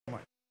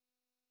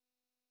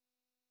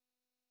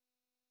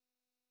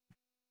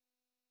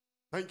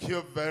Thank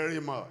you very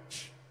much.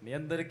 మీ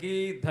అందరికీ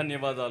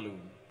ధన్యవాదాలు.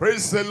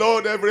 Praise the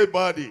Lord,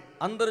 everybody.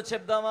 అందరూ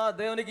చెప్దామా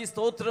దేవునికి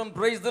స్తోత్రం.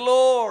 Praise the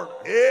Lord.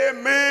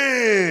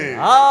 Amen.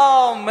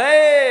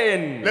 Amen.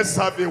 Let's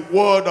have a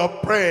word of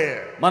prayer.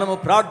 మనము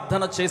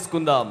ప్రార్థన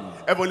చేసుకుందాం.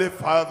 Heavenly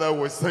Father,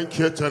 we thank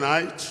you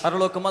tonight.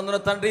 పరలోకమందున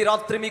తండ్రి,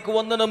 రాత్రి మీకు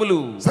వందనములు.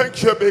 Thank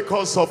you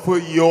because of who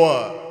you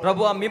are.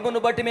 ప్రభువా, మిమ్మును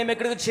బట్టి మేము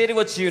ఇక్కడికి చేరి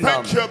వచ్చి ఉన్నాం.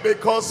 Thank you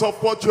because of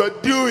what you are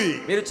doing.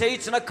 మీరు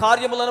చేయించిన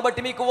కార్యములను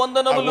బట్టి మీకు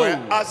వందనములు.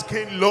 And we're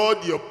asking, Lord,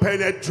 you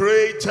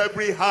penetrate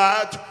every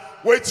heart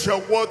with your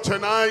word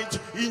tonight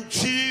in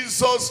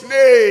Jesus'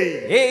 name.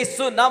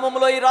 యేసు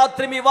నామములో ఈ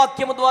రాత్రి మీ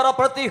వాక్యము ద్వారా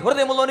ప్రతి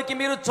హృదయములోనికి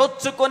మీరు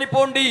చొచ్చుకొని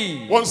పోండి.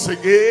 Once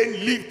again,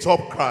 lift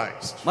up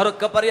Christ.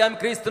 మరొక పర్యాయం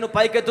క్రీస్తును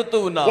పైకెత్తుతూ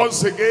ఉన్నాం.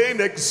 Once again,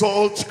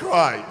 exalt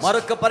Christ.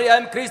 మరొక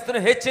పర్యాయం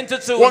క్రీస్తును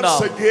హెచ్చించుచూ ఉన్నాం.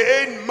 Once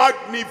again,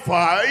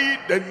 magnify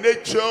the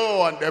nature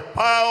and the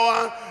power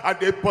and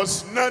the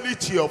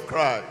personality of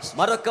Christ.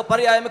 మరొక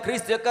పర్యాయం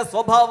క్రీస్తు యొక్క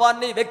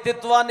స్వభావాన్ని,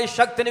 వ్యక్తిత్వాన్ని,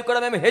 శక్తిని కూడా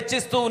మేము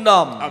హెచ్చిస్తూ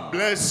ఉన్నాం. And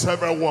bless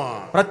everyone.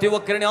 ప్రతి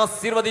ఒక్కరిని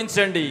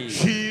ఆశీర్వదించండి.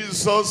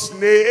 Jesus'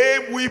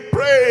 name we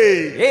pray.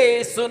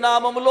 యేసు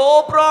నామములో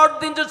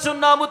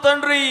ప్రార్థించుచున్నాము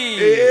తండ్రి.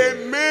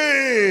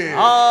 Amen.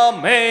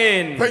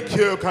 Amen. Thank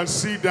you. You can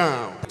sit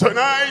down.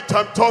 Tonight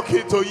I'm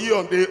talking to you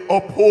on the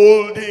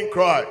upholding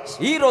Christ.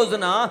 ఈ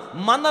రోజున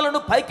మనలను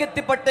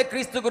పైకెత్తి పట్టే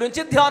క్రీస్తు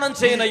గురించి ధ్యానం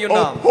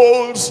చేయనయ్యున్నాం.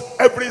 Upholds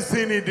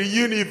everything in the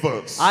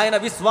universe. ఆయన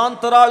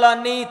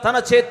విశ్వాంతరాళాన్ని తన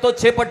చేత్తో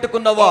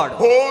చేపట్టుకున్నవాడు.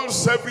 Upholds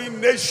every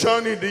nation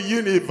in the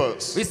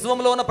universe.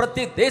 విశ్వంలో ఉన్న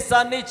ప్రతి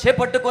దేశాన్ని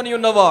చేపట్టుకొని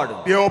ఉన్నవాడు.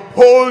 The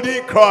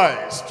upholding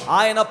Christ.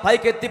 ఆయన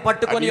పైకెత్తి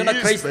పట్టుకొని ఉన్న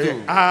క్రీస్తు. The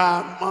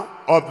arm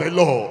of the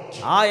Lord.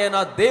 ఆయన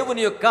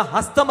దేవుని యొక్క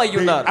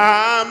హస్తమయ్యున్నారు. The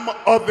arm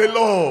of the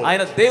Lord.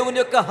 ఆయన దేవుని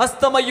యొక్క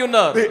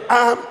హస్తమయ్యున్నారు. The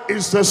arm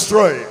is the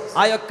strength.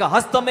 ఆ యొక్క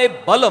హస్తమే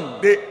బలం.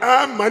 The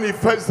arm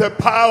manifests the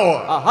power.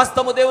 ఆ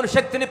హస్తము దేవుని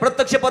శక్తిని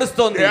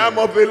ప్రత్యక్షపరుస్తోంది. The arm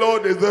of the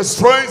Lord is the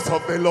strength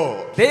of the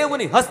Lord.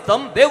 దేవుని హస్తం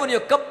దేవుని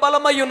యొక్క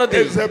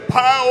బలమయ్యున్నది. It's the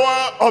power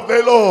of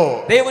the Lord.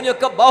 దేవుని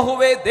యొక్క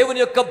బాహువే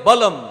దేవుని యొక్క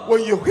బలం.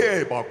 When you hear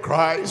about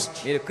Christ,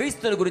 మీరు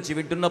క్రీస్తుని గురించి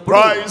వింటున్నప్పుడు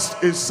Christ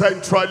is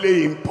centrally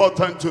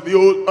important to the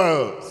whole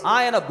earth.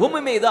 ఆయన భూమి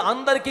మీద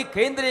అందరికీ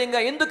కేంద్రీయంగా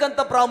ఎందుకంత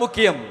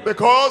ప్రాముఖ్యం?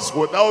 Because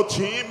without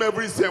him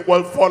everything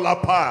will fall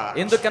apart.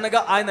 ఎందుకనగా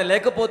ఆయన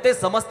లేకపోతే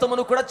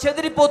సమస్తమును కూడా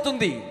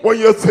చెదిరిపోతుంది. When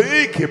you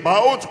think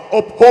about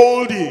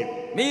upholding,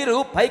 మీరు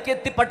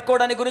పైకెత్తి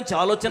పట్టుకోవడానికి గురించి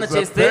ఆలోచన the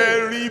చేస్తే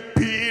very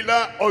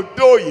pillar,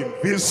 although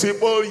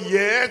invisible,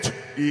 yet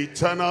the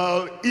eternal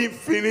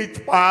infinite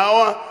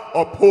power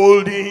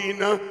upholding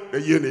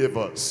the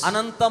universe.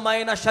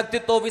 అనంతమైన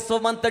శక్తితో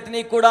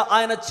విశ్వమంతటిని కూడా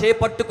ఆయన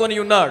చేపట్టుకొని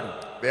ఉన్నాడు.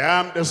 The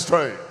arm, the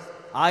strength.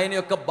 ఆయన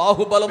యొక్క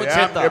బాహుబలము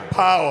చేత, the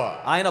power.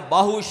 ఆయన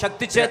బాహు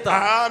శక్తి చేత, The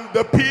arm,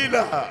 the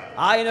pillar.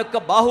 ఆయన యొక్క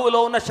బాహువులో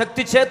ఉన్న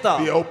శక్తి చేత,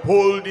 The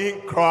upholding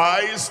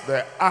Christ,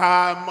 the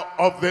arm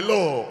of the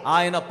Lord.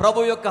 ఆయన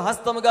ప్రభు యొక్క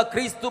హస్తముగా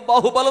క్రీస్తు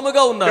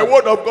బాహుబలముగా The ఉన్నాడు.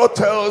 word of God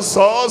tells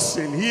us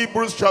in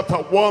Hebrews chapter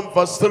 1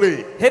 verse 3.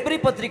 Hebrew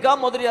పత్రిక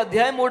మొదటి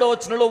అధ్యాయం 3వ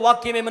వచనంలో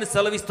వాక్యం ఏమని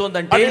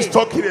సెలవిస్తోందంటే, And he's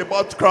talking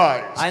about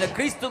Christ, ఆయన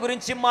క్రీస్తు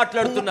గురించి who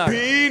మాట్లాడుతున్నాడు.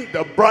 being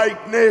the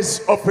brightness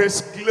of his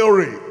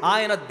glory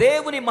ఆయన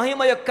దేవుని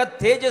మహిమ యొక్క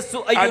తేజస్సు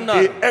and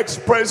అయ్యున్నాడు. the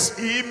express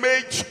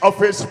image of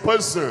his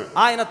person,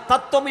 ఆయన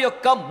తత్వము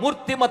యొక్క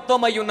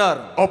మూర్తిమత్వం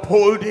అయ్యున్నారు.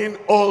 upholding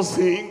all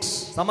things,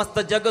 సమస్త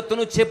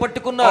జగత్తును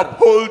చేపట్టుకున్నారు.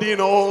 upholding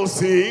all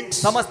things,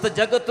 సమస్త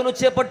జగత్తును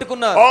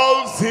చేపట్టుకున్నారు. all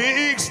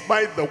things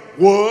by the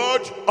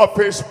word of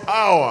his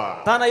power.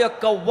 తన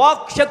యొక్క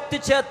వాక్ శక్తి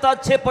చేత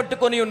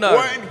చేపట్టుకొని ఉన్నారు.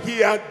 When he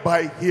had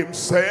by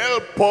himself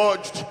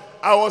purged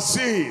our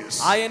sins,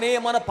 ఆయనే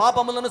మన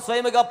పాపములను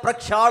స్వయముగా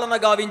ప్రక్షాళన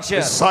he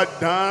గావించారు. sat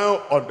down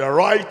on the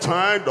right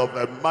hand of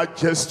the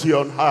majesty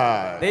on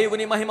high.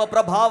 దేవుని మహిమ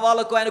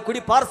ప్రభావాలకు ఆయన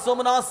కుడి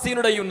పార్శ్వమున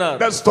ఆసీనుడై ఉన్నారు.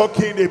 That's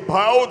talking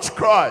about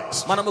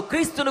Christ, మనము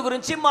క్రీస్తుని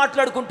గురించి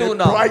మాట్లాడుకుంటూ the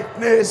ఉన్నాం.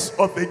 brightness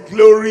of the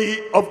glory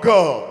of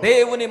God.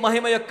 దేవుని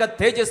మహిమ యొక్క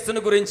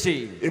తేజస్సును గురించి.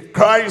 If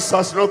Christ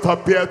has not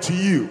appeared to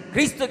you,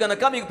 క్రీస్తు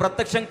గనక మీకు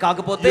ప్రత్యక్షం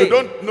కాకపోతే you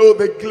don't know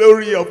the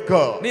glory of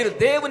God. మీరు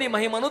దేవుని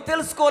మహిమను If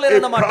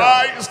తెలుసుకోలేరన్నమాట.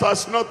 Christ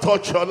has not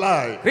touched your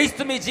life,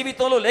 క్రీస్తు మీ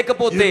జీవితంలో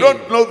లేకపోతే you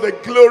don't know the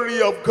glory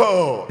of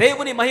God.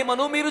 దేవుని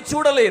మహిమను మీరు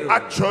చూడలేరు.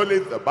 Actually,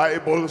 the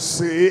Bible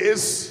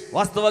says,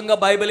 వాస్తవంగా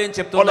బైబిల్ ఏం all have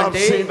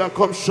చెప్తుందంటే, sinned and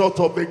come short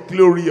of the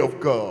glory of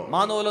God.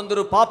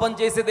 మానవులందరూ పాపం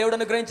చేసి దేవుడు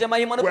అనుగ్రహించే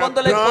మహిమను We are blind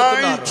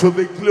పొందలేకపోతున్నారు. to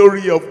the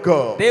glory of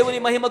God. దేవుని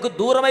మహిమకు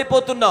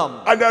దూరమైపోతున్నాం.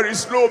 And there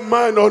is no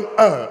man on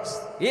earth,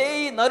 ఏ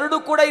నరుడు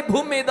కూడా ఈ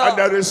భూమి మీద, and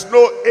there is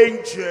no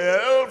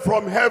angel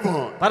from heaven,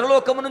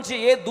 పరలోకము నుంచి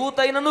ఏ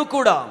దూతైనను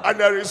కూడా, and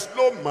there is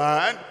no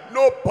man,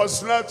 no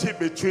personality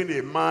between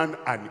a man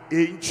and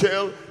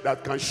angel that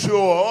can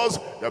show us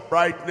the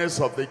brightness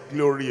of the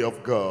glory of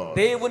God.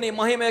 దేవుని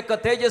మహిమ యొక్క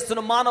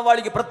తేజస్సును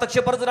మానవాళికి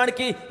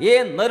ప్రత్యక్షపరచడానికి ఏ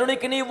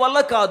నరునికి నీ వల్ల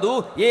కాదు,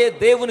 ఏ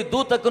దేవుని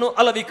దూతకును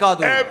అలవి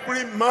కాదు.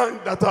 Every man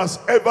that has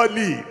ever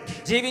lived,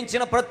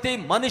 జీవించిన ప్రతి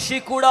మనిషి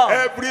కూడా,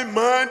 every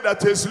man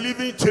that is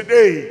living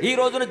today, ఈ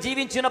రోజున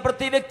జీవించే జీవించిన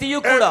ప్రతి వ్యక్తియు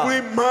కూడా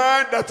every man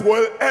that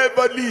will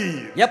ever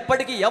live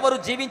ఎప్పటికీ ఎవరు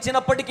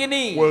జీవించినప్పటికీ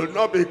will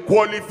not be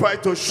qualified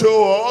to show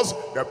us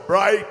the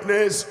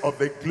brightness of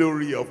the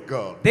glory of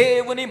God.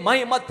 దేవుని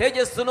మహిమ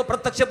తేజస్సును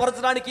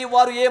ప్రత్యక్షపరచడానికి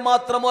వారు ఏ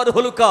మాత్రము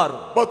అర్హులు కారు.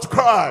 But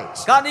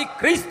Christ, కానీ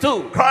క్రీస్తు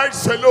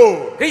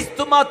alone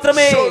క్రీస్తు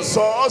మాత్రమే shows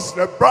us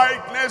the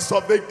brightness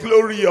of the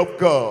glory of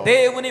God.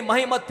 దేవుని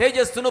మహిమ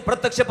తేజస్సును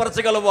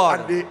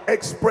ప్రత్యక్షపరచగలవాడు. And the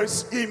express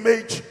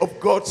image of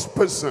God's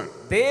person.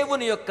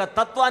 దేవుని యొక్క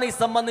తత్వానికి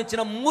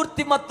సంబంధించిన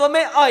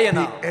మూర్తిమత్వమే ఆయన.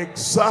 The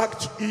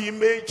exact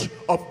image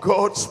of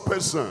God's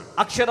person.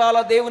 అక్షరాల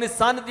దేవుని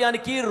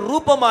సాన్నిధ్యానికి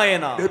రూపం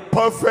ఆయన. The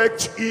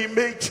perfect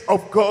image of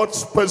God's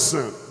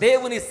person.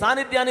 దేవుని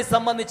సాన్నిధ్యానికి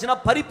సంబంధించిన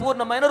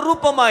పరిపూర్ణమైన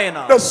రూపం ఆయన.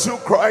 That's who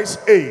Christ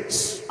is.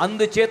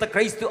 అందుచేత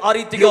క్రీస్తు ఆ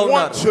రీతిగా You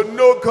want ఉన్నారు. to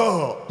know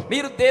God?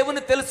 మీరు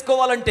దేవుని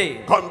తెలుసుకోవాలంటే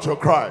Come to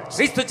Christ.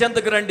 క్రీస్తు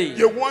చెంతకు రండి.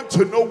 You want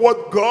to know what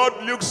God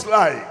looks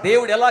like?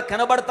 దేవుడు ఎలా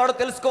కనబడతాడో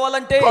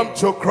తెలుసుకోవాలంటే Come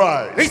to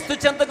Christ. క్రీస్తు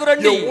చెంతకు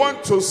రండి. You want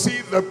to see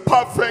the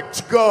perfect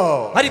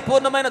God?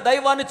 పరిపూర్ణమైన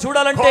దైవాన్ని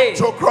చూడాలంటే Come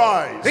to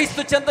Christ.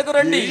 క్రీస్తు చెంతకు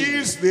రండి. He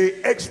is the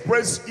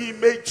express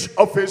image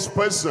of his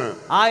person.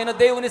 ఆయన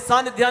దేవుని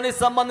సాన్నిధ్యానికి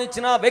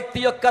సంబంధించిన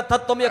వ్యక్తి యొక్క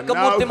తత్వం యొక్క And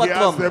now he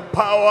మూర్తిమత్వం. has the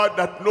power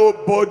that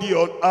nobody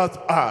on earth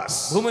has.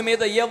 భూమి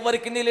మీద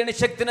ఎవ్వరికి లేని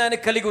శక్తిని ఆయన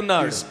కలిగి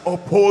ఉన్నాడు. He's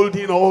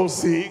upholding all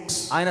things.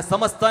 ఆయన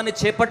సమస్తాన్ని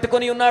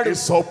చేపట్టుకొని ఉన్నాడు.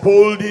 He's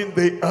upholding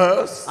the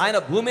earth. ఆయన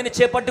భూమిని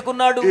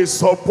చేపట్టుకున్నాడు. He's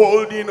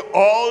upholding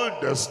all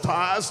the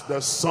stars,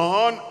 the sun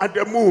and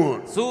the moon.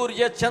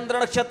 సూర్య చంద్ర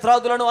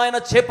నక్షత్రాదులను ఆయన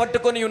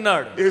చేపట్టుకొని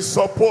ఉన్నాడు. He's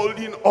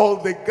upholding all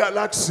the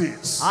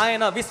galaxies.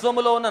 ఆయన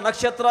విశ్వములో ఉన్న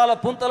నక్షత్రాల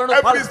పుంతలను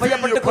Everything you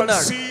can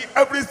పట్టుకున్నాడు. see,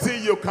 everything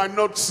you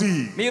cannot see.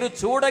 మీరు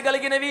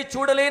చూడగలిగినవి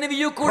చూడలేనివి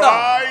కూడా.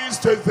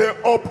 Christ is the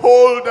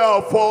upholder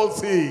of all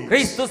things.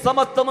 క్రీస్తు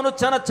సమస్తమును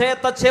తన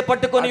చేత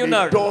చేపట్టుకొని And he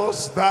ఉన్నాడు. does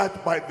that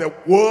by the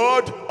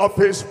word of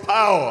his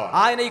power.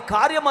 ఆయన ఈ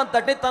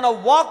కార్యమంతటిని తన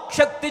వాక్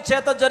శక్తి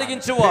చేత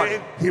జరిగించువాడు.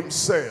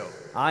 Himself.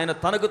 ఆయన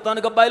తనకు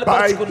తానుగా By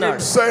బయలుపరుచుకున్నాడు.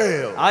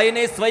 himself.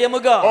 ఆయనే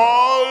స్వయముగా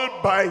All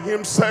by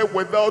himself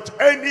without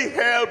any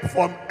help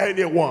from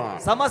anyone.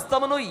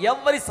 సమస్తమును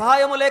ఎవ్వరి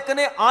సహాయము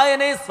లేకనే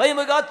ఆయనే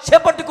స్వయముగా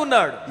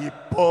చేపట్టుకున్నాడు. He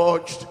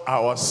purged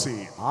our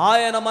sin.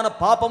 ఆయన మన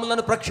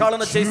పాపములను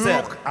ప్రక్షాళన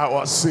చేశాడు. Took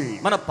our sin.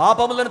 మన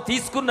పాపములను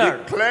తీసుకున్నాడు.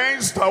 He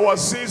cleansed our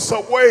sins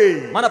away.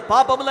 మన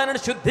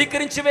పాపములను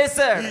శుద్ధీకరించి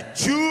వేశాడు. He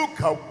took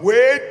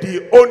away the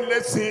only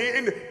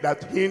sin that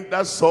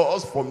hinders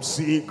us from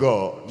seeing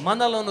God.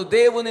 మనలను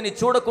దేవునిని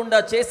చూడకుండా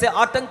చేసే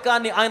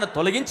ఆటంకాన్ని ఆయన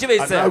తొలగించి And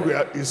now వేశాడు. we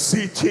are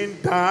sitting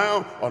down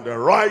on the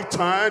right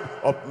hand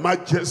of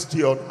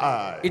majesty on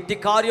high. ఇట్టి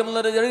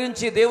కార్యములను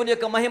జరిగించి దేవుని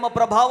యొక్క మహిమ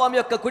ప్రభావం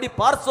యొక్క కుడి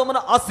పార్శ్వమున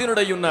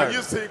ఆసీనుడై Can ఉన్నాడు.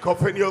 you think of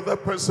any other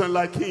person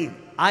like him?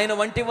 ఆయన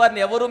వంటి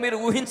వారిని ఎవరు మీరు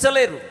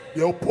ఊహించలేరు.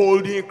 The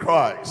upholding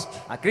Christ.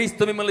 ఆ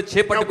క్రీస్తు మిమ్మల్ని And we're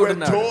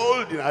చేపట్టుకుంటున్నాడు.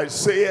 told in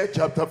Isaiah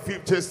chapter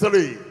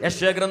 53,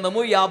 యెషయా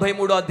గ్రంథము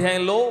 53వ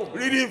అధ్యాయంలో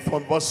reading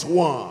from verse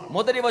 1.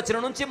 మొదటి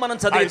వచనం నుంచి మనం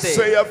చదివితే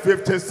Isaiah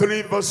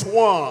 53 verse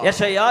 1.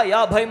 యెషయా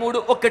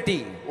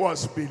 53:1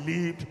 Was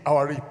believed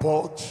our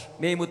report?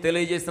 మేము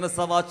తెలియజేసిన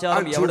సమాచారం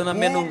And ఎవడు to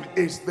నమ్మెను? whom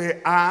is the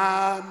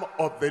arm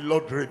of the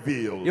Lord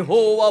revealed?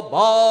 యెహోవా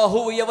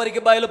బాహువు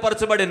ఎవరికి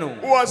బయలుపరచబడెను?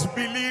 Was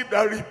believed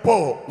our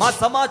report? మా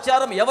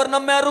సమాచారం ఎవరు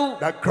నమ్మారు?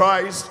 That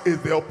Christ is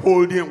the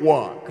upholding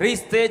one.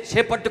 క్రీస్తే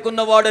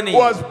చేపట్టుకున్నవాడని.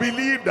 Was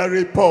believed our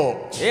report?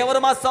 ఎవరు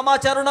మా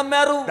సమాచారం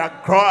నమ్మారు? That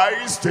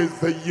Christ is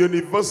the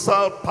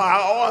universal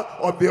power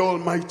of the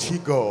Almighty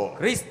God.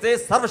 క్రీస్తే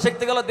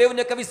సర్వశక్తిగల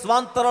దేవుని యొక్క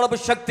విశ్వాంతరపు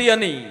శక్తి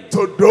అని.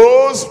 To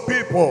those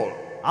people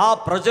ఆ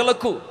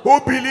ప్రజలకు who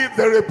believe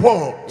the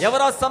report,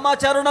 ఎవరు ఆ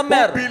సమాచారం who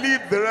నమ్మారు?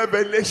 believe the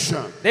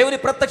revelation, దేవుని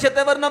ప్రత్యక్షత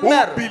ఎవరు who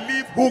నమ్మారు?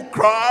 believe who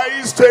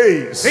Christ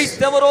is,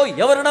 క్రీస్తు ఎవరో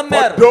ఎవరు for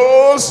నమ్మారు?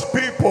 those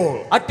people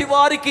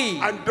అట్టివారికి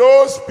and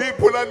those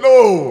people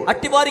alone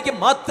అట్టివారికి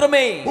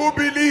మాత్రమే who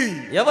believe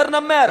ఎవరు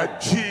నమ్మారు? that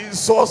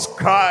Jesus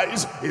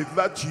Christ is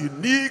that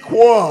unique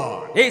one,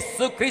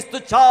 యేసు క్రీస్తు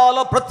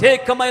చాలా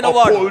ప్రత్యేకమైన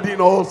వాడు.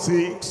 upholding all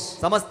things,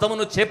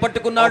 సమస్తమును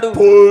చేపట్టుకున్నాడు.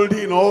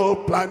 upholding all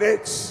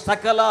planets,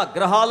 సకల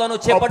గ్రహాలను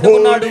చేపట్టుకున్నాడు.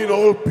 upholding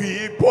all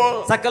people,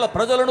 సకల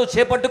ప్రజలను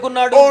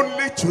చేపట్టుకున్నాడు.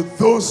 only to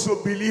those who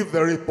believe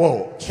the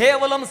report.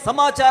 కేవలం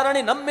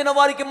సమాచారాన్ని నమ్మిన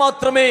వారికి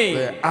మాత్రమే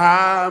The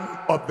arm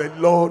of the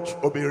Lord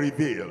will be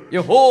revealed.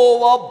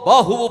 Jehovah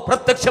బాహువు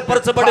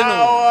ప్రత్యక్షపరచబడెను.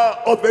 Power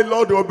of the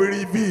Lord will be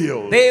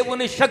revealed.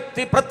 దేవుని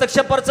శక్తి The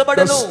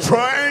ప్రత్యక్షపరచబడెను.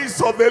 strength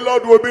of the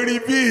Lord will be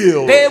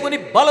revealed. దేవుని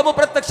బలము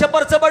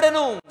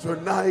ప్రత్యక్షపరచబడెను.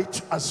 Tonight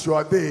as you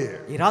are there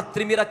ఈ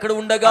రాత్రి మీరు అక్కడ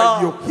ఉండగా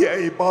and you hear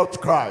about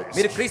Christ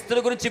మీరు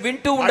క్రీస్తుని గురించి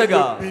వింటూ and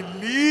ఉండగా you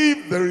believe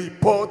the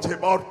report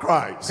about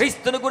Christ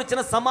క్రీస్తుని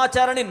గురించిన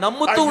సమాచారాన్ని and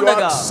నమ్ముతూ you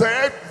ఉండగా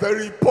accept the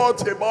report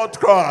about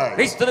Christ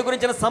క్రీస్తుని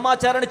గురించిన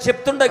సమాచారాన్ని and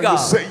చెప్తుండగా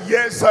you say,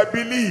 yes, I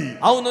believe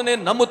అవును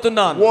నేను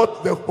నమ్ముతున్నాను. what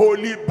the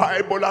Holy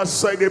Bible has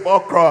said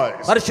about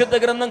Christ. పరిశుద్ధ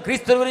గ్రంథం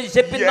క్రీస్తుని గురించి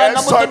చెప్పింది Yes, I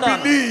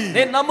నమ్ముతున్నాను. believe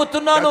నేను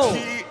నమ్ముతున్నాను. that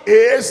he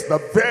is the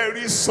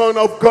very Son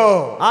of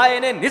God.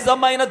 ఆయనే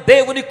నిజమైన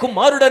దేవుని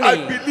కుమారుడని I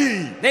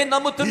believe నేను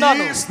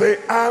నమ్ముతున్నాను. he is the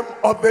arm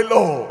of the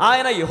Lord.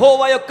 ఆయన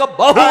యెహోవా యొక్క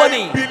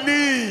బాహువని I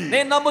believe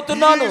నేను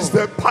నమ్ముతున్నాను. He is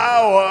the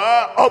power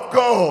of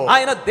God.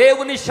 ఆయన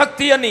దేవుని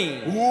శక్తి అని.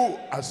 Who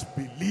has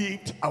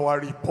believed our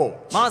report?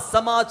 మా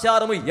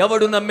సమాచారము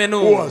ఎవడు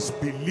నమ్మెను? Who has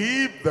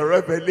believed the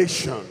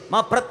revelation?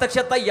 మా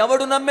ప్రత్యక్షత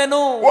ఎవడు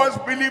నమ్మెను? Who has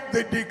believed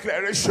the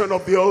declaration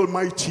of the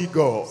Almighty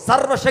God?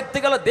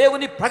 సర్వశక్తిగల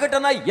దేవుని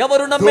ప్రకటన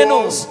ఎవరు నమ్మెను?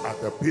 Those are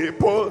the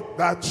people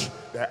that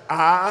the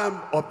arm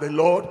of the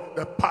Lord,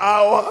 the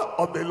power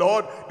of the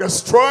Lord, the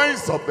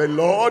strength of the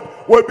Lord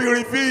will be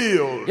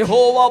revealed.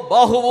 యెహోవా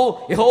బాహువు,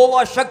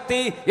 యెహోవా శక్తి,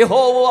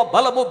 యెహోవా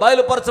బలము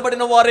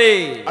బయలుపరచబడిన వారే.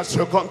 As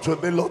you come to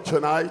the Lord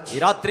tonight, ఈ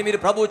రాత్రి మీరు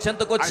ప్రభువు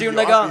చెంతకు వచ్చి and you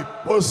ఉండగా have a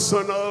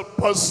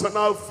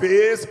personal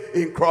faith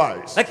in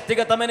Christ.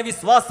 వ్యక్తిగతమైన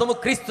విశ్వాసము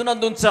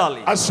క్రీస్తునందు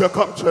ఉంచాలి. As you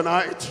come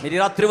tonight, మీరు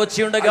ఈ రాత్రి వచ్చి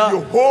ఉండగా and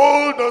you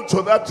hold on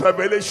to that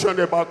revelation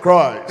about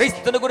Christ,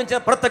 క్రీస్తుని గురించిన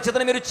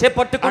ప్రత్యక్షతను మీరు and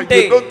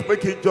చేపట్టుకుంటే, you don't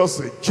make it just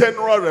a general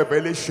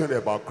revelation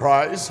about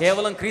Christ,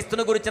 కేవలం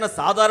క్రీస్తుని గురించిన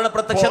సాధారణ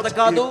ప్రత్యక్షత but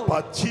కాదు, a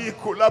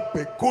particular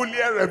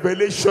peculiar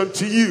revelation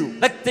to you.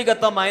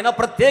 వ్యక్తిగతమైన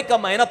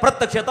ప్రత్యేకమైన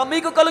ప్రత్యక్షత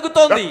మీకు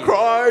కలుగుతోంది. That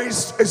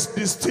Christ is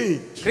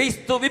distinct.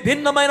 క్రీస్తు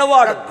విభిన్నమైన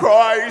వాడు. That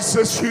Christ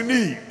is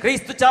unique.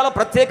 క్రీస్తు చాలా That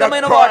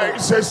ప్రత్యేకమైన వాడు.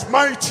 Christ is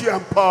mighty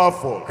and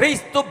powerful.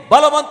 క్రీస్తు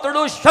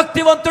బలవంతుడు,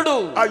 శక్తివంతుడు.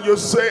 And you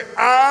say,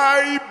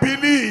 I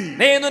believe.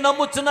 నేను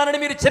నమ్ముచున్నానని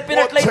మీరు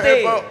చెప్పినట్లయితే,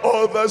 Whatever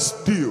others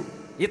do,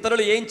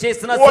 ఇతరులు ఏం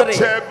చేసినా సరే,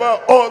 whatever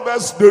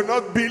others do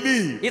not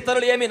believe,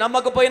 ఇతరులు ఏమి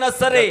నమ్మకపోయినా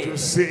సరే, you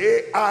say,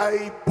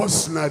 I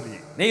personally,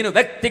 నేను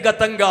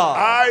వ్యక్తిగతంగా,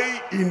 I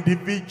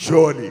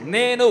individually,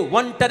 నేను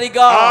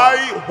ఒంటరిగా, I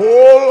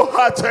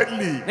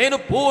wholeheartedly, నేను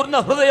పూర్ణ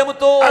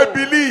హృదయముతో I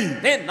believe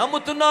నేను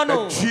నమ్ముతున్నాను.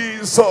 that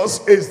Jesus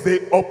is the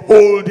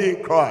upholding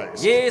Christ.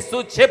 యేసు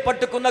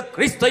చేపట్టుకున్న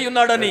క్రీస్తు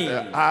ఉన్నాడని.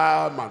 The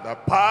arm and the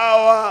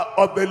power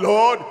of the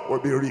Lord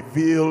will be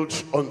revealed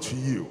unto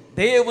you.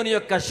 దేవుని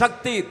యొక్క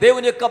శక్తి,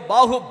 దేవుని యొక్క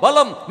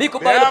బాహుబలం మీకు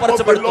The arm of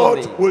the బయలుపరచబడుతుంది.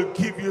 Lord will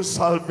give you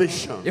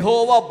salvation.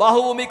 యెహోవా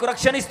బాహువు మీకు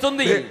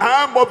రక్షణిస్తుంది. The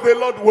arm of the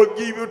Lord will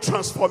give you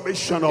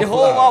transformation of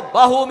Jehovah life.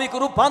 బాహువు మీకు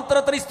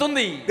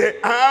రూపాంతరతనిస్తుంది. The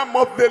arm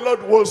of the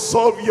Lord will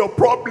solve your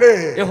problem.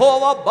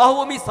 యెహోవా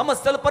బాహువు మీ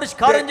సమస్యల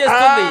పరిష్కారం The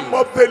చేస్తుంది. arm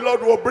of the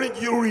Lord will bring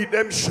you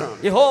redemption.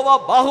 యెహోవా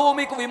బాహువు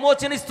మీకు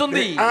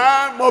విమోచనిస్తుంది. The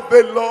arm of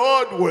the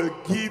Lord will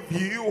give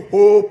you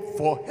hope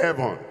for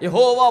heaven.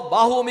 యెహోవా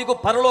బాహువు మీకు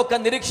పరలోక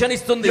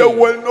నిరీక్షణిస్తుంది. You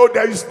will know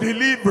there is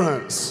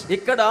deliverance.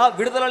 ఇక్కడ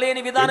విడుదల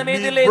లేని విధానం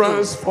ఏది లేదు.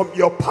 Deliverance from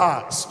your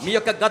past. మీ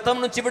యొక్క గతం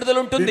నుంచి విడుదల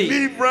ఉంటుంది.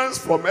 Deliverance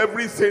from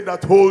everything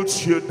that holds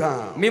you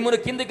down. మిమ్మును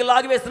కిందికి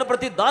లాగివేసిన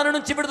ప్రతి దాని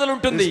నుంచి విడుదల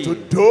ఉంటుంది. It's to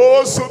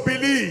those who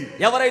believe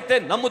ఎవరైతే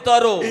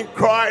నమ్ముతారో, in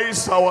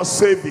Christ our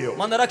Savior,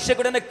 మన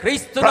రక్షకుడైన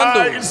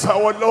క్రీస్తునందు, Christ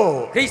our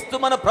Lord, క్రీస్తు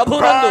మన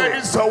ప్రభునందు,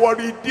 Christ our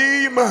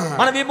Redeemer.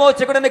 మన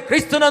విమోచకుడైన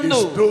క్రీస్తునందు,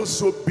 It's those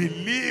who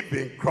believe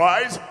in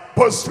Christ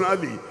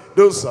personally.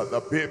 Those are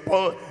the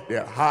people,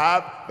 they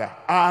have the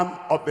arm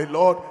of the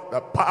Lord, the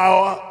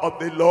power of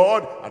the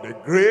Lord, and the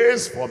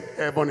grace from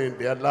heaven in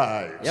their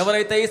lives.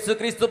 ఎవరైతే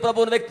యేసుక్రీస్తు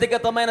ప్రభువును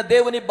వ్యక్తిగతమైన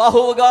దేవుని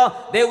బాహువుగా,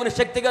 దేవుని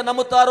శక్తిగా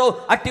నమ్ముతారో,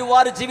 అట్టి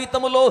వారి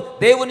జీవితములో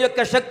దేవుని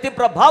యొక్క శక్తి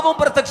ప్రభావం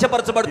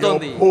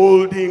ప్రత్యక్షపరచబడుతోంది.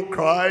 Upholding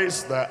Christ,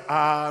 the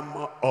arm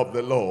of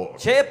the Lord.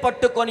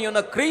 చేపట్టుకొని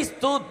ఉన్న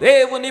క్రీస్తు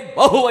దేవుని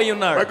బహువై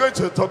ఉన్నాడు. We're going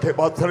to talk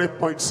about 3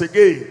 points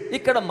again.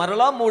 ఇక్కడ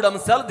మరలా 3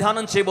 అంశాలు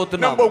ధ్యానం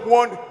చేయబోతున్నాం. Number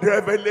 1,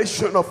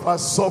 revelation of a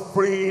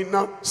suffering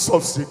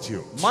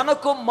substitute.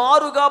 మనకు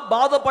మారుగా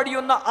బాధపడి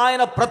ఉన్న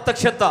ఆయన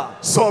ప్రత్యక్షత.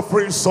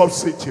 Suffering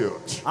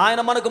substitute. ఆయన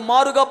మనకు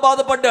మారుగా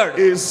బాధపడ్డాడు.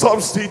 A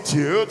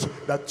substitute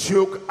that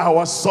took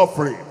our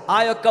suffering. ఆ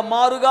యొక్క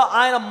మారుగా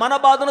ఆయన మన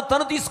బాధను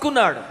తను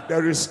తీసుకున్నాడు.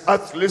 There is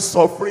earthly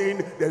suffering,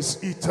 there's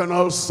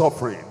eternal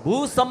suffering. భూ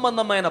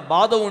సంబంధమైన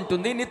బాధ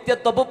ఉంటుంది,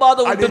 నిత్యత్వపు బాధ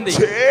ఉంటుంది.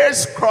 And it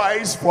takes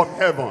Christ from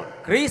heaven.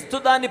 క్రీస్తు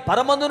దాన్ని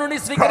పరమందు నుండి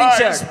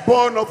స్వీకరించాడు. Christ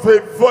born of a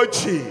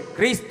virgin.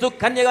 క్రీస్తు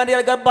కన్యగాని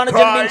గర్భాన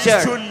Christ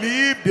జన్మించాడు. to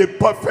live the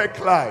perfect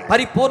life.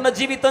 పరిపూర్ణ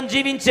జీవితం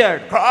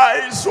జీవించాడు.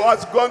 Christ who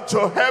has gone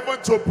to heaven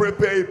to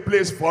prepare a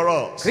place for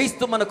us.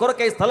 క్రీస్తు మన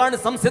కొరకై స్థలాన్ని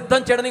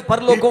సంసిద్ధం చేయడానికి He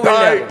పరలోకం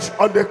వెళ్ళాడు.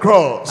 died on the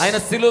cross. ఆయన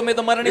శిలువ మీద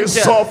He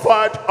మరణించాడు.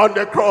 suffered on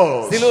the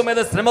cross. శిలువ మీద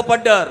శ్రమ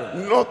పడ్డారు.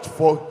 Not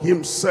for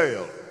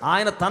himself,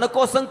 ఆయన తన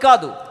కోసం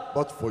కాదు,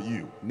 but for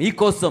you.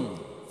 మీకోసం,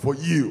 For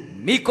you.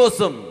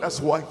 మీకోసం. That's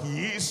why he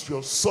is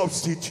your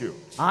substitute.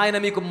 ఆయన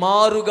మీకు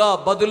మారుగా,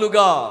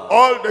 బదులుగా,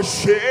 All the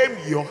shame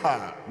you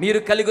have, మీరు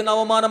కలిగిన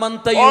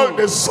అవమానమంతయు, all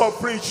the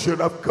suffering you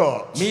should have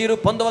got, మీరు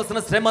పొందవలసిన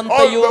all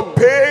శ్రమంతయు, the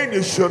pain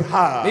you should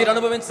have, మీరు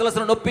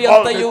అనుభవించాల్సిన నొప్పి all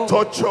అంతయు, the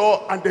torture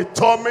and the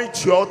torment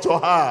you ought to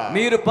have.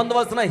 మీరు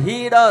పొందవలసిన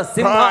హీడ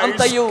సింహ Christ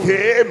అంతయు,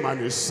 came and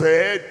he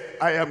said,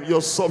 I am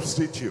your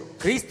substitute.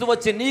 క్రీస్తు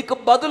వచ్చి నీకు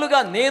బదులుగా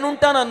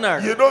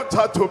నేనుంటానన్నాడు. You don't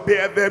have to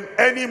bear them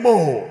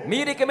anymore.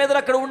 మీరు ఇక మీద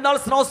అక్కడ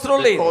ఉండాల్సిన అవసరం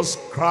లేదు. Because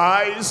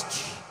Christ,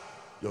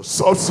 your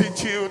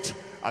substitute,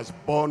 has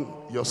borne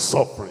your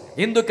suffering.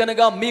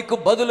 ఎందుకనగా మీకు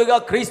బదులుగా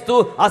క్రీస్తు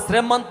ఆ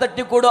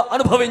శ్రమంతటిని కూడా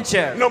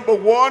అనుభవించాడు. Number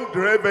one,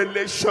 the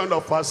revelation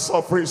of our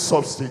suffering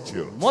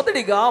substitute.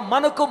 మొదటిగా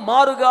మనకు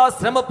మారుగా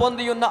శ్రమ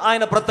పొంది ఉన్న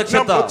ఆయన ప్రత్యక్షత.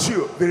 Number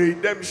two, the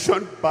redemption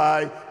by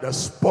the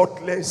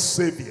spotless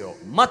Savior.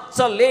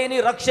 మచ్చలేని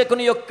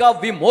రక్షకుని యొక్క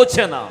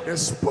విమోచన. The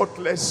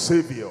spotless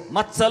Savior.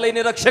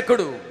 మచ్చలేని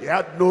రక్షకుడు. He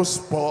had no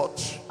spot.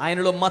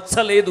 ఆయనలో మచ్చ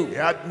లేదు. He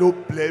had no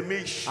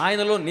blemish.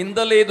 ఆయనలో నింద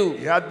లేదు.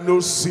 He had no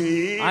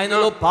sin.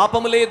 ఆయనలో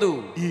పాపము లేదు.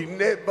 He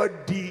never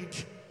did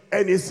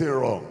anything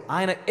wrong.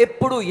 ఆయన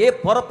ఎప్పుడు ఏ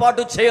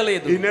పొరపాటు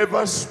చేయలేదు. He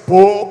never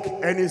spoke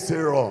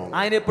anything wrong.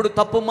 ఆయన ఎప్పుడు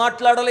తప్పు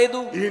మాట్లాడలేదు.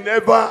 He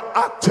never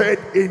acted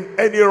in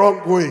any wrong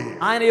way.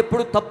 ఆయన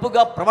ఎప్పుడు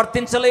తప్పుగా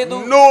ప్రవర్తించలేదు.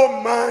 No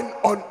man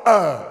on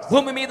earth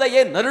భూమి మీద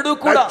ఏ నరుడు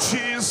కూడా like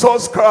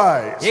Jesus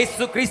Christ,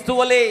 యేసుక్రీస్తు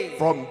వలె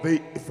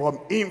from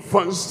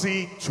infancy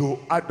to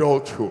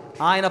adulthood,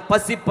 ఆయన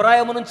పసి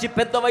ప్రాయము నుంచి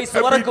పెద్ద వయసు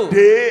వరకు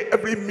every day,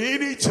 every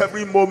minute,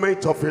 every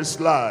moment of his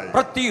life,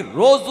 ప్రతి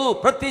రోజు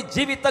ప్రతి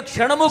జీవిత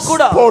క్షణము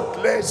కూడా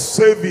spotless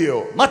Savior.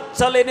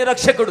 మచ్చలేని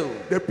రక్షకుడు.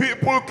 The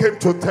people came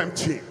to tempt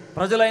him.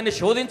 ప్రజలు ఆయన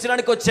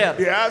శోధించడానికి వచ్చారు.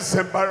 They asked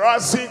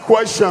embarrassing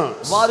questions.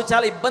 వారు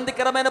చాలా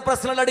ఇబ్బందికరమైన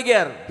ప్రశ్నలు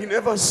అడిగారు. He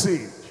never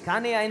sinned.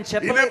 కానీ ఆయన He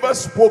చెప్పలేదు. never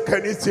spoke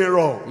anything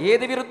wrong.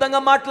 ఏది విరుద్ధంగా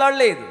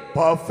మాట్లాడలేదు.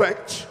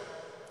 Perfect,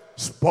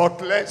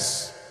 spotless,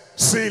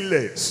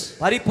 sinless.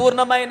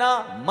 పరిపూర్ణమైన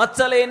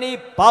మచ్చలేని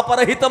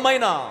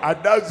పాపరహితమైన. And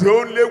that's the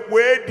only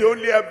way, the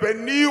only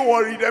avenue or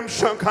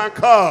redemption can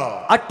come.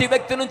 అట్టి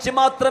వ్యక్తి నుంచి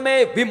మాత్రమే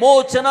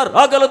విమోచన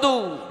రాగలదు.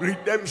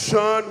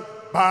 Redemption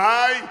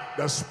by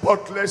the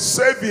spotless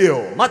Savior.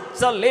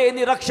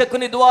 మచ్చలేని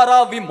రక్షకుని ద్వారా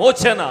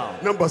విమోచన.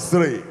 Number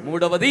three,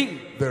 మూడవది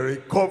the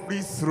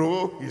recovery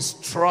through his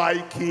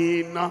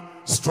striking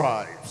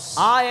stripes.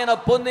 ఆయన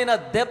పొందిన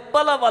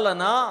దెబ్బల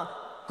వలన,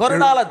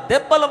 కొరడాల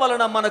దెబ్బల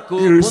వలన మనకు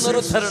He received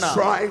పునరుద్ధరణ.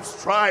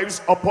 stripes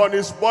upon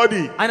his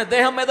body, ఆయన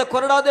దేహం మీద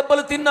కొరడా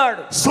దెబ్బలు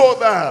తిన్నాడు. so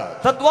that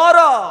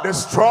తద్వారా the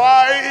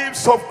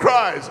stripes of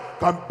Christ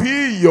can be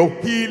your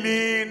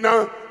healing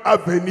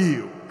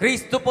avenue.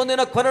 క్రీస్తు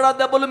పొందిన కొరడా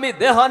దెబ్బలు మీ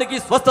దేహానికి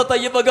స్వస్థత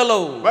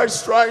ఇవ్వగలవు. By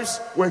stripes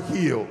we're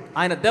healed.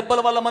 ఆయన దెబ్బల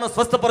వల్ల మనం By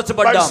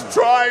స్వస్థపరచబడ్డాం.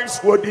 stripes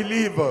we're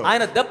delivered.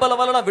 ఆయన దెబ్బల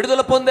వలన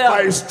విడుదల పొందాం.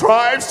 By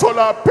stripes all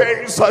our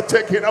pains are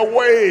taken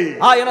away.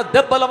 ఆయన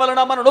దెబ్బల వలన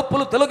మన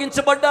నొప్పులు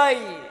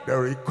తొలగించబడ్డాయి. The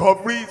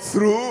recovery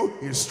through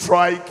his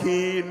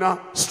striking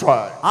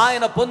stripes.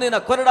 ఆయన పొందిన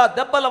కొరడా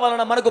దెబ్బల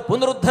వలన మనకు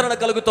పునరుద్ధరణ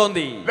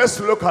కలుగుతోంది. Let's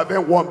look at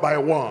them one by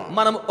one.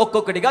 మనం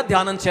ఒక్కొక్కటిగా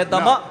ధ్యానం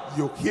చేద్దామా? Now,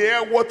 you hear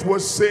what we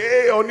say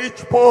on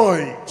each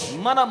point.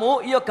 మనము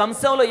ఈ యొక్క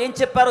అంశంలో ఏం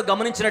చెప్పారో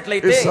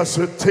గమనించినట్లయితే, It's as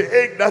you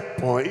take that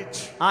point,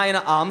 ఆయన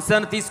ఆ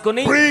అంశాన్ని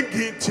తీసుకొని bring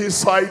it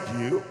inside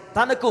you,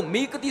 తనకు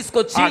మీకు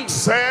తీసుకొచ్చి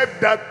accept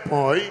that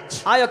point,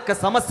 ఆ యొక్క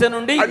సమస్య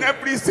నుండి and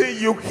everything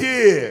you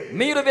hear,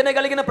 మీరు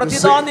వినగలిగిన you ప్రతి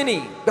say, దానిని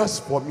that's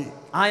for me.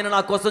 ఆయన నా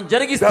కోసం That's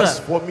జరిగిస్తారు.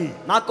 for me.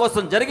 నా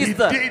కోసం He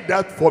జరిగిస్తారు. did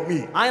that for me.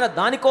 ఆయన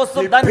దాని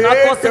కోసం, He దాన్ని నా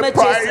paid కోసమే the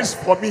price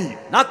చేశారు. for me.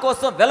 నా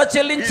కోసం వెల He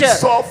చెల్లించారు.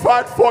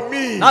 suffered for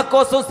me. నా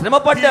కోసం శ్రమ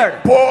He పడ్డాడు.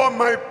 bore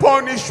my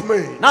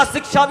punishment. నా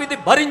శిక్షా విధి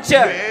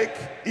భరించాడు. Make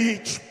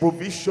each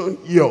provision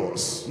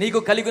yours. నీకు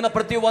కలిగిన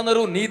ప్రతి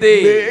వనరు నీదే.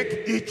 Make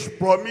each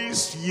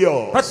promise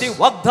yours. ప్రతి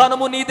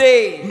వాగ్దానము నీదే.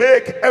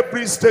 Make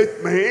every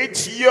statement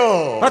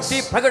yours. ప్రతి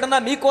ప్రకటన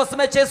మీ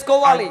కోసమే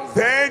చేసుకోవాలి. And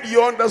then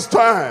you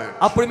understand.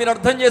 అప్పుడు మీరు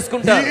అర్థం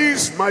చేసుకుంటారు, He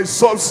is my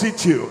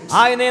substitute.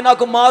 ఆయనే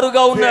నాకు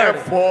మారుగా ఉన్నాడు.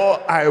 Therefore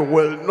I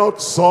will not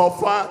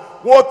suffer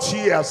what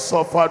he has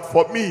suffered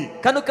for me.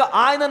 కనుక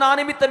ఆయన నా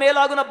నిమిత్తం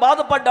ఎలాగున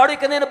బాధపడ్డాడు,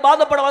 ఇక నేను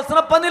బాధపడవలసిన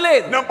పని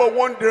లేదు. Number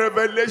one, the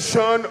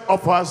revelation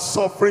of our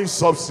suffering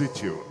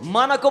substitute.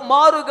 మనకు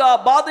మారుగా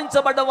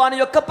బాధించబడ్డ వాని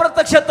యొక్క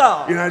ప్రత్యక్షత.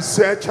 In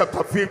Isaiah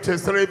chapter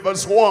 53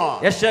 verse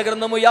 1. యెషయా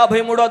గ్రంథము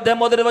 53వ అధ్యాయం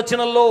మొదటి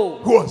వచనంలో,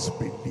 Who has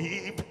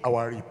believed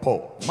our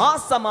report? మా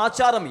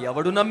సమాచారం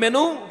ఎవడు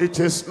నమ్మెను? It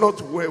is not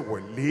where we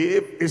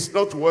live, it's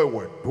not where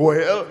we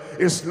dwell,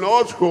 it's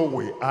not who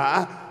we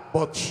are,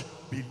 but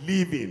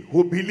believing.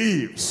 Who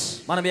believes?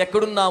 మనం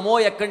ఎక్కడున్నామో,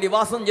 ఎక్కడ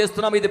నివాసం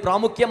చేస్తున్నామో ఇది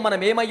ప్రాముఖ్యం. మనం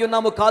ఏమై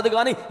ఉన్నామో కాదు,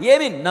 గాని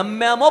ఏమి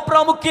నమ్మామో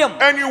ప్రాముఖ్యం.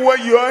 Anywhere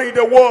you are in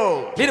the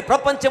world, మీరు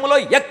ప్రపంచంలో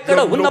ఎక్కడ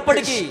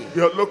ఉన్నప్పటికీ,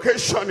 your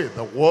location in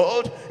the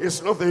world is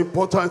not the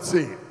important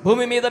thing.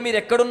 భూమి మీద మీరు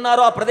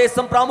ఎక్కడున్నారో ఆ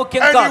ప్రదేశం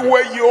ప్రాముఖ్యం కాదు.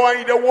 Anywhere you are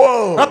in the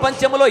world,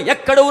 ప్రపంచంలో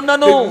ఎక్కడ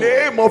ఉన్నను, the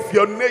name of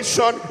your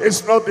nation is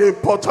not the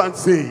important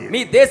thing.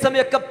 మీ దేశం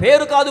యొక్క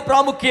పేరు కాదు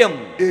ప్రాముఖ్యం.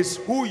 It's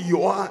who you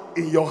are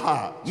in your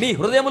heart. మీ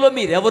హృదయంలో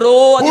మీరెవరో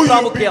అది Who you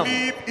ప్రాముఖ్యం.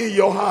 believe in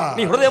your heart.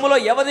 మీ హృదయంలో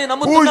ఎవరిని Who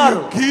నమ్ముతున్నారు,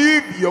 you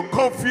give your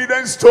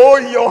confidence to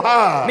in your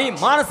heart. మీ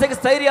మానసిక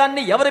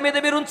స్థైర్యాన్ని ఎవరి మీద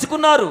మీరు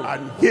ఉంచుకున్నారు.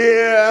 And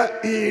here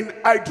in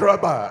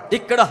Hyderabad,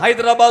 ఇక్కడ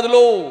హైదరాబాద్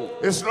లో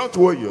it's not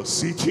where you're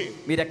sitting,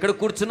 మీరు ఎక్కడ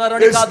కూర్చున్నారు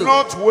అని it's కాదు,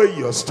 not where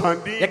you're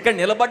standing, ఎక్కడ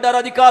నిలబడ్డారు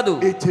అది కాదు.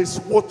 it is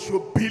what you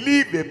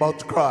believe about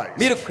Christ.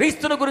 మీరు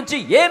క్రీస్తుని గురించి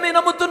ఏమి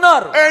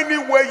నమ్ముతున్నారు.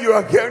 Anywhere you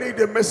are hearing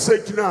the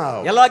message now,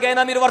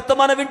 ఎలాగైనా మీరు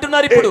వర్తమానం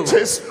వింటున్నారు ఇప్పుడు. it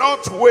is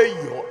not where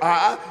you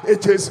are,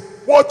 it is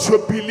what you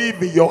believe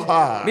in your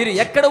heart. మీరు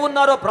ఎక్కడ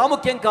ఉన్నారో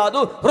ప్రాముఖ్యం కాదు,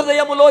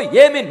 హృదయములో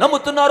ఏమి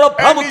నమ్ముతున్నారో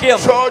ప్రాముఖ్యం.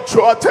 Any church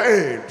you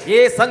attend,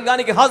 ఏ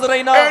సంఘానికి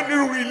హాజరైనా, any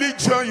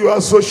religion you are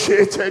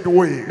associated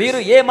with, మీరు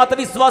ఏ మత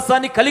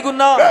విశ్వాసాన్ని కలిగి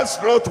ఉన్నా, that's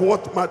not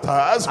what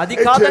matters. అది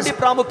కాదండి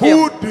ప్రాముఖ్యం.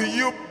 Who do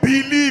you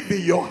believe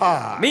in your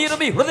heart? మీరు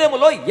మీ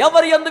హృదయములో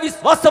ఎవరి యందు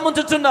విశ్వాసం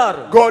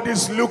ఉంచుచున్నారు? God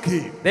is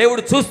looking.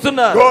 దేవుడు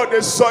చూస్తున్నారు. God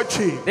is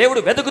searching.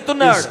 దేవుడు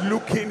వెతుకుతున్నాడు. He's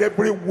looking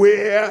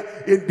everywhere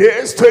in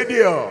this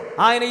stadium.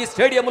 ఆయన ఈ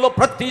స్టేడియంలో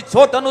ప్రతి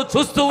చోటను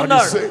చూస్తూ And he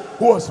ఉన్నాడు. said,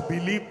 who has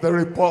believed the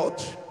report?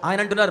 ఆయన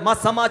అంటున్నారు, మా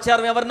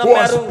సమాచారం ఎవరు Who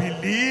has నమ్మారు?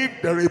 believed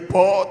the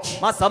report?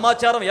 మా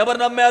సమాచారం ఎవరు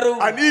నమ్మారు?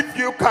 And if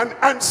you can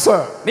answer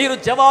మీరు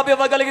జవాబు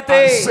ఇవ్వగలిగితే,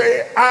 and say,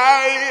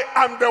 I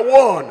am the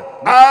one,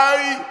 I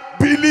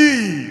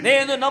believe.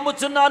 నేను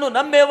నమ్ముచున్నాను,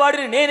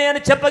 నమ్మేవాడిని నేనే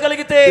అని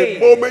చెప్పగలిగితే, The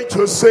moment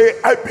you say,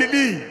 I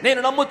believe, నేను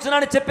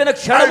నమ్ముచున్నాను చెప్పిన I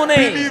క్షణమునే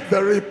believe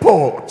the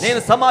report.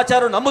 నేను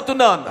సమాచారం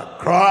నమ్ముతున్నాను.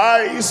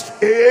 Christ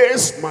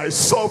is my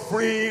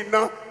sovereign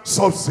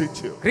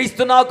substitute.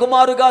 క్రీస్తు నా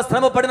కుమారుగా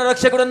శ్రమ పడిన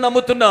రక్షకుడని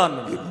నమ్ముతున్నాను.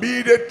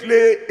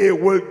 Immediately it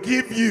will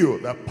give you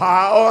the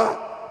power,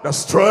 the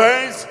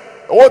strength,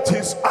 what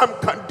his arm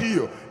can do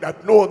that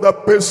no other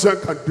person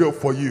can do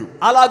for you.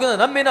 అలాగున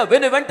నమ్మిన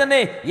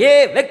వెంటనే ఏ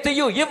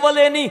వ్యక్తియు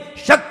ఇవ్వలేని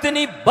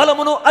శక్తిని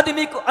బలమును అది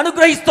మీకు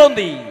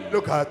అనుగ్రహిస్తోంది.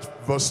 Look at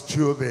verse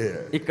 2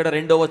 there. ఇక్కడ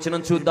రెండో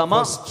వచనం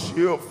చూద్దామా? Verse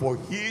 2, for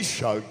he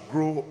shall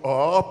grow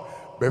up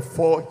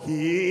before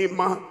him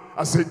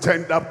as a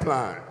tender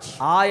plant,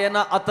 ఆయన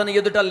అతని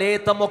ఎదుట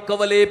లేత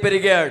మొక్కవలే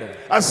పెరిగాడు.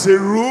 as a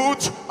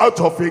root out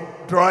of a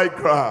dry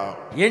ground.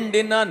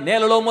 ఎండిన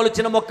నేలలో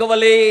మొలిచిన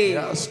మొక్కవలే. He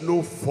has no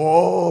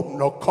form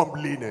nor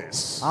comeliness.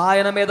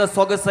 ఆయన మీద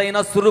సొగసైన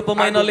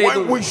సురూపమైన And లేదు.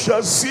 when we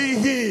shall see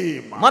him,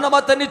 మనం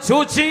అతన్ని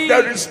చూచి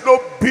there is no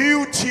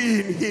beauty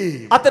in him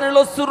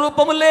అతనిలో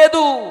సురూపము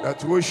లేదు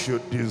that we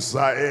should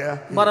desire.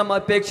 మనం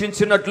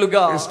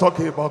అపేక్షించినట్లుగా. He's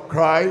talking about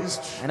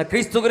Christ. ఆయన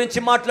క్రీస్తు గురించి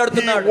He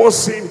మాట్లాడుతున్నాడు. was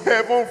in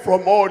heaven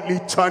from all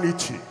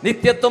eternity.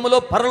 నిత్యత్వములో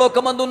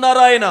పరలోకమందు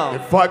ఉన్నారు ఆయన.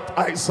 In fact,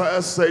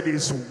 Isaiah said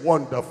he's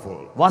wonderful.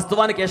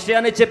 వాస్తవానికి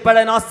యెషయానే చెప్పాడు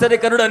ఆయన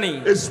ఆశ్చర్యకరుడని.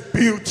 He's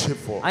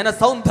beautiful. ఆయన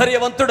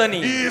సౌందర్యవంతుడని.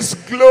 He is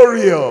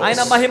glorious.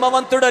 ఆయన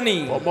మహిమవంతుడని.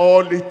 From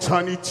all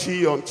eternity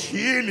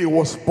until he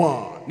was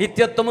born.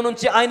 నిత్యత్వము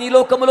నుంచి ఆయన ఈ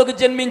లోకములోకి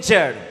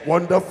జన్మించాడు.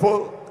 Wonderful,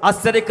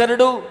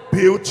 ఆశ్చర్యకరుడు,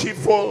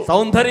 beautiful,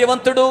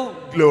 సౌందర్యవంతుడు,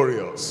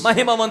 glorious.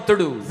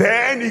 మహిమవంతుడు.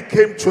 Then he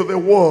came to the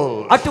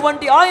world.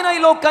 అటువంటి ఆయన ఈ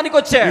లోకానికి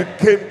వచ్చాడు.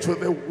 He came to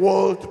the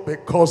world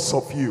because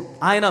of you.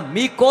 ఆయన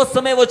మీ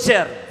కోసమే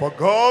వచ్చారు. For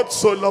God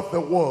so loved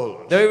the world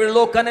దేవుడు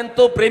లోకాన్ని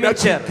ఎంతో that he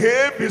ప్రేమించారు.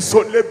 gave his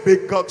only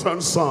begotten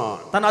son,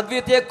 తన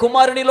అద్వితీయ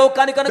కుమారుని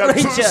లోకానికి that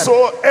అనుగ్రహించారు.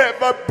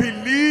 whosoever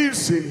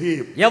believes in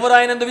him ఎవరు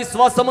ఆయనందు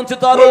విశ్వాసం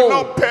ఉంచుతారో will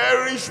not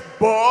perish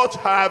but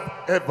have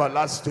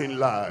everlasting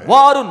life.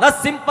 వారు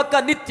నశింపక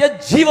నిత్య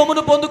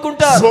జీవమును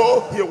పొందుకుంటారు. So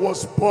he was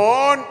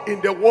born in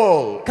the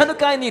world,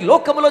 కనుక ఆయన ఈ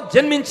లోకములో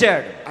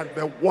జన్మించాడు. and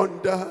the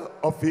wonder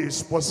of his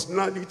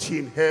personality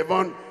in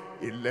heaven,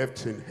 he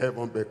left in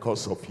heaven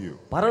because of you.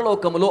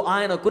 పరలోకములో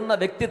ఆయనకున్న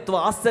వ్యక్తిత్వ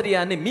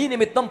ఆశ్చర్యాన్ని మీ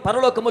నిమిత్తం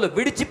పరలోకములో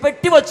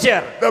విడిచిపెట్టి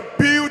వచ్చారు. The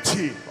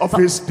beauty of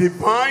his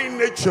divine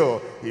nature,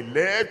 he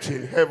left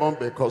in heaven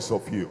because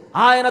of you.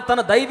 ఆయన తన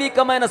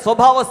దైవికమైన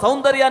స్వభావ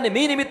సౌందర్యాన్ని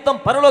మీ నిమిత్తం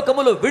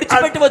పరలోకములో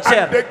విడిచిపెట్టి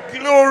వచ్చారు. And the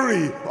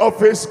glory of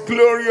his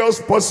glorious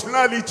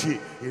personality,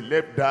 he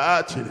left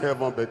that in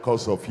heaven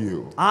because of you.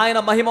 ఆయన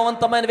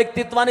మహిమవంతమైన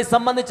వ్యక్తిత్వానికి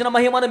సంబంధించిన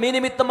మహిమను మీ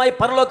నిమిత్తమై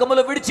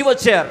పరలోకములో విడిచి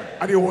వచ్చారు.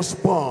 And he was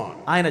born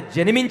ఆయన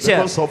జన్మించారు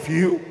because of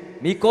you.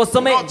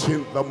 మీకోసమే. Not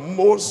in the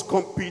most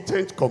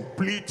competent,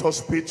 complete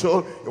hospital.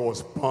 He was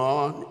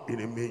born in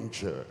a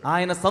manger.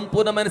 ఆయన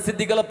సంపూర్ణమైన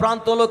సిద్ధిగల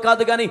ప్రాంతంలో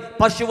కాదు గాని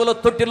పశువుల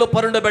తొట్టిలో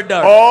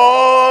పరుండబెడ్డాడు.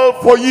 All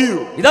for you.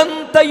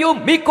 ఇదంతయు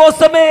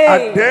మీకోసమే.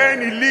 And then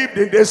he lived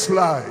in this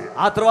life.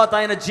 ఆ తర్వాత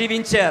ఆయన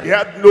జీవించారు. He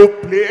had no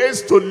place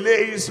to lay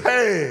his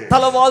head.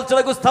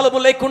 తలవాల్చుటకు స్థలము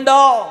లేకుండా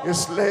He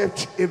slept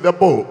in the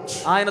boat.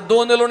 ఆయన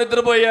దోణిలో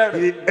నిద్రపోయాడు.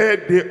 He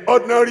ate the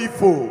ordinary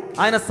food.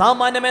 ఆయన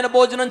సామాన్యమైన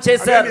భోజనం And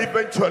చేశారు. then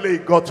eventually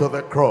he got to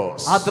the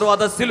cross. ఆ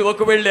తర్వాత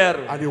సిలువకు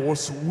వెళ్ళారు. And he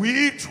was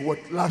whipped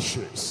with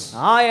lashes.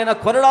 ఆయన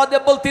కొరడా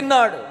దెబ్బలు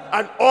తిన్నాడు.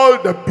 And all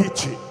the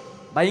beating,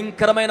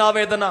 భయంకరమైన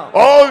ఆవేదన,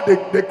 all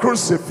the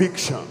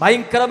crucifixion,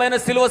 భయంకరమైన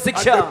సిలువ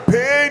శిక్ష, and the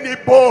pain he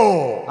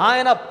bore.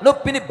 ఆయన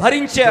నొప్పిని To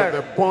భరించాడు.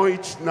 the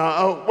point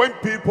now when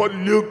people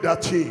looked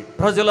at him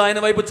ప్రజలు ఆయన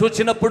వైపు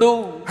చూచినప్పుడు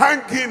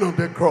hanging on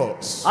the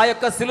cross, ఆ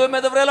యొక్క సిలువ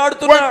మీద when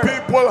వేలాడుతున్నాడు.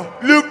 people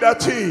looked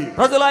at him,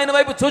 ప్రజలు ఆయన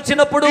వైపు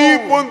చూచినప్పుడు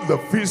even the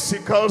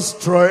physical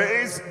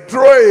strength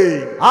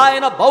drained.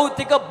 ఆయన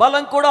భౌతిక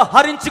బలం కూడా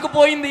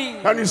హరించుకుపోయింది.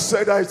 And he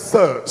said, I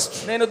thirst.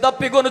 నేను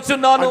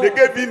దప్పికొనుచున్నాను. And they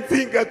gave him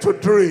finger to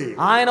drink.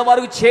 ఆయన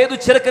వారికి చేదు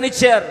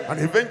చిరకనిచ్చారు. And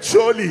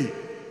eventually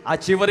ఆ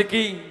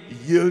చివరికి he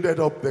yielded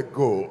up the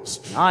ghost.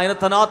 ఆయన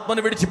తన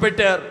ఆత్మను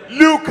విడిచిపెట్టారు.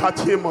 Look at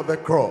him on the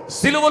cross.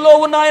 సిలువలో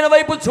ఉన్న ఆయన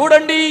వైపు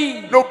చూడండి.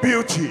 No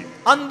beauty.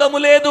 అందము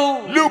లేదు.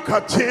 Look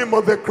at him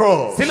on the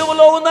cross.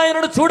 సిలువలో ఉన్న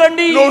ఆయనను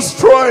చూడండి. No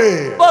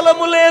strength.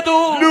 బలము లేదు.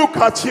 Look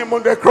at him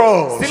on the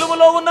cross.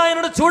 సిలువలో ఉన్న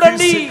ఆయనను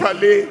చూడండి.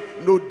 Physically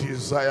no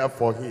desire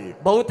for him.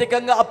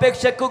 భౌతికంగా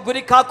అపేక్షకు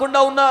గురి కాకుండా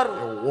ఉన్నారు.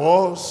 He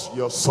was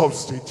your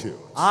substitute.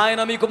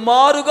 ఆయన మీకు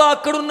మారుగా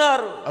అక్కడ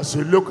ఉన్నారు. As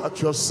you look at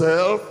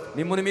yourself,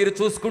 మిమ్మును మీరు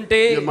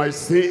చూసుకుంటే you might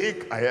think,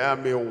 I am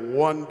a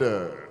wonder.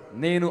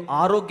 నేను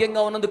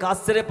ఆరోగ్యంగా ఉన్నందుకు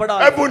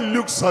ఆశ్చర్యపడాలి. Heaven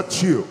looks at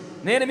you.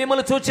 నేను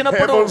మిమ్మల్ని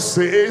చూచినప్పుడు Heaven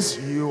says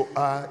you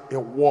are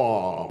a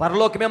worm.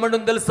 పరలోకం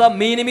ఏమంటుందో తెలుసా?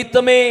 మీ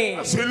నిమిత్తమే.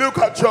 As you look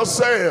at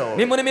yourself,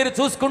 మిమ్మల్ని మీరు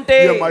చూసుకుంటే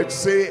you might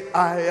say,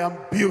 I am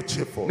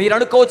beautiful. మీరు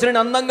అనుకోవచ్చు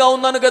నేను అందంగా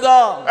ఉన్నాను కదా.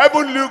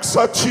 Heaven looks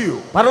at you.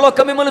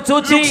 పరలోకం మిమ్మల్ని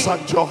చూచి, Looks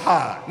at your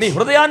heart. మీ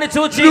హృదయాన్ని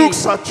చూచి,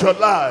 Looks at your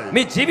life.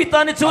 మీ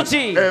జీవితాన్ని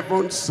చూచి,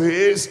 Heaven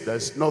says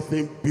there's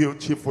nothing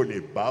beautiful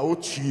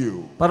about you.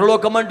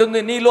 పరలోకం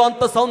అంటుంది నీలో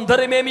అంత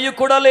సౌందర్యమేమీ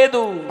కూడా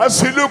లేదు. As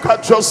you look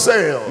at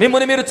yourself,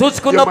 మిమ్మల్ని మీరు you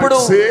చూసుకున్నప్పుడు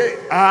might say,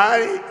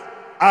 I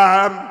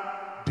am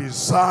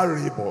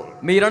desirable.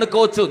 మీరు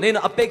అనుకోవచ్చు నేను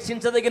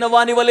అపేక్షించదగిన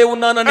వాని వలె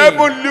ఉన్నానని.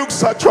 Heaven looks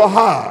at your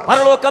heart.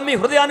 పరలోకం మీ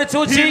హృదయాన్ని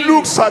చూచి, He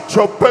looks at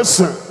your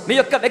person. మీ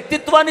యొక్క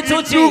వ్యక్తిత్వాన్ని He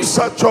చూచి, looks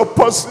at your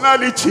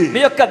personality.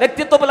 మీ యొక్క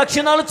వ్యక్తిత్వ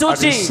లక్షణాలు And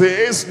చూచి, he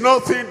says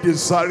nothing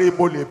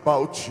desirable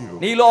about you.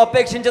 నీలో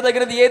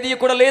అపేక్షించదగినది ఏది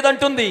కూడా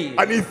లేదంటుంది.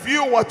 And if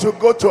you were to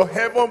go to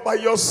heaven by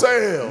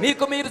yourself,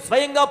 మీకు మీరు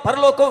స్వయంగా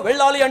పరలోకం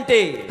వెళ్ళాలి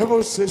అంటే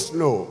heaven says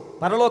no.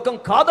 పరలోకం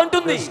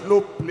కాదంటుంది. There's no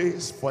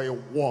place for a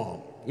worm.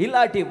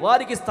 ఇలాంటి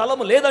వారికి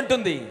స్థలము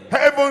లేదంటుంది.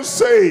 Heaven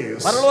says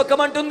పరలోకం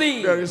అంటుంది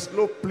there is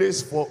no place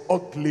for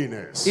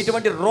ugliness.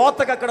 ఇటువంటి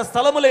రోతకు అక్కడ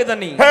స్థలము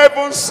లేదని.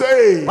 Heaven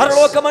says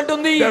పరలోకం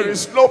అంటుంది there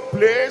is no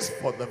place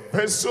for the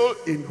vessel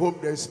in whom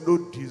there is no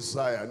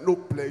desire, no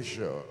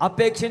pleasure.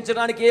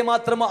 అపేక్షించడానికి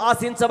ఏమాత్రము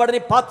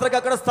ఆశించబడని పాత్రకు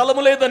అక్కడ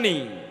స్థలము లేదని.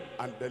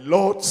 And the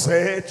Lord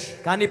said,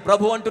 కానీ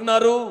ప్రభు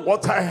అంటున్నారు,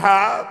 what I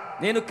have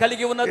నేను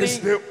కలిగి ఉన్నది, is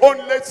the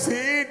only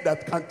thing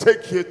that can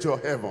take you to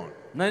heaven.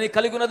 నేను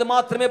కలిగి ఉన్నది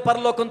మాత్రమే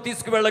పరలోకం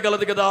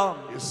తీసుకువెళ్ళగలదు కదా.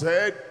 He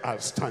said,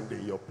 I'll stand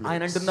in your place.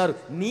 ఆయన అంటున్నారు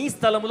నీ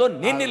స్థలములో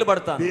నేను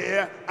నిలబడతాను.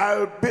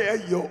 I'll bear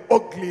your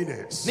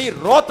ugliness. నీ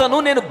రోతను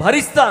నేను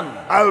భరిస్తాను.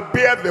 I'll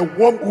bear the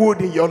wormwood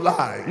in your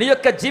life. నీ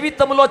యొక్క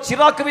జీవితంలో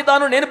చిరాకు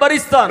విధానం నేను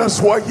భరిస్తాను.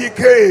 That's why he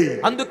came.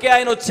 అందుకే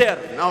ఆయన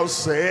వచ్చారు. Now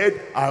said,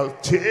 I'll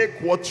take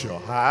what you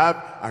have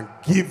and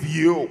give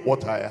you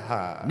what I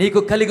have. నీకు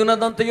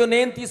కలిగినదంతయు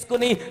నేను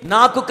తీసుకుని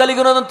నాకు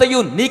కలిగినదంతయు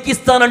నీకు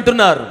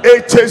ఇస్తానంటున్నారు.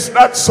 It is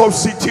not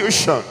substitution.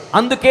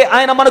 అందుకే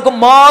ఆయన మనకు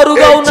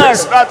మారుగా ఉన్నాడు. It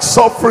is not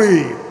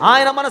suffering.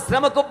 ఆయన మన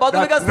శ్రమకు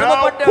బదులుగా శ్రమ That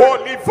now పడ్డాడు.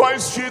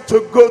 qualifies you to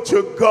go to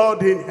God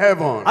in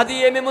heaven. అది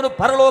ఏమేమును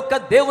పరలోక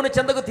దేవుని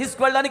చెంతకు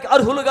తీసుకువెళ్ళడానికి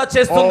అర్హులుగా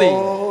చేస్తుంది.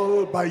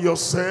 All by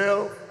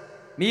yourself.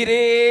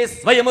 మీరే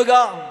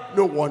స్వయముగా.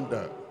 No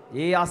wonder.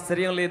 ఏ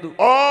ఆశ్చర్యం లేదు.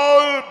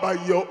 All by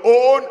your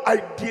own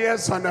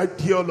ideas and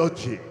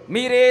ideology.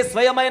 మీరే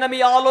స్వయమైన మీ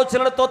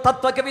ఆలోచనలతో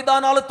తత్వక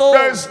విధానాలతో.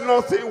 There is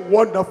nothing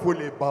wonderful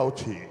about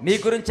it. మీ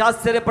గురించి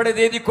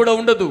ఆశ్చర్యపడేది ఏది కూడా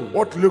ఉండదు.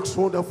 What looks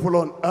wonderful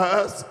on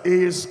earth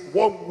is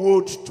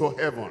wormwood to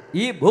heaven.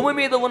 ఈ భూమి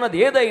మీద ఉన్నది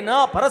ఏదైనా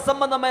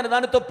పరసంబంధమైన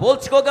దానితో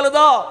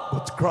పోల్చుకోగలదా?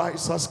 But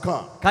Christ has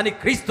come. కానీ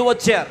క్రీస్తు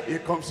వచ్చారు. He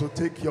comes to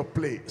take your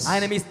place.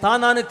 ఆయన మీ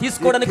స్థానాన్ని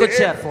తీసుకోవడానికి He came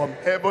వచ్చారు. from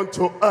heaven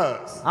to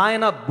earth.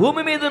 ఆయన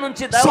భూమి మీద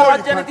నుంచి So he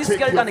దైవరాజ్యాన్ని can take you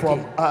తీసుకెళ్ళడానికి.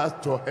 from earth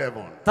to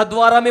heaven.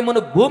 తద్వారా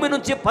మిమ్మల్ని భూమి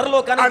నుంచి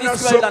పరలోకానికి And as you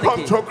తీసుకెళ్ళడానికి.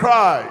 come to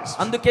Christ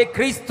అందుకే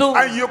క్రీస్తు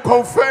and you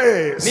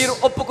confess, మీరు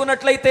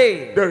ఒప్పుకున్నట్లయితే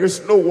there is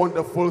no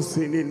wonderful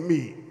thing in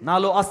me.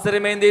 నాలో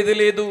ఆశ్చర్యమైనది ఏది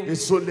లేదు.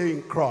 It's only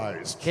in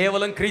Christ.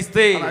 కేవలం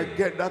క్రీస్తే. And I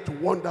get that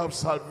wonder of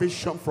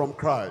salvation from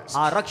Christ.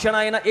 ఆ రక్షణ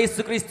అయిన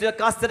యేసుక్రీస్తు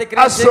యొక్క As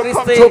ఆశ్చర్యక్రియ you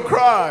come చేస్తే to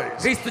Christ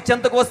క్రీస్తు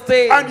చెంతకు వస్తే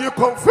and you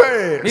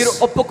confess, మీరు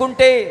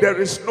ఒప్పుకుంటే there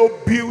is no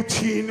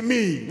beauty in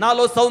me.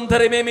 నాలో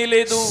సౌందర్యమేమీ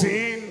లేదు.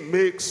 Sin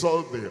makes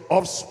all the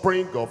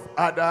offspring of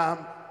Adam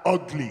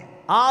ugly.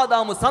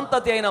 ఆదాము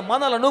సంతతి అయిన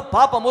మనలను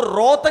పాపము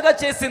రోతగా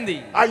చేసింది.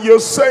 And you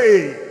say,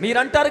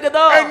 మీరంటారు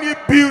కదా, any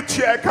beauty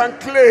I can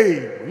claim,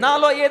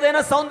 నాలో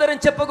ఏదైనా సౌందర్యం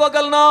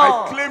చెప్పుకోగలనా? I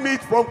claim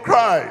it from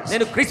Christ.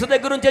 నేను క్రీస్తు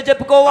దగ్గర నుంచే And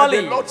చెప్పుకోవాలి.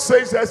 the Lord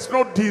says there's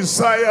no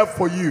desire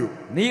for you.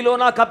 నీలో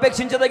నాకు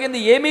అపేక్షించదగింది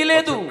ఏమీ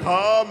లేదు.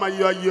 Come and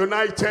you are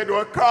united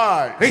with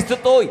Christ.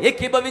 క్రీస్తుతో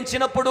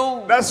ఏకీభవించినప్పుడు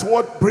That's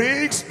what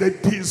brings the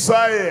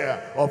desire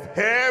of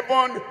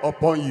heaven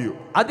upon you.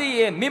 అది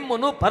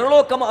మిమ్మును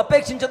పరలోకము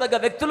అపేక్షించదగ్గ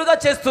వ్యక్తులుగా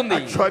చేస్తుంది.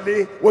 Actually,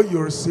 when you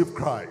receive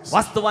Christ,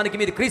 వాస్తవానికి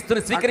మీరు క్రీస్తుని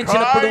and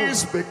స్వీకరించినప్పుడు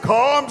Christ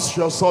becomes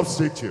your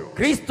substitute.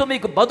 క్రీస్తు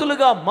మీకు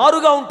బదులుగా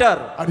మారుగా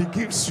ఉంటారు. And he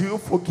gives you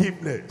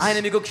forgiveness. ఆయన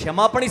మీకు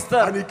క్షమాపణ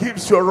ఇస్తారు. And he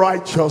gives you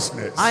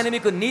righteousness. ఆయన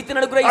మీకు నీతిని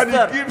And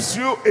అనుగ్రహిస్తారు. he gives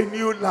you a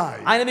new life.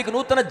 ఆయన మీకు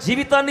నూతన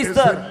జీవితాన్ని It's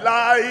ఇస్తారు. the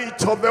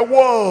light of the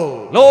world.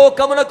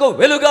 లోకమునకు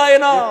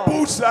వెలుగాయన. He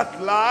puts that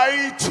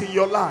light in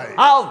your life.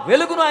 ఆ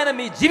వెలుగును ఆయన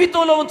మీ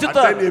జీవితంలో And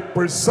ఉంచుతారు. then he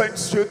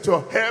presents you to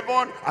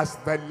heaven as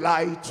the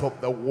light of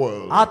the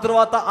world. ఆ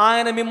తరువాత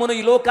ఆయన మిమ్మును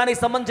ఈ లోకానికి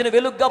సంబంధించిన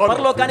వెలుగుగా All of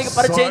పరలోకానికి this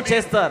పరిచయం sudden,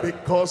 చేస్తారు.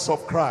 because of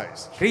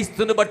Christ.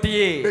 క్రీస్తును బట్టి.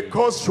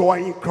 Because you are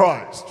in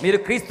Christ. మీరు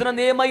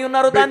క్రీస్తునందు ఏమై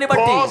ఉన్నారో దాన్ని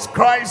బట్టి. Because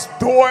Christ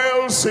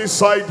dwells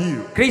inside you.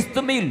 క్రీస్తు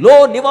మీలో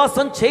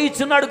నివాసం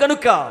చేయుచున్నాడు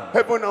గనుక.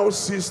 Heaven now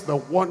sees the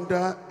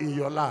wonder in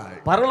your life.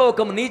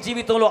 పరలోకం నీ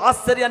జీవితంలో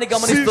ఆశ్చర్యాన్ని Sees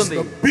గమనిస్తుంది.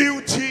 the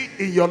beauty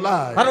in your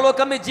life.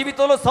 పరలోకం మీ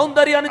జీవితంలో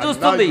సౌందర్యాన్ని And now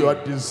చూస్తుంది. you are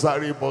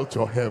desirable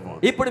to heaven.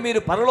 ఇప్పుడు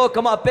మీరు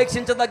పరలోకం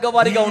అపేక్షించదగ్గ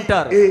వారిగా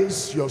ఉంటారు. He is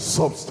your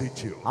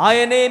substitute.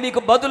 ఆయనే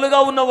మీకు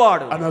బదులుగా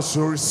ఉన్నవాడు. And as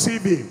you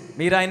receive him,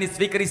 మీరు ఆయన్ని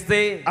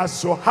స్వీకరిస్తే, as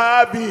you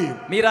have him,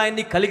 మీరు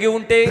ఆయన్ని కలిగి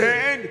ఉంటే,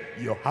 then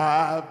you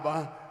have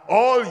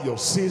all your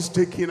sins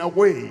taken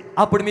away.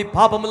 అప్పుడు మీ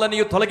పాపములన్నీ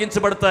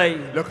తొలగించబడతాయి.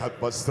 Look at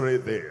verse 3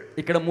 there.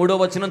 ఇక్కడ 3వ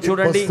వచనం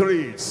చూడండి. Verse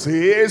 3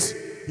 says,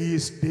 he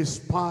is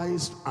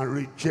despised and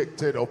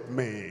rejected of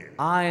men.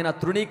 ఆయన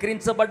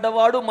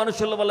తృణీకరించబడ్డవాడు,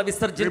 మనుషుల వల్ల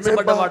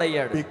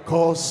విసర్జించబడ్డవాడయ్యాడు.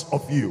 Because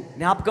of you.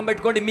 జ్ఞాపకం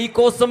పెట్టుకోండి, మీ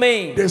కోసమే.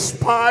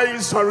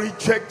 Despised and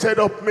rejected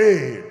of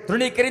men.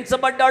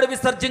 తృణీకరించబడ్డాడు,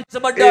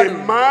 విసర్జించబడ్డాడు.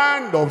 A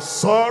man of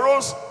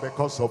sorrows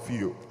because of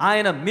you.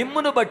 ఆయన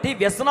మిమ్మును బట్టి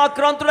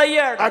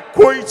వ్యసనాక్రాంతుడయ్యాడు.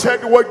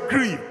 Acquainted with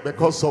grief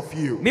because of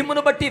you.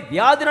 మిమ్మును బట్టి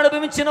వ్యాధిని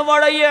అనుభవించిన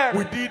వాడయ్యాడు.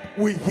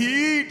 We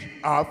hid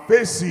our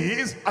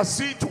faces as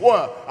it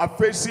were, our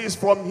faces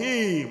from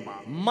him.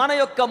 మన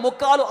యొక్క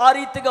ముఖాలు ఆ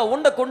రీతిగా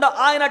ఉండకుండా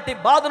ఆయన అట్టి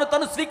బాధను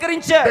తను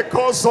స్వీకరించాడు.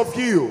 Because of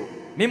you.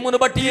 మిమ్మును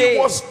బట్టి He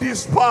was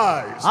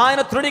despised.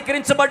 ఆయన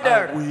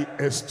తృణీకరించబడ్డాడు. We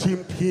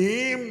esteemed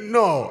him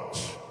not.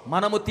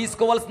 మనము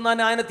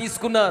తీసుకోవాల్సిందని ఆయన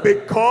తీసుకున్నారు.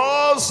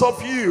 Because of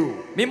you.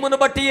 మిమ్మును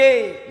బట్టి.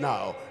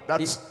 Now,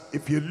 that's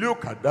if you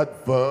look at that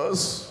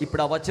verse,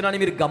 ఇప్పుడు ఆ వచనాన్ని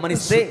మీరు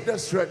గమనిస్తే,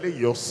 that's really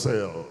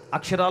yourself.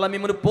 అక్షరాల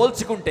మిమ్మును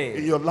పోల్చుకుంటే,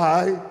 In your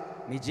life,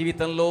 మీ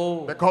జీవితంలో,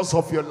 because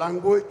of your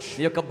language,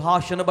 మీ యొక్క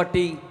భాషను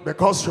బట్టి,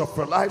 because of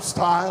your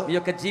lifestyle, మీ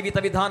యొక్క జీవిత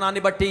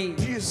విధానాన్ని బట్టి,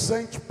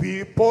 decent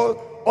people,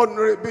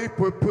 honorable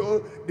people,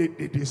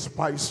 they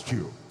despised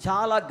you.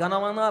 చాలా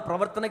ఘనమైన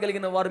ప్రవర్తన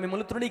కలిగిన వారు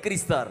మిమ్మల్ని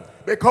తృణీకరిస్తారు.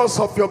 Because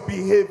of your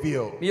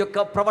behavior, మీ యొక్క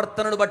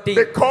ప్రవర్తనను బట్టి,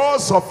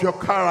 because of your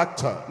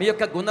character, మీ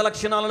యొక్క గుణ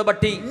లక్షణాలను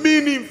బట్టి,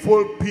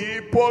 meaningful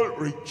people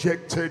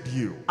rejected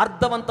you.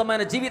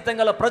 అర్థవంతమైన జీవితం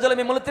గల ప్రజలు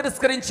మిమ్మల్ని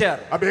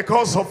తిరస్కరించారు. And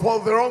because of all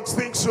the wrong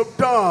things you've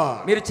done,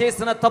 మీరు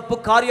చేసిన తప్పు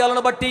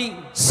కార్యాలను బట్టి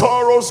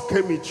sorrows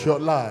came into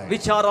your life.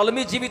 విచారాలు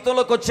మీ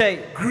జీవితంలోకి వచ్చాయి.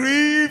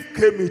 Grief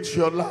came into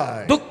your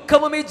life.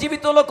 దుఃఖము మీ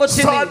జీవితంలోకి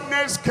వచ్చింది.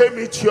 Sadness came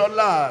into your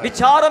life.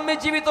 విచారం మీ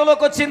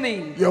జీవితంలోకి వచ్చింది.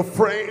 Your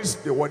friends,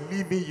 they were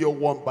leaving you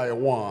one by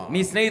one.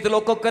 మీ స్నేహితులు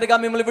ఒక్కొక్కరిగా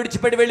మిమ్మల్ని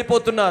విడిచిపెట్టి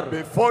వెళ్ళిపోతున్నారు.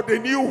 Before they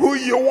knew who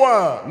you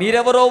were,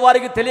 మీరెవరో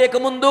వారికి తెలియక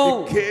ముందు,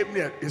 they came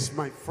near. Is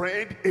my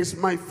friend, is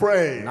my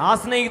friend. నా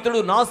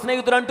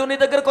స్నేహితుడు అంటూ నీ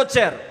దగ్గరకు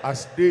వచ్చారు.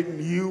 As they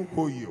knew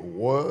who you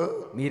were,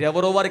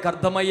 మీరెవరో వారికి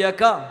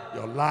అర్థమయ్యాక,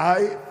 your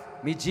life,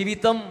 మీ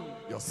జీవితం,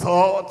 your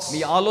thoughts,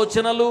 మీ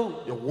ఆలోచనలు,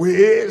 your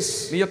ways,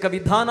 మీ యొక్క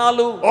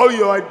విధానాలు, all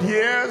your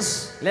ideas,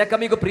 లేక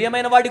మీకు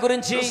ప్రియమైన వాటి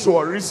గురించి, so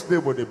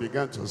reasonable they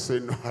began to say,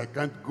 no, I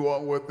can't go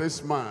on with this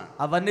man.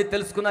 అవన్నీ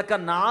తెలుసుకున్నాక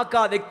నాకు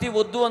ఆ వ్యక్తి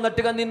వద్దు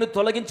అన్నట్టుగా నిన్ను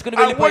తొలగించుకుని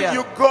And when వెళ్ళిపోయారు.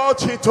 you got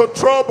into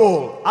trouble,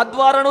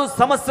 అద్వారను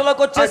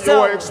సమస్యలోకి and you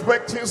వచ్చేసావు. were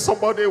expecting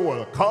somebody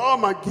will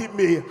come and give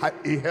me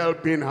a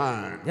helping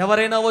hand,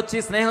 ఎవరైనా వచ్చి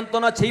స్నేహంతో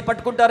నా చేయి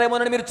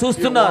పట్టుకుంటారేమోనని మీరు they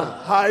చూస్తున్నారు.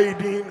 were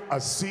hiding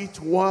as it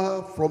were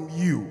from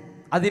you.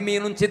 అది మీ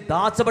నుంచి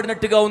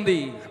దాచబడినట్టుగా ఉంది.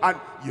 And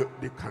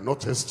they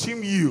cannot esteem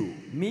you.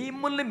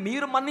 మిమ్మల్ని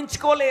మీరు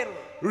మన్నించుకోలేరు.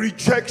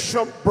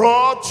 Rejection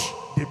brought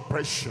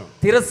depression.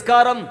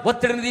 తిరస్కారం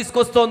ఒత్తిడిని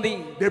తీసుకొస్తోంది.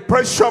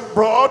 Depression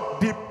brought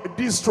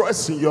distress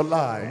in your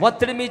life.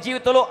 ఒత్తిడి మీ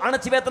జీవితంలో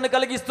అణచివేతను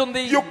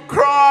కలిగిస్తుంది. You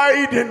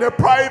cried in the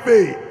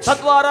private.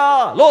 తద్వారా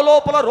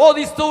లోపల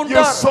రోదిస్తూ You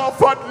ఉంటారు.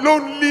 suffered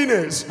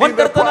loneliness in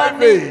the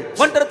private.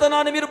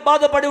 ఒంటరితనాన్ని మీరు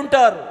బాధపడి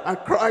ఉంటారు. And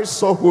Christ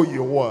saw who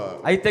you were.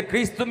 అయితే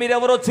క్రీస్తు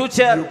మీరెవరో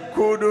చూచారు. You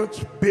couldn't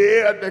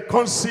bear the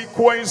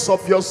consequence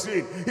of your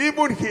sin,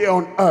 even here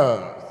on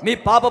earth. మీ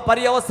పాప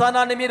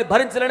పర్యవసానాన్ని మీరు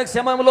భరించలేని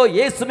క్షమలో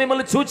యేసు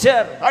మిమ్మల్ని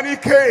చూచారు. And he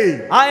came.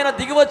 ఆయన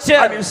దిగి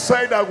వచ్చారు. And he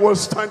said, I was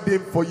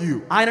standing for you.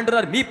 ఆయన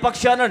అంటున్నారు, మీ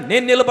పక్షాన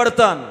నేను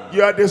నిలబడతాను.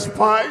 You are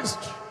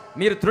despised.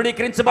 మీరు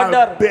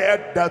తృణీకరించబడ్డారు. I bear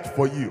that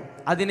for you.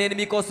 అది నేను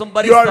మీకోసం You are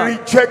భరిస్తాను.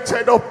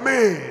 rejected of me.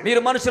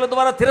 మీరు మనుషుల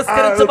ద్వారా I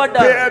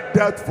తిరస్కరించబడ్డారు. bear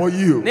that for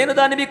you. నేను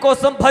దాన్ని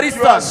మీకోసం You are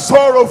భరిస్తాను.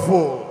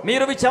 sorrowful.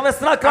 మీరు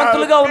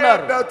వ్యసనాక్రాంతులుగా I bear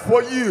ఉన్నారు. that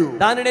for you.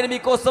 దాన్ని నేను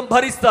మీకోసం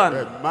భరిస్తాను.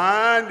 A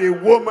man, a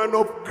woman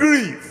of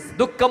grief.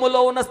 దుఃఖములో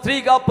ఉన్న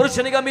స్త్రీగా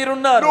పురుషునిగా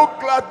మీరున్నారు. No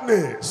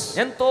gladness.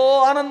 ఎంతో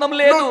ఆనందం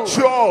లేదు. No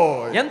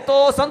joy. ఎంతో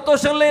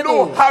సంతోషం లేదు.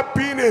 No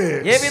happiness.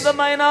 ఏ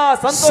విధమైన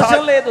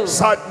సంతోషం లేదు.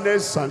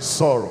 Sadness and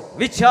sorrow.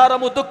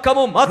 విచారము,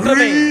 దుఃఖము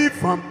మాత్రమే. Grief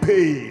and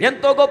pain.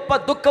 ఎంతో గొప్ప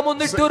దుఃఖము,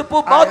 నిట్టూర్పు,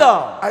 బాధ.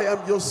 I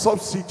am your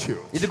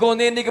substitute. ఇదిగో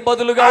నేను నీకు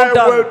బదులుగా I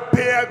ఉంటాను. will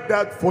bear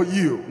that for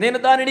you. నేను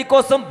దానిని నీ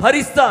కోసం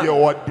భరిస్తాను. You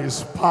are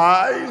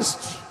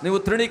despised. నువ్వు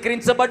You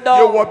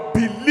తృణీకరించబడ్డావు. were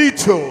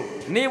belittled.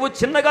 నీవు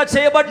చిన్నగా You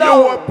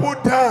చేయబడ్డావు. were put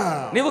down.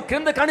 నీవు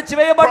క్రింద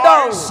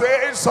కణిచివేయబడ్డావు. Christ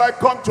says, I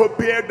come to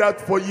bear that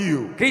for you.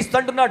 క్రీస్తు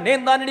అంటున్నాడు,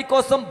 నేను దానిని నీ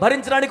కోసం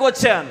భరించడానికి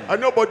వచ్చాను. And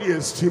nobody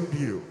esteemed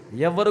you.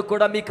 ఎవరు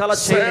కూడా మీకు అలా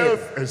చేయలేదు.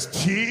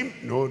 Self-esteem?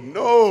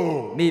 No.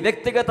 మీ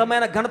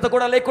వ్యక్తిగతమైన ఘనత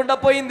కూడా లేకుండా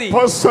పోయింది.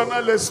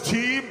 Personal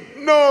esteem?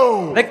 No.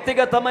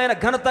 వ్యక్తిగతమైన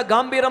ఘనత,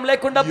 గాంభీర్యం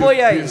లేకుండా You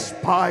పోయాయి.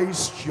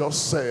 despised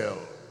yourself.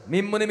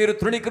 మిమ్ముని మీరు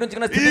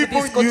తృణీకరించుకున్న స్థితికి Even you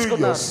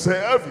తీసుకొచ్చుకున్నారు.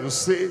 yourself, you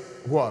say,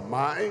 who am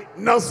I?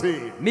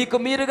 Nothing. మీకు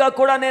మీరుగా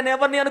కూడా నేను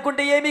ఎవరిని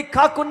అనుకుంటే ఏమీ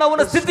కాకుండా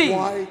ఉన్న స్థితి.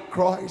 That's why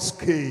Christ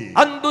came.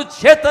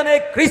 అందుచేతనే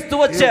క్రీస్తు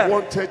He వచ్చారు.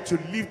 wanted to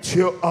lift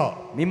you up.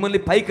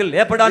 మిమ్మల్ని పైకి He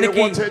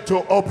లేపడానికి, wanted to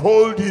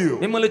uphold you,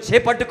 మిమ్మల్ని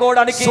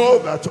చేపట్టుకోవడానికి, so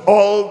that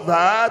all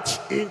that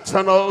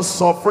internal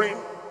suffering,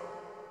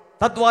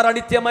 తద్వారా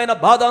నిత్యమైన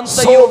బాధ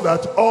అంతయు, so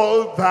that all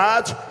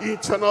that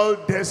eternal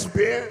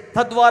despair,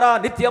 తద్వారా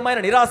నిత్యమైన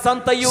నిరాశ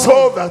అంతయు, so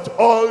that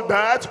all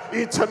that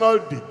eternal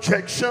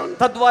dejection,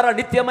 తద్వారా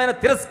నిత్యమైన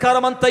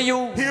తిరస్కారం అంతయు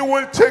He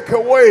will take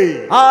away.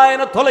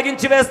 ఆయన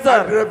తొలగించి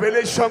వేస్తారు. And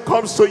revelation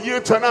comes to you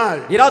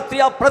tonight, ఈ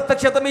రాత్రి ఆ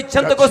ప్రత్యక్షత మీ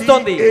చెంతకు that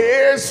వస్తోంది. He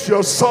is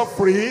your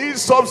suffering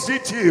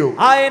substitute.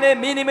 ఆయనే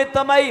మీ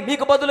నిమిత్తమై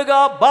మీకు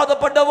బదులుగా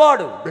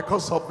బాధపడ్డవాడు.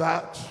 Because of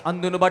that,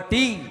 అందును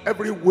బట్టి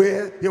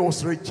everywhere He was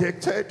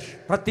rejected.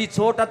 ప్రతి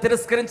చోట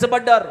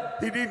తిరస్కరించబడ్డారు.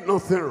 He did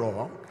nothing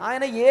wrong.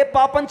 ఆయన ఏ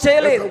పాపం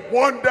చేయలేదు. The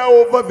wonder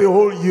over the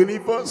whole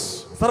universe,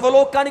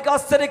 సర్వలోకానికి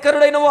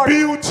ఆశ్చర్యకరుడైన వాడు,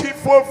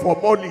 beautiful from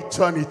all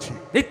eternity,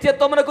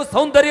 నిత్యత్వమునకు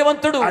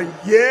సౌందర్యవంతుడు, and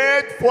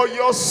yet for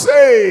your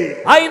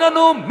sake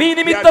ఆయనను మీ He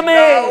నిమిత్తమే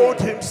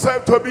allowed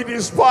Himself to be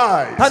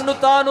despised. తన్ను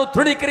తాను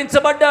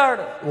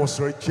తృణీకరించబడ్డాడు, Was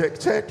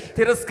rejected.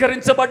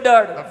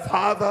 తిరస్కరించబడ్డాడు. The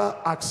Father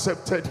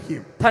accepted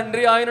Him.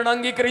 తండ్రి ఆయనను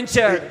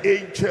అంగీకరించాడు. The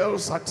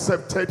angels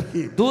accepted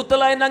Him.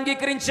 దూతలు ఆయన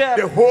అంగీకరించారు.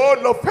 The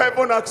whole of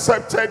heaven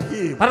accepted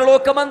Him.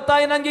 పరలోకమంతా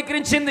ఆయన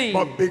అంగీకరించింది.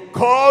 But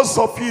because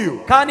of you,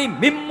 కానీ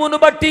మిమ్మును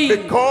బట్టి,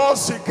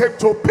 because He came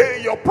to pay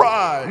your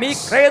price, మీ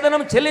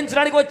క్రయధనం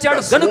చెల్లించడానికి వచ్చాడు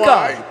that's గనుక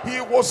why He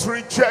was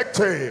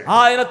rejected.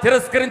 ఆయన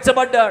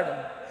తిరస్కరించబడ్డాడు.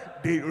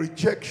 The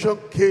rejection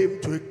came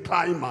to a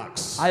climax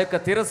ఆ యొక్క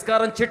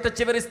తిరస్కారం చిట్ట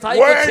చివరి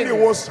స్థాయికి when He వచ్చింది.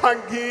 was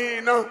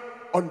hanging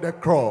on the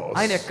cross.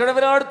 ఆయన ఎక్కడ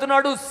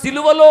వేలాడుతున్నాడు?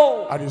 సిలువలో.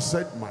 And He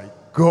said,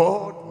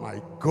 my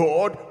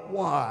God,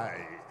 why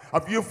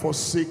have you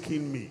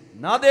forsaken me?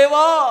 నా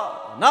దేవా,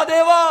 నా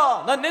దేవా,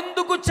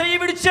 నన్నెందుకు చెయ్యి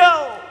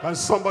విడిచావు? Can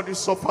somebody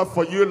suffer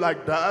for you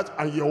like that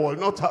and you will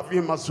not have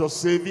Him as your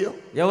Savior?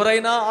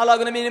 ఎవరైనా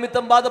అలాగున మీ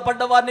నిమిత్తం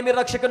బాధపడ్డ వారిని మీరు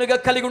రక్షకునిగా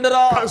కలిగి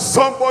ఉండరా? Can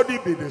somebody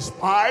be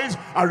despised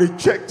and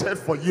rejected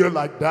for you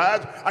like that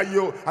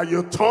and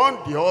you turn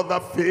the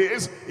other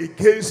face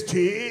against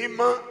Him?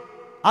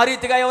 ఆ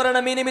రీతిగా ఎవరైనా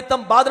మీ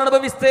నిమిత్తం బాధను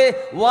అనుభవిస్తే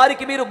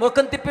వారికి మీరు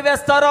ముఖం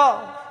తిప్పివేస్తారా?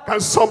 Can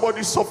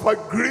somebody suffer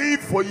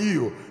grief for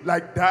you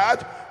like that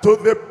to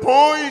the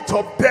point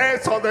of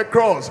death on the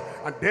cross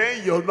and then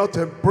you'll not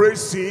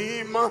embrace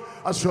Him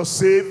as your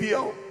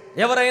Savior?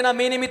 ఎవరైనా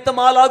మీ నిమిత్తం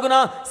అలాగున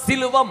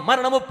సిలువ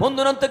మరణము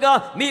పొందునంతగా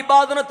మీ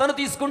బాధను తను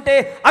తీసుకుంటే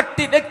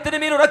అట్టి వ్యక్తిని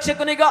మీరు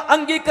రక్షకునిగా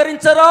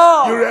అంగీకరించరా?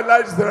 You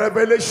realize the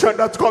revelation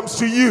that comes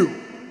to you,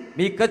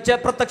 మీకొచ్చే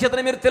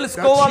ప్రత్యక్షతను మీరు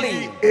తెలుసుకోవాలి.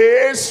 that He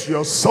is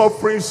your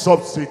suffering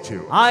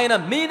substitute. ఆయన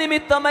మీ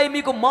నిమిత్తమై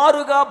మీకు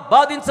మారుగా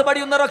బాధించబడి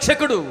ఉన్న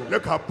రక్షకుడు.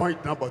 Look at point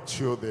number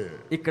 2 there.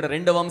 ఇక్కడ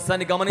రెండవ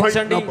అంశాన్ని Point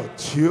గమనించండి. number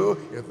 2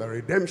 is the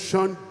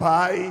redemption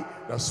by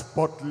the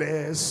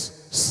spotless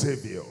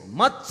Savior.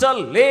 మచ్చ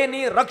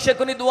లేని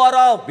రక్షకుని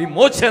ద్వారా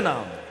విమోచన.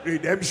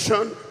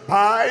 Redemption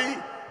by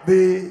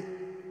the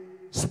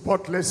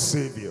spotless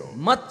Savior.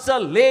 మచ్చ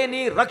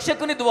లేని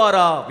రక్షకుని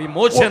ద్వారా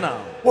విమోచన.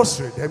 What's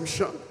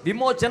redemption?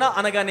 విమోచన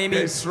అనగానేమి?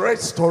 There's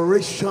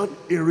restoration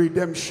in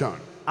redemption.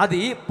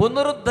 అది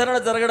పునరుద్ధరణ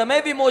జరగడమే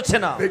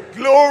విమోచన. The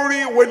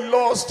glory we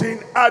lost in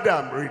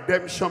Adam,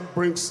 redemption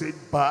brings it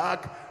back,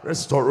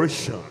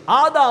 restoration.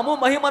 ఆదాము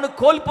మహిమను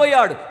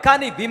కోల్పోయాడు,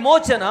 కానీ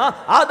విమోచన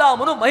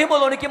ఆదామును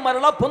మహిమలోనికి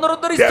మరలా There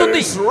పునరుద్ధరిస్తుంది.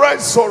 is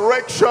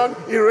resurrection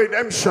in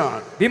redemption.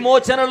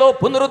 విమోచనలో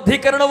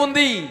పునరుద్ధీకరణ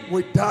ఉంది.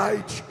 We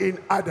died in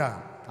Adam.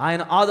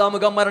 ఆయన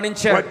ఆదాముగా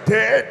మరణించాడు. We're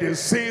dead in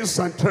sins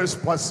and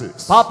trespasses.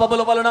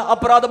 పాపముల వలన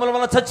అపరాధముల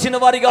వలన చచ్చిన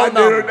వారిగా And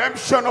the ఉన్నాం.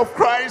 redemption of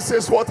Christ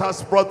is what has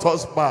brought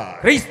us back.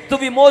 క్రీస్తు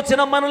విమోచన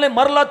మనల్ని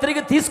మరలా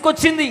తిరిగి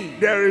తీసుకొచ్చింది.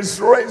 There is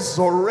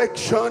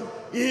resurrection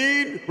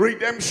in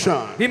redemption.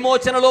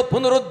 విమోచనలో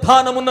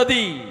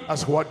పునరుద్ధానమున్నది.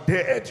 As we are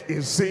dead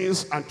in sins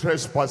and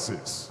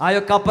trespasses, ఆ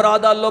యొక్క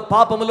అపరాధాల్లో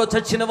పాపములో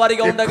చచ్చిన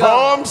వారిగా He ఉండగా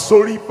comes to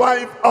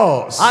revive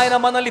us. ఆయన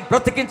మనల్ని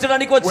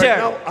బ్రతికించడానికి We're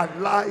వచ్చాడు. now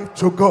alive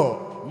to God,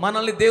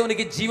 మనల్ని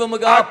దేవునికి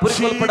జీవముగా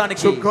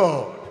పురికొల్పడానికి, to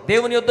God,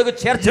 దేవుని యొద్దకు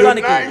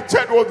చేర్చడానికి,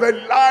 united with the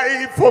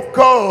life of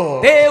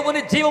God.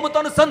 దేవుని జీవముతో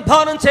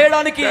అనుసంధానం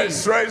చేయడానికి.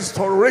 There's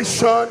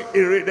restoration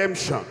in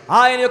redemption.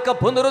 ఆయన యొక్క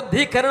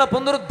పునరుద్ధీకరణ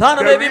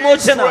పునరుద్ధానమే There is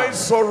విమోచన.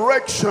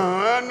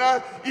 resurrection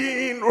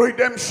in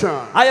redemption.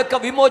 ఆ యొక్క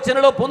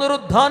విమోచనలో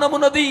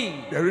పునరుద్ధానమున్నది.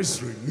 There is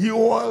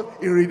renewal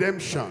in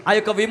redemption. ఆ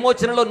యొక్క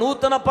విమోచనలో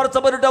నూతన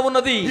పరచబడుట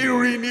ఉన్నది. He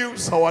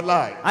renews our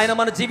life. ఆయన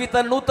మన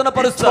జీవితాన్ని నూతన He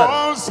పరుస్తారు.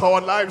 turns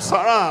our lives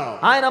around.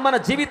 ఆయన మన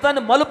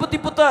జీవితాన్ని మలుపు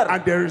తిప్పుతారు.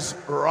 And there is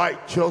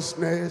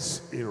righteousness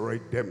in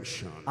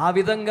redemption. ఆ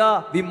విధంగా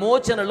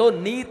విమోచనలో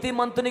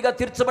నీతిమంతునిగా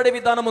తీర్చబడే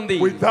విధానం ఉంది.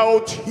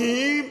 Without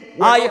Him,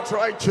 we're not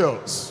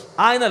righteous.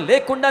 ఆయన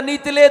లేకుండా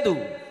నీతి లేదు.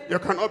 You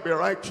cannot be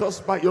righteous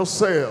by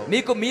yourself.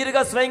 మీకు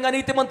మీరుగా స్వయంగా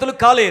నీతిమంతులు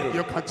కాలేరు.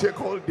 You can take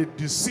all the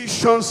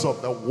decisions of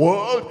the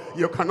world.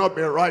 You cannot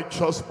be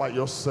righteous by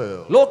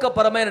yourself.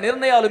 లోకపరమైన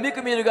నిర్ణయాలు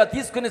మీకు మీరుగా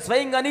తీసుకుని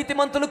స్వయంగా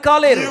నీతిమంతులు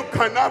కాలేరు. You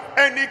can have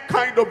any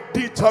kind of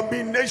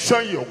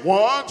determination you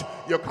want.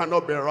 You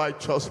cannot be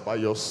righteous by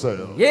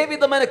yourself. ఏ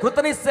విధమైన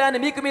కృతనిశ్చయాన్ని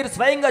మీకు మీరు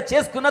స్వయంగా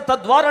చేసుకున్న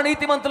తద్వారా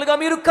నీతిమంతులుగా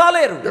మీరు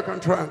కాలేరు. You can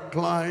try and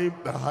climb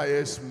the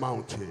highest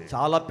mountain.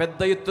 చాలా పెద్ద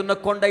ఎత్తున్న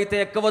కొండ అయితే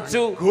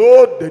ఎక్కవచ్చు. Go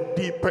the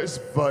deepest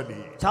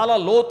valley. చాలా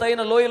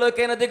లోతైన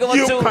లోయలోకైనా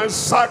దిగవచ్చు. You can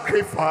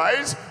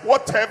sacrifice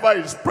whatever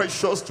is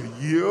precious to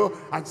you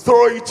and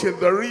throw it in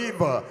the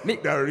river.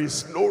 There is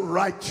no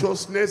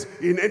righteousness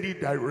in any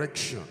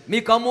direction.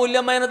 మీకు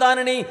అమూల్యమైన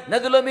దానిని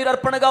నదిలో మీరు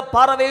అర్పణగా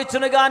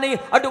పారవేయుచును గాని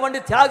అటువంటి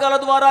త్యాగాల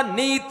ద్వారా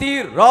నీతి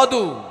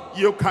రాదు.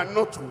 You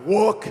cannot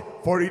work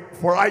for it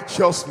for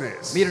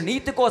righteousness. మీరు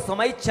నీతి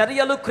కోసమై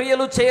చర్యలు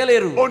క్రియలు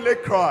చేయలేరు. Only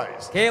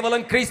Christ.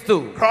 కేవలం క్రీస్తు.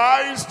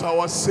 Christ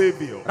our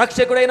savior.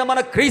 రక్షకుడైన మన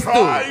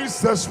క్రీస్తు. Christ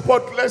the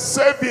spotless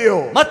savior.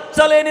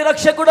 మచ్చలేని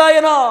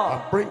రక్షకుడాయన.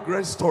 And bring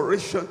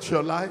restoration to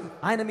your life.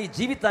 ఆయన మీ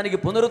జీవితానికి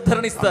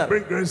పునరుద్ధరణ ఇస్తారు.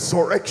 Bring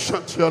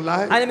resurrection to your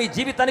life. ఆయన మీ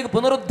జీవితానికి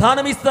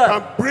పునరుద్ధానం ఇస్తారు.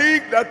 And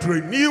bring that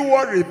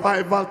renewal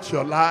revival to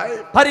your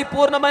life.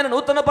 పరిపూర్ణమైన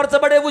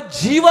నూతనపరచబడే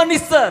జీవాన్ని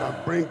ఇస్తారు.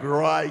 And bring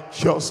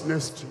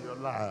righteousness to your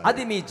life.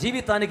 అది మీ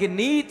జీవితానికి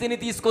నీతిని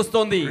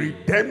తీసుకొస్తుంది.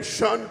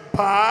 Redemption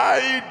by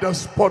the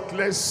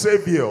spotless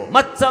savior.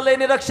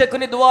 మచ్చలేని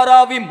రక్షకుని ద్వారా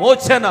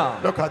విమోచన.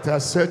 Look at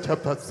Isaiah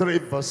chapter 3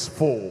 verse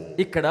 4.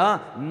 ఇక్కడ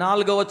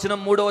 4వ వచనం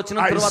 3వ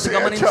వచనం తర్వాత Isaiah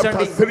గమనించండి.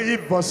 chapter 3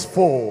 verse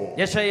 4.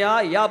 యెషయా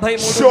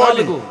 53:4.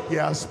 Surely he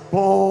has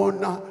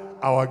borne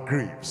our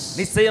griefs.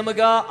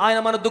 నిశ్చయముగా ఆయన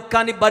మన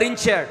దుఃఖాన్ని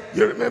భరించాడు.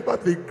 You remember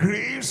the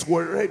griefs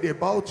were read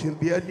about in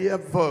the earlier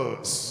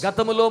verse.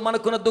 గతములో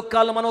మనకున్న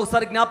దుఃఖాలు మనం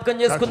ఒకసారి జ్ఞాపకం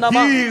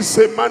చేసుకుందామా? He is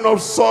a man of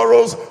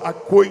sorrows,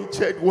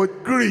 acquainted with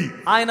grief.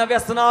 ఆయన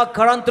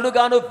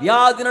వ్యసనాక్రాంతుడుగాను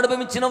వ్యాధిని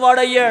అనుభవించిన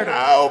వాడయ్యాడు.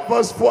 Now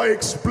verse 4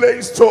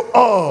 explains to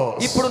us.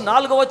 ఇప్పుడు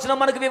 4వ వచనం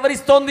మనకు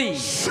వివరిస్తోంది.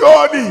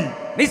 Surely,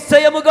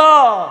 నిశ్చయముగా,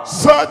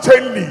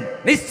 certainly,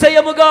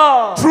 నిశ్చయముగా,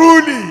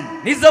 truly,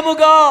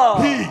 నిజముగా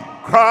he,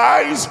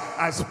 Christ,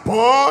 has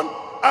borne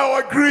our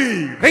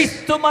grief.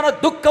 క్రీస్తు మన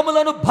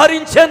దుఃఖములను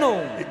భరించెను.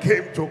 He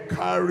came to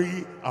carry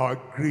our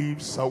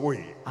griefs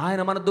away.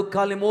 ఆయన మన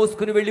దుఃఖాన్ని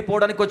మోసుకుని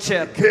వెళ్ళిపోవడానికి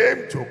వచ్చారు. He came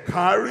to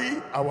carry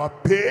our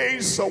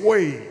pains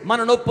away. మన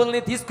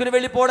నొప్పుల్ని తీసుకుని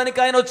వెళ్ళిపోవడానికి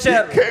ఆయన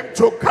వచ్చారు. He came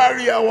to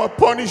carry our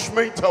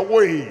punishment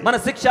away. మన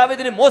శిక్షా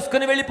విధిని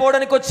మోసుకుని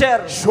వెళ్ళిపోవడానికి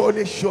వచ్చారు.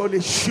 Surely,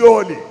 surely,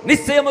 surely,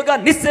 నిశ్చయముగా,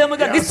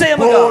 నిశ్చయముగా, he has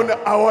నిశ్చయముగా borne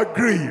our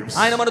griefs.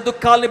 ఆయన మన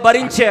దుఃఖాల్ని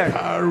భరించాడు.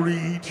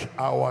 Carried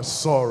our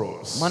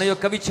sorrows. మన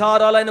యొక్క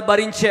విచారాలు ఆయన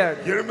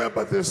భరించాడు. You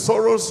remember the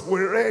sorrows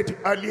we read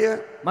earlier?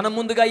 మనం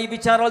ముందుగా ఈ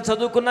విచారాలు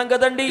చదువుకున్నాం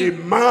కదండి. A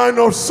man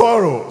of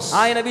sorrows.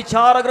 ఆయన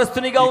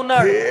విచారగ్రస్తునిగా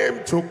ఉన్నాడు. He came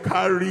to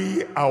carry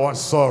our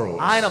sorrows.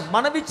 ఆయన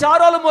మన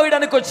విచారాలు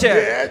మోయడానికి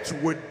వచ్చాడు. Yet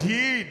we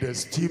did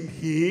esteem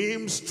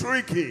him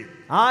stricken,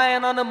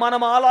 ఆయనను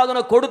మనం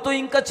అలాగున కొడుతూ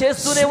ఇంకా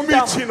చేస్తూనే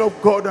ఉంటాం. smitten of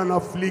God and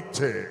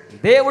afflicted.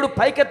 దేవుడు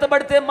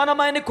పైకెత్తబడితే మనం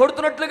ఆయన్ని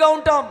కొడుతున్నట్లుగా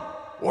ఉంటాం.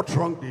 What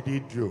wrong did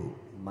he do?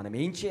 మనం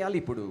ఏం చేయాలి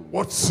ఇప్పుడు?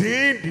 What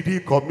sin did he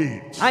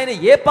commit? ఆయన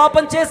ఏ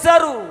పాపం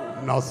చేశారు?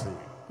 Nothing.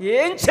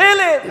 ఏం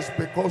చేయలేదు. It's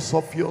because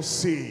of your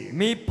sin.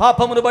 మీ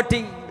పాపమును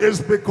బట్టి,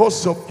 It's because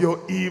of your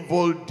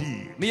evil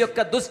deed. మీ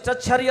యొక్క దుష్ట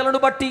చర్యలను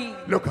బట్టి.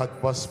 Look at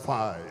verse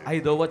 5.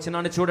 5వ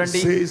వచనాన్ని It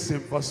చూడండి. says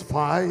in verse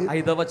 5,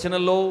 5వ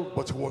వచనంలో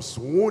but was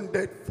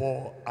wounded for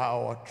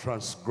our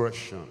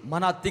transgression.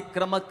 మన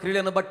అతిక్రమ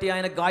క్రియలను బట్టి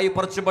ఆయన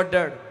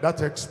గాయపరచబడ్డాడు. That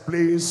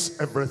explains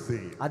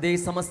everything. అదే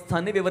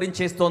సమస్తాన్ని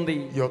వివరించేస్తోంది.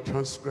 Your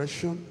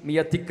transgression, me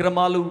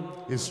అతిక్రమాలు,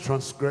 his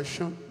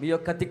transgression, మీ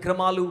యొక్క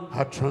అతిక్రమాలు,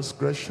 her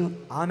transgression,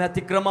 ఆమె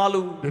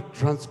అతిక్రమాలు, the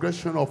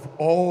transgression of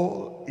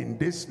all in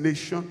this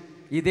nation,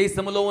 ఈ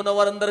దేశంలో ఉన్న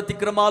వారందరి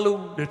అతిక్రమాలు,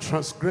 the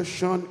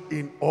transgression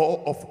in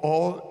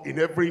all in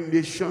every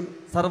nation,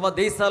 సర్వ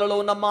దేశాలలో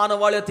ఉన్న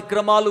మానవాళి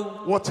అతిక్రమాలు,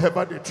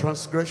 whatever the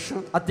transgression,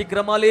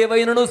 అతిక్రమాలు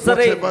ఏవైనను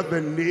సరే, whatever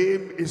the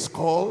name is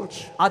called,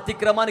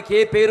 అతిక్రమానికి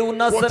ఏ పేరు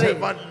ఉన్నా సరే,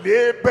 whatever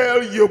label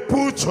you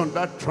put on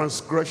that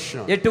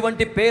transgression,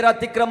 ఎటువంటి పేరు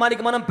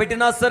అతిక్రమానికి మనం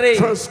పెట్టినా సరే,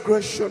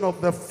 transgression of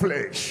the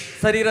flesh,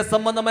 శరీర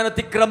సంబంధమైన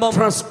అతిక్రమం,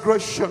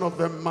 transgression of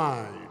the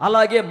mind,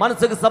 అలాగే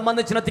మనసుకు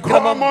సంబంధించిన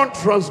అతిక్రమం, common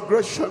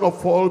transgression of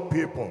all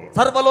people,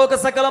 సర్వలోక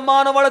సకల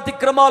మానవాళి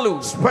అతిక్రమాలు,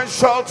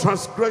 special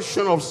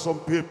transgression of some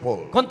people,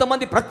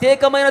 కొంతమంది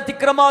ప్రత్యేకమైన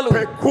అతిక్రమాలు,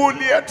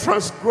 peculiar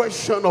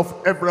transgression of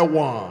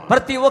everyone,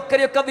 ప్రతి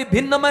ఒక్కరి యొక్క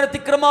విభిన్నమైన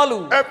అతిక్రమాలు,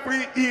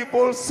 every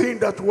evil sin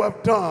that we have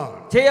done,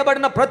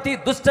 చేయబడిన ప్రతి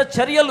దుష్ట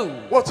చర్యలు,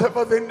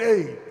 whatever the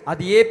name,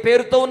 అది ఏ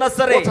పేరుతో ఉన్నా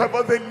సరే,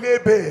 whatever the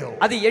label,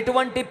 అది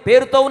ఎటువంటి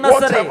పేరుతో ఉన్నా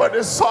సరే, whatever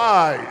the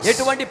size,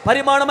 ఎటువంటి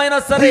పరిమాణమైనా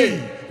సరే,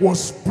 he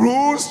was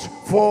bruised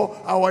for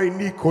our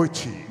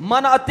iniquity.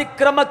 మన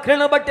అతిక్రమ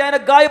క్రియలను బట్టి ఆయన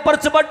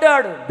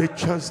గాయపరచబడ్డాడు. The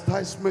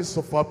chastisement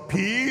of our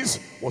peace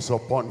was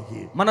upon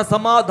him. మన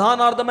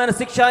సమాధానార్థమైన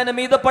శిక్ష ఆయన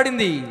మీద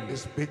పడింది.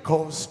 It's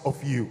because of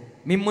you.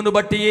 మిమ్మును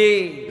బట్టియే,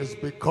 it's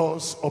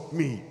because of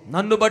me.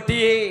 నన్ను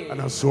బట్టియే.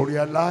 And I so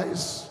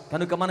realize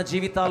కనుక మన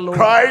జీవితాల్లో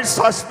Christ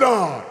has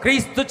done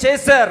క్రీస్తు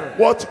చేశారు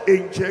what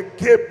angel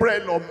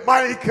Gabriel or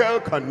Michael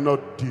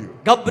cannot do.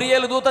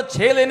 Gabriel దూత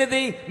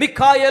చేయలేనిది,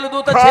 మిఖాయేలు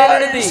దూత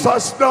చేయలేనిది Christ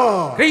has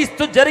done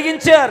క్రీస్తు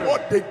జరిగించారు.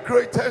 what the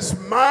greatest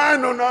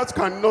man on earth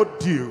cannot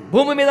do.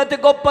 భూమి మీద అతి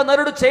గొప్ప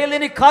నరుడు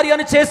చేయలేని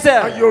కార్యాన్ని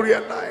చేశారు. And you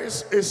realize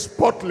is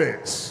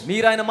spotless,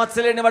 మీరు ఆయన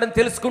మచ్చలేని వాడని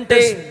తెలుసుకుంటే,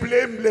 is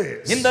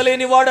blameless,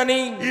 నిందలేని వాడని,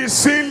 is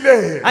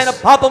sinless, ఆయన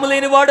పాపము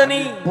లేని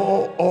వాడని,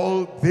 bore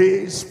all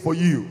this for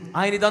you.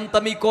 ఆయన ఇదంతా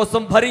మీ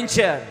కోసం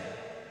భరించారు.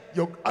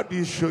 How do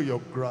you show your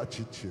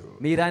gratitude?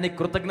 మీరు ఆయన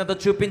కృతజ్ఞత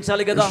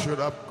చూపించాలి You కదా.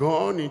 should have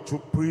gone into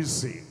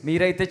prison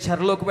మీరైతే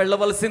చెరలోకి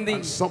వెళ్ళవలసింది.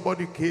 and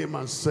somebody came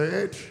and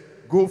said,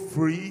 go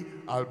free,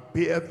 I'll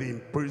bear the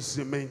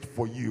imprisonment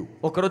for you.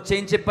 ఒకరు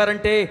ఏం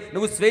చెప్పారంటే,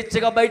 నువ్వు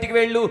స్వేచ్ఛగా బయటికి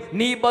వెళ్ళు,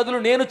 నీ బదులు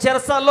నేను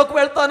చెరసాల్లోకి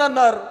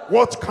వెళ్తానన్నారు.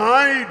 What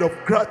kind of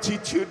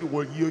gratitude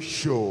will you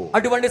show?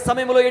 అటువంటి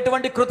సమయంలో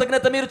ఎటువంటి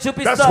కృతజ్ఞత మీరు That's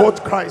చూపిస్తారు? what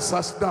Christ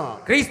has done.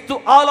 క్రీస్తు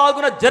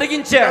అలాగున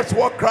జరిగించాడు. That's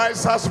what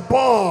Christ has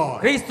borne.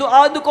 క్రీస్తు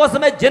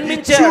అందుకోసమే He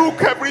జన్మించాడు.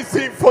 took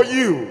everything for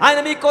you. ఆయన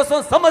మీ కోసం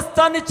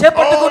సమస్తాన్ని All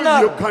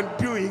చేపట్టుకున్నారు. you can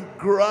do in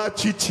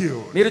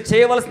gratitude మీరు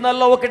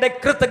చేయవలసినల్లో ఒకటే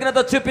కృతజ్ఞత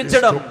is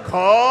చూపించడం. to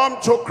come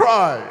to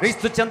Christ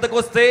క్రీస్తు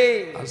చెంతకొస్తే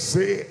and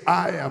say,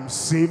 I am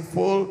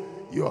sinful,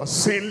 you are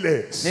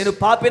sinless. నేను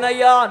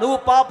పాపినయ్యా, నువ్వు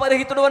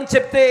పాపరహితుడు అని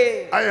చెప్తే,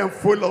 I am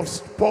full of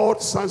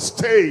spots and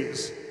stains,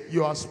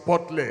 you are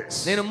spotless.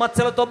 నేను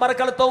మచ్చలతో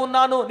మరకలతో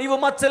ఉన్నాను, నీవు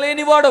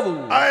మచ్చలేని వాడవు.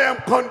 I am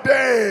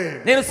condemned,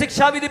 నేను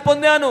శిక్షావిధి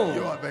పొందాను,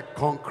 you are the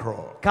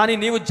conqueror. కానీ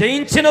నీవు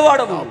జయించిన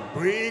వాడవు. I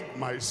bring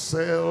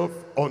myself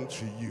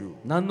unto you.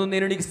 నన్ను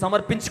నేను నీకు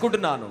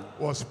సమర్పించుకుంటున్నాను.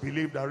 Was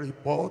believed a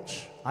report?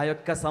 ఆ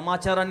యొక్క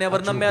సమాచారాన్ని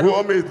ఎవరు To నమ్మారు?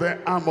 whom is the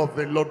arm of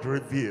the Lord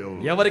revealed?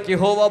 ఎవరికి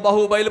యెహోవా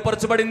బాహువు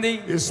బయలుపరచబడింది?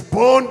 He's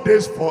born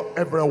this for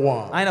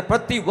everyone. ఆయన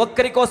ప్రతి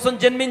ఒక్కరి కోసం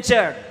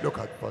జన్మించాడు. Look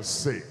at verse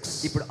 6.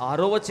 ఇప్పుడు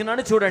 6వ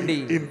వచనాన్ని చూడండి.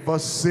 In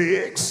verse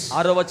 6,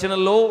 6వ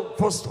వచనంలో,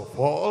 first of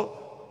all,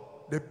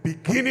 the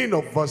beginning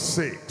of verse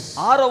 6.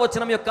 6వ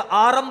వచనం యొక్క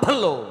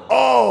ఆరంభంలో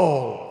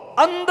All.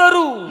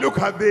 అందరూ. Look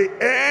at the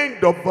end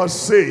of verse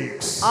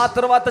 6. ఆ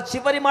తర్వాత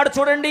చివరి మాట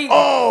చూడండి.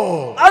 All.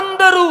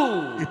 అందరూ.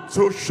 It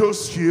so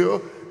shows you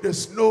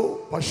there's no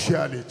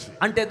partiality.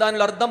 అంటే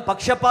దానిలో అర్థం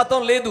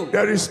పక్షపాతం లేదు,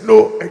 There is no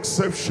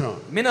exception.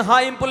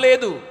 మినహాయింపు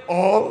లేదు.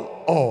 All.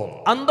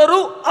 అందరూ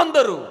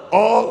అందరూ,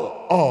 All.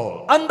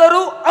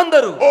 అందరూ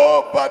అందరూ. Oh,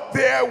 but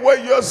there where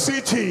you're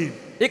sitting,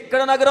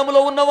 ఇక్కడ నగరంలో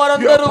ఉన్న you're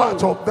వారందరూ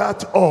part of that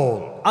all.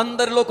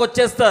 అందరిలోకి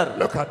వచ్చేస్తారు.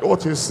 Look at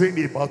what he's saying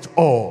about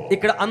all.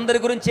 ఇక్కడ అందరి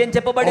గురించి ఏం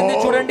చెప్పబడింది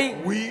చూడండి.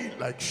 All we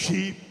like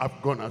sheep have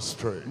gone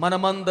astray.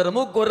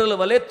 మనమందరము గొర్రెల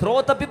వలె త్రోవ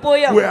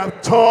తప్పిపోయాం. We have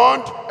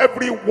turned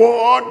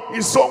everyone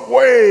in some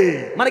way.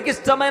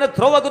 మనకిష్టమైన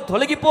త్రోవకు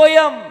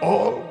తొలగిపోయాం.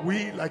 All we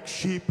like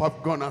sheep have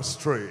gone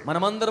astray.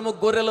 మనమందరము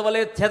గొర్రెల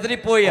వలె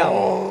చెదిరిపోయాం.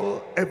 All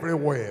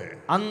everywhere.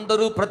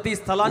 అందరూ ప్రతి We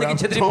స్థలానికి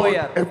have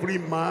చెదిరిపోయారు. turned every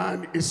man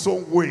in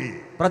some way.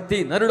 ప్రతి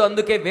నరుడు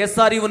అందుకే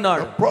వేసారి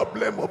ఉన్నాడు. The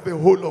problem of the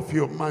whole of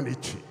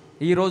humanity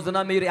ఈ రోజున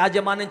మీరు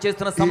యాజమాన్యం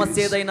చేస్తున్న సమస్య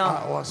is ఏదైనా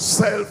our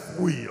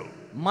self-will.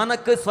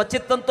 మనకు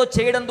స్వచిత్తంతో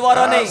చేయడం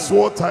ద్వారానే. That's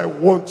what I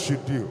want to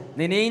do.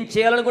 నేనేం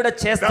చేయాలని కూడా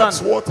That's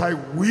చేస్తాను. what I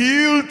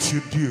will to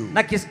do.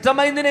 నాకు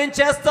ఇష్టమైంది నేను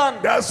చేస్తాను.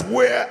 That's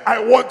where I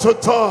want to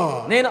turn.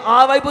 నేను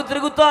ఆ వైపు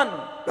తిరుగుతాను.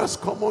 That's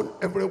common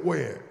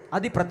everywhere.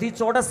 అది ప్రతి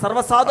చోట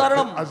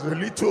సర్వసాధారణం. As a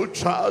little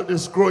child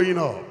is growing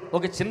up,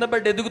 ఒక చిన్న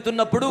బిడ్డ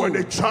ఎదుగుతున్నప్పుడు, when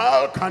a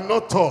child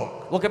cannot talk,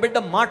 ఒక బిడ్డ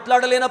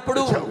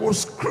మాట్లాడలేనప్పుడు the child will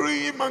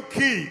scream and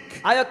kick.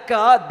 ఆ యొక్క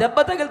దెబ్బ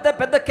తగిలితే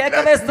పెద్ద కేక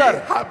Let me వేస్తారు.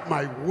 have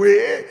my way.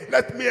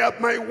 Let me have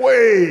my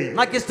way.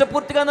 నాకు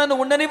ఇష్టపూర్తిగా నన్ను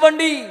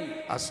ఉండనివ్వండి.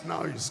 As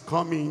now he's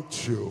coming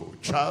to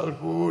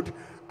childhood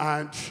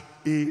and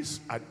is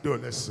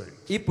adolescent.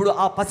 ఇప్పుడు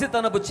ఆ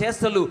పసితనపు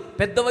చేష్టలు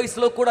పెద్ద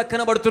వయసులో కూడా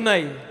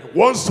కనబడుతున్నాయి. He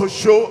wants to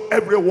show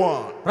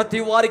everyone, ప్రతి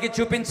వారికి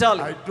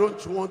చూపించాలి. I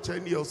don't want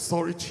any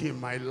authority in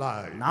my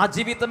life. నా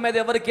జీవితం మీద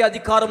ఎవరికి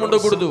అధికారం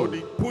ఉండకూడదు.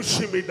 Somebody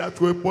pushing me that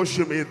way,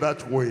 pushing me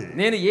that way.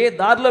 నేను ఏ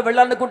దారిలో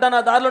వెళ్ళాలనుకుంటాను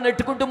ఆ దారిలో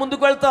నెట్టుకుంటూ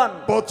ముందుకు వెళ్తాను.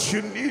 But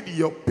you need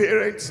your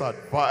parents'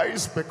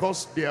 advice because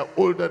they are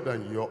older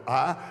than you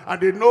are and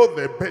they know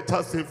the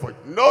better thing for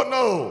you.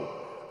 No.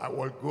 I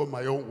will go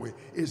my own way.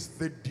 It's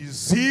the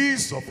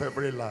disease of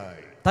every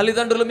life.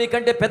 తల్లిదండ్రులు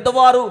మీకంటే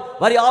పెద్దవారు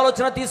వారి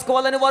ఆలోచన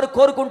తీసుకోవాలని వారు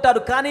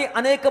కోరుకుంటారు. కానీ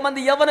అనేక మంది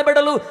యవ్వన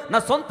బిడ్డలు నా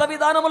సొంత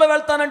విధానంలో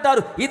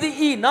వెళ్తానంటారు. ఇది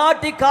ఈ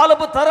నాటి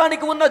కాలపు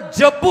తరానికి ఉన్న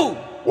జబ్బు.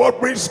 What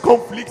brings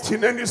conflict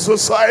in any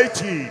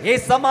society? ఏ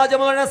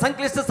సమాజంలో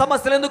సంక్లిష్ట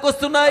సమస్యలు ఎందుకు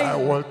వస్తున్నాయి?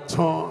 I will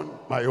turn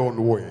my own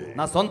way.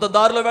 నా సొంత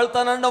దారిలో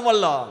వెళ్తానడం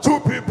వల్ల Two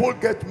people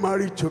get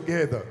married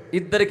together.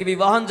 ఇద్దరికి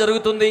వివాహం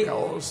జరుగుతుంది.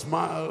 All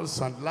smiles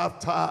and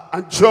laughter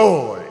and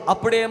joy.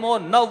 అప్పుడేమో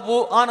నవ్వు,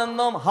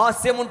 ఆనందం,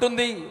 హాస్యం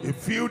ఉంటుంది. A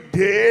few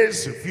days,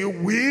 a few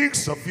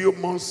weeks, a few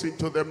months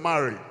into the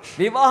marriage,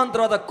 వివాహం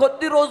తర్వాత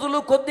కొద్ది రోజులు,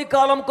 కొద్ది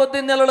కాలం,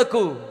 కొద్ది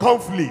నెలలకు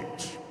conflict,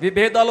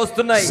 విభేదాలు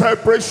వస్తున్నాయి.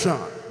 separation,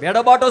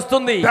 ఎడబాటు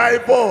వస్తుంది.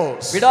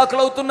 divorce.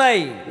 విడాకులు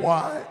అవుతున్నాయి.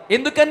 Why?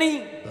 ఎందుకని?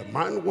 The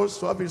Man wants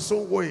to have his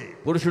own way.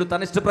 పురుషుడు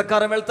తన ఇష్ట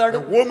ప్రకారం వెళ్తాడు.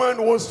 The woman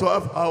wants to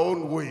have her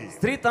own way.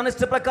 స్త్రీ తన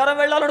ఇష్ట ప్రకారం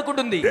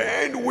వెళ్ళాలనుకుంటుంది.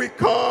 Then we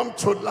come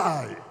to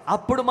life.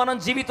 అప్పుడు మనం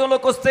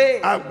జీవితంలోకి వస్తే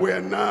and we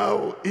are now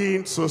in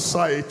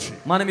society.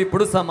 మనం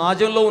ఇప్పుడు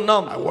సమాజంలో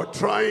ఉన్నాం. And we're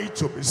trying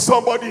to be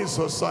somebody in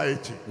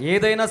society.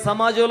 ఏదైనా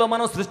సమాజంలో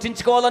మనం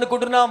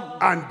సృష్టించుకోవాలనుకుంటున్నాం.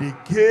 And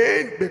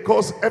again,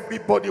 because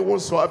everybody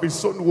wants to have his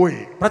own way.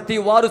 ప్రతి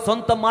వారు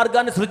సొంత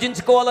మార్గాన్ని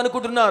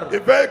సృజించుకోవాలనుకుంటున్నారు.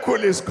 The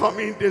vehicle is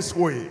coming this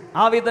way.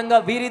 ఆ విధంగా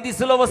వీరి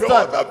దిశలో The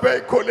వస్తారు. other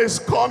vehicle is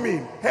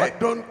coming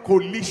head-on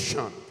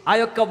collision. ఆ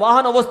యొక్క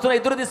వాహనం వస్తున్న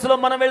ఎదురు దిశలో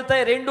మనం వెళ్తే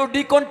రెండు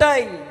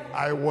ఢీకొంటాయి.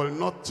 I will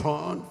not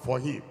turn for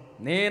him.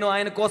 నేను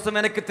ఆయన కోసం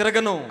వెనక్కి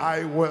తిరగను. I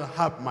will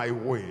have my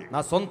way.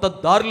 నా సొంత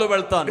దారిలో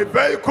వెళ్తాను. The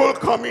vehicle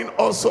coming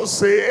also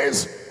says,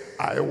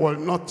 I will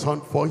not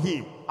turn for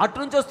him. అటు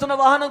నుంచి వస్తున్న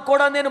వాహనం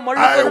కూడా నేను I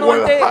మళ్ళీ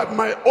will have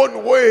my own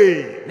way.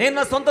 నేను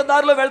నా సొంత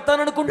దారిలో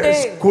వెళ్తాను అనుకుంటే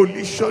There's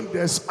collision,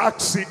 there's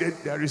accident,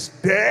 there is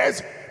death,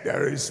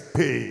 there is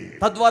pain.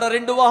 తద్వారా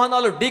రెండు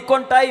వాహనాలు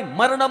ఢీకొంటాయి,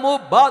 మరణము,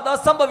 బాధ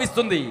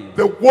సంభవిస్తుంది.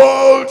 The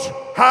world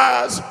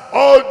has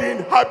all the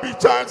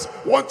inhabitants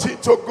wanting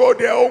to go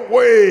their own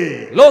way.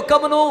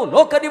 లోకమును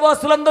లోక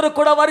నివాసులందరూ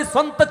కూడా వారి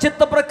సొంత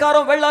చిత్త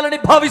ప్రకారం వెళ్ళాలని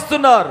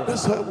భావిస్తున్నారు.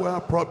 That's why we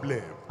have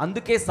problem.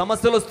 అందుకే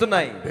సమస్యలు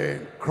వస్తున్నాయి. Then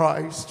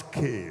Christ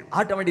came.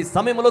 అటువంటి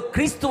సమయంలో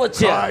క్రీస్తు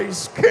వచ్చారు.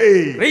 Christ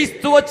came.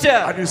 క్రీస్తు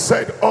వచ్చారు. And he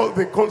said all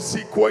the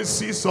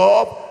consequences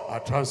of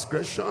our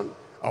transgression,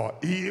 our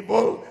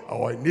evil,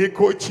 our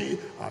iniquity,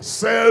 our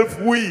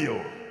self-will.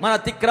 మన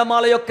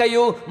అతిక్రమాల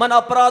యొక్కయు మన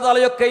అపరాధాల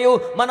యొక్కయు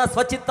మన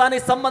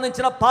స్వచిత్తానికి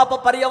సంబంధించిన పాప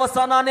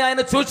పర్యవసానాన్ని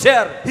ఆయన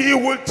చూశారు. He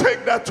will take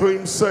that to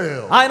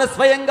himself. ఆయన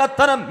స్వయంగా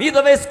తన మీద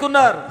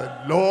వేసుకున్నారు. The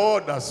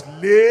Lord has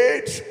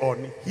laid on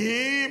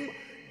him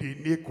the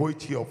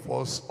iniquity of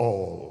us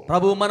all.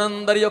 ప్రభు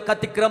మనందరి యొక్క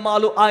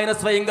అతిక్రమాలు ఆయన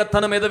స్వయంగా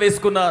తన మీద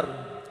వేసుకున్నారు.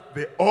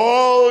 They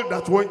all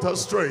that went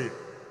astray,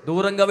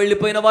 దూరంగా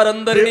వెళ్ళిపోయిన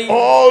వారందరినీ, they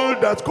all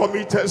that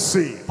committed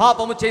sin,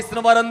 పాపము చేసిన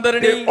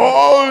వారందరినీ, they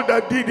all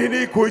that did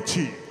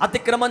iniquity,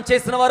 అతిక్రమం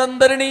చేసిన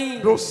వారందరినీ,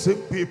 those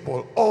same people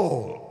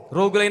all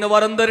రోగులైన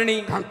వారందరినీ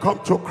can come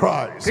to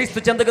Christ, క్రీస్తు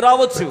చెంతకు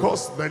రావచ్చు.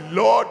 because the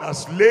Lord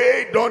has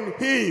laid on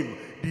him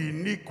the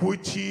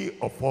iniquity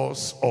of us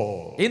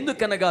all.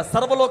 ఎందుకనగా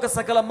సర్వలోక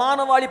సకల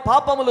మానవాళి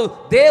పాపములు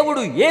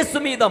దేవుడు యేసు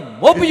మీద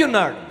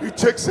మోపియున్నాడు. He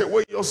takes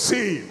away your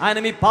sin, ఆయన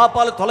మీ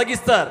పాపాలు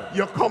తొలగిస్తారు.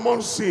 your common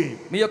sin,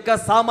 మీ యొక్క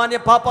సామాన్య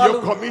పాపాలు,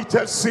 your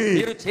committed sin,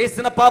 మీరు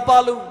చేసిన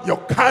పాపాలు, your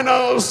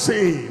carnal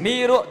sin.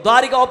 మీరు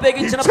దారిగా He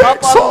ఉపయోగించిన takes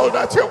పాపాలు, all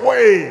that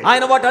away.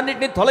 ఆయన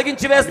వాటన్నిటిని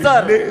తొలగించి He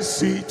వేస్తారు. lays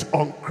it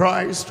on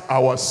Christ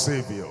our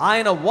Savior.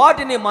 ఆయన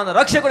వాటిని మన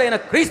రక్షకుడైన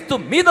క్రీస్తు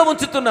మీద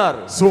ఉంచుతున్నారు.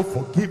 So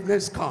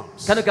forgiveness comes,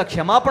 కనుక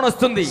క్షమాపణ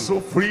వస్తుంది, so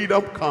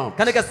freedom comes,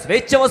 కనుక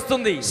స్వేచ్ఛ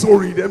వస్తుంది, so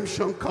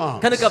redemption comes,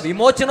 కనుక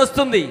విమోచన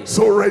వస్తుంది,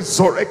 so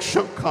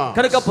resurrection comes,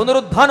 కనుక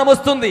పునరుద్ధానం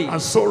వస్తుంది,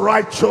 and so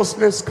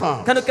righteousness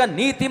comes, కనుక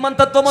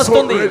నీతిమంతత్వం so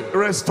వస్తుంది,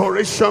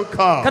 restoration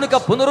comes, కనుక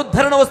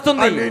పునరుద్ధరణ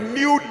వస్తుంది, and a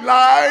new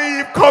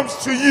life comes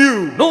to you.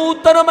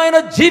 నూతనమైన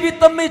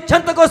జీవితం మీ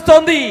చెంతకు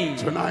వస్తుంది.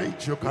 Tonight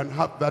you can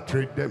have that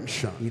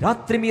redemption ఈ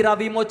రాత్రి మీరు ఆ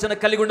విమోచన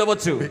కలిగి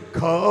ఉండవచ్చు.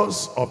 because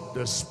of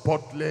the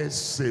spotless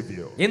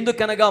Savior.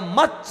 ఎందుకనగా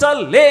మచ్చ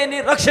లేని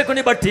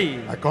రక్షకుని బట్టి.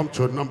 I come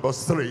to number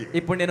 3.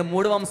 ఇప్పుడు నేను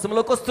మూడవ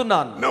అంశంలోకి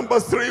వస్తున్నాను. Number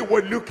 3,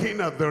 we're looking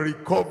at the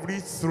recovery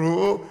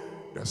through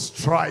the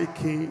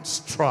striking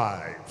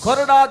stripes.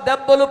 కొరడా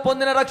దెబ్బలు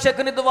పొందిన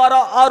రక్షకుని ద్వారా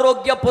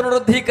ఆరోగ్య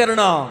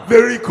పునరుద్ధీకరణ.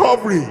 The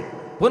recovery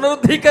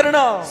పునరుద్ధీకరణ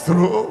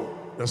through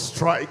the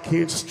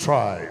striking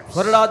stripes.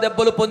 కొరడా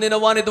దెబ్బలు పొందిన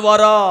వాని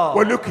ద్వారా.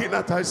 We're looking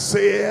at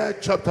Isaiah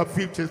chapter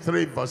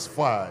 53 verse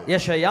 5.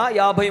 యెషయా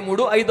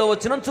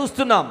 53:5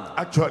 చూస్తున్నాం.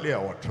 Actually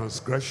our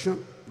transgression,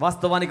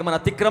 వాస్తవానికి మన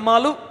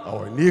అతిక్రమాలు,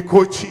 our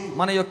iniquity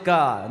మన యొక్క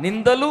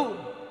నిందలు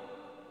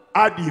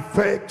had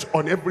effect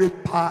on every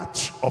part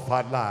of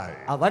our life.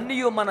 అవన్నీ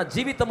మన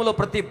జీవితంలో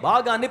ప్రతి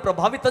భాగాన్ని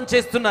ప్రభావితం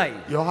చేస్తున్నాయి.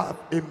 You have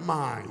a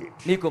mind.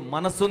 నీకు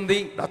మనసుంది.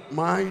 That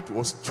mind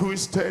was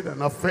twisted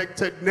and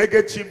affected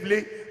negatively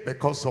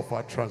because of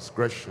our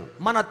transgression.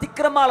 మన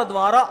అతిక్రమాల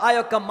ద్వారా ఆ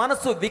యొక్క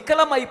మనసు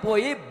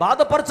వికలమైపోయి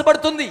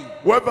బాధపరచబడుతుంది.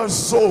 We have a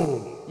soul.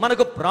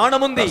 మనకు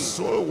ప్రాణం ఉంది. The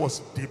soul was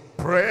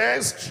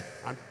depressed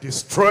and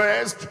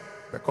distressed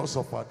because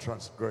of our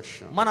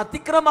transgression. మన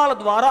అతిక్రమాల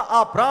ద్వారా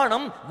ఆ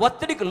ప్రాణం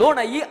ఒత్తిడికి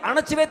లోనయ్యి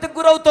అణచివేతకు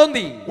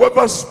గురవుతోంది. We have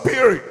a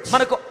spirit.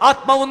 మనకు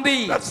ఆత్మ ఉంది.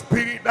 That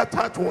spirit, that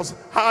heart was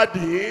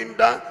hardened,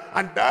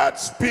 and that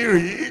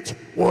spirit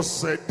was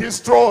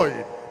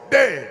destroyed,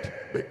 dead,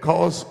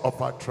 because of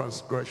our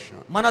transgression.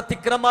 మన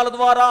అతిక్రమాల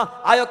ద్వారా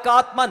ఆ యొక్క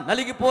ఆత్మ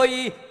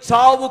నలిగిపోయి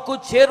చావుకు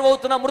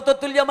చేరువవుతున్న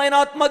మృతతుల్యమైన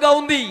ఆత్మగా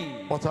ఉంది.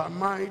 But our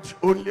mind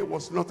only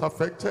was not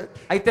affected.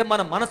 అయితే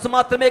మన మనసు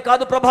మాత్రమే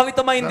కాదు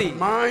ప్రభావితమైంది.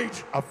 The mind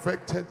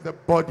affected the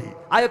body.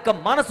 ఆ యొక్క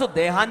మనసు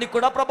దేహాన్ని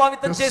కూడా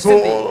ప్రభావితం The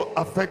చేసింది. soul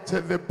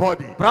affected the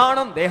body.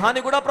 ప్రాణం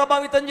దేహాన్ని కూడా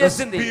ప్రభావితం The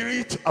చేసింది.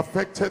 spirit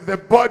affected the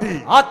body.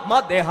 ఆత్మ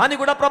దేహాన్ని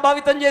కూడా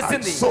ప్రభావితం And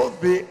చేసింది. so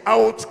the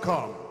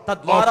outcome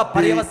తద్వారా of the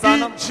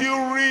పర్యవసానం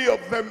injury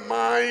of the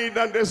mind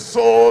and the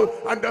soul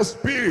and the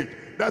spirit,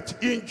 that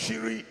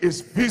injury is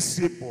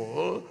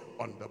visible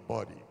on the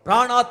body.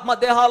 ప్రాణాత్మ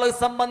దేహాలకు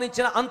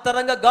సంబంధించిన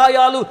అంతరంగ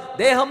గాయాలు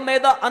దేహం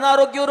మీద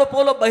అనారోగ్య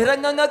రూపంలో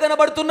బహిరంగంగా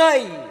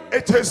కనబడుతున్నాయి.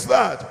 It is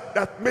that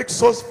makes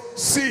us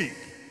sick.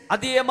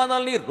 అది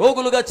మనల్ని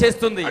రోగులుగా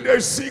చేస్తుంది. And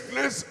there is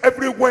sickness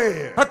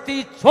everywhere. ప్రతి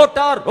చోట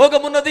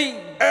రోగమున్నది.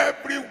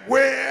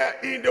 Everywhere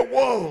in the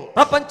world.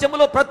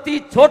 ప్రపంచంలో ప్రతి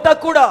చోట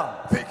కూడా.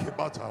 Think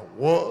about our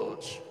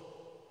world.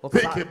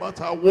 Think about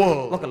our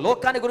world. ఒక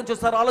లోకాన్ని గురించి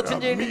ఒకసారి ఆలోచన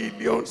చేయండి.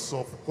 Millions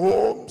of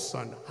homes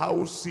and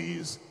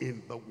houses in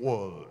the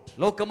world.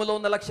 లోకములో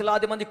ఉన్న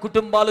లక్షలాది మంది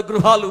కుటుంబాలు,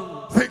 గృహాలు.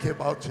 Think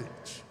about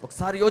it.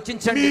 ఒకసారి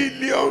యోచించండి.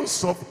 Millions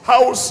of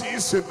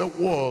houses in the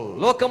world.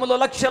 లోకములో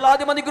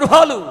లక్షలాది మంది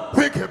గృహాలు.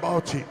 Think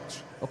about it.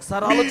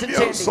 ఒకసారి ఆలోచన చేయండి.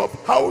 Millions of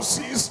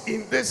houses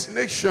in this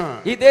nation.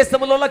 ఈ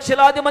దేశంలో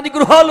లక్షలాది మంది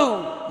గృహాలు.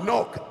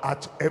 Knock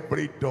at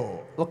every door.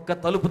 ఒక్క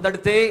తలుపు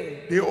తడితే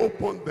They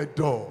open the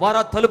door.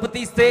 వారు తలుపు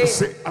తీస్తే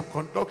Say, I'm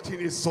conducting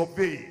a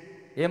survey.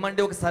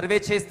 ఏమంటే ఒక సర్వే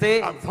చేస్తే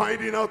I'm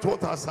finding out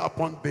what has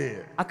happened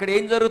there. అక్కడ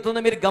ఏం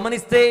జరుగుతుందో మీరు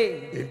గమనిస్తే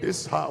In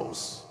this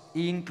house,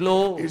 ఈ ఇంట్లో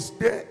is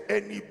there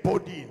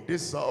anybody in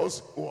this house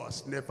who has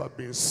never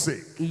been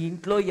sick? ఈ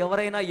ఇంట్లో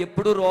ఎవరైనా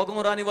ఎప్పుడు రోగం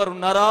రాని వారు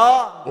ఉన్నారా?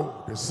 Oh,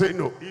 they say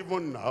no.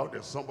 Even now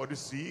there's somebody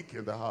sick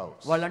in the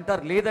house. వాళ్ళు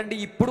అంటారు లేదండి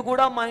ఇప్పుడు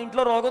కూడా మా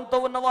ఇంట్లో రోగంతో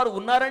ఉన్నవారు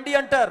ఉన్నారండి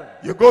అంటారు.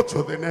 You go to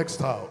the next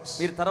house.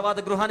 మీరు తర్వాత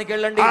గృహానికి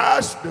వెళ్ళండి.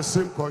 Ask the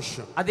same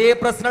question. అదే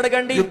ప్రశ్న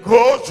అడగండి. You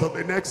go to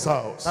the next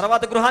house.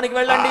 తర్వాత గృహానికి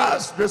వెళ్ళండి.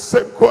 Ask the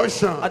same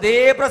question. అదే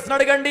ప్రశ్న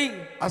అడగండి.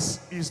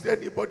 Is there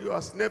anybody who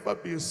has never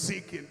been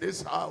sick in this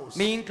house?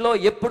 మీ ఇంట్లో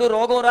ఎప్పుడు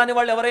రోగం రాని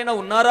వాళ్ళు ఎవరైనా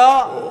ఉన్నారా?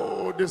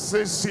 Oh, they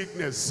say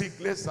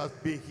sickness has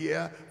been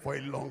here for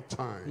a long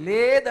time.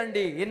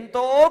 లేదండి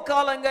ఎంతో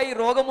కాలంగా ఈ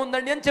రోగం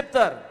ఉందండి అని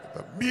చెప్తారు.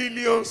 The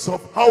millions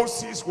of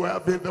houses we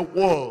have in the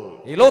world.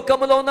 ఈ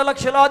లోకములో ఉన్న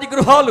లక్షలాది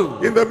గృహాలు.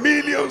 In the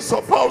millions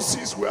of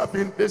houses we have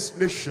in this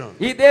nation.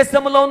 ఈ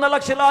దేశంలో ఉన్న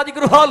లక్షలాది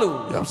గృహాలు.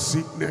 You have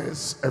sickness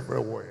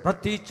everywhere.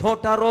 ప్రతి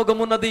చోట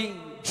రోగం ఉన్నది.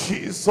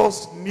 Jesus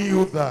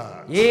knew that.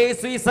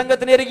 యేసు ఈ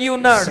సంగతిని ఎరిగి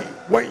ఉన్నాడు. See,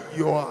 when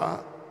you are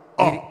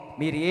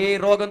మీరు ఏ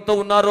రోగంతో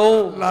ఉన్నారో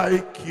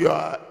like you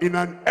are in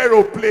an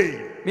aeroplane.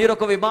 మీరు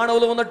ఒక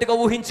విమానంలో ఉన్నట్టుగా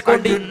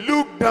ఊహించుకోండి. And you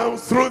look down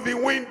through the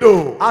window.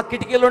 ఆ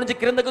కిటికీలో నుంచి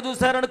క్రిందకు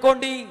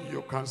చూశారనుకోండి.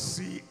 You can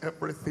see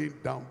everything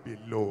down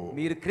below.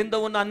 మీరు క్రింద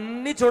ఉన్న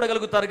అన్ని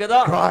చూడగలుగుతారు కదా.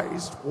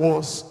 Christ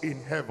was in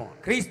heaven.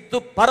 క్రీస్తు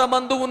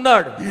పరమందు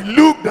ఉన్నాడు. He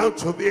looked down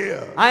to the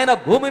earth. ఆయన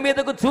భూమి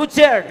మీదకు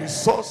చూచాడు. He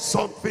saw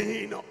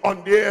something on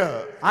the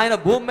earth. ఆయన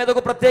భూమి మీద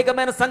ఒక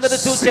ప్రత్యేకమైన సంగతి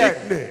చూచాడు.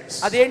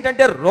 Sickness.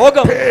 అదేంటంటే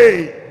రోగం,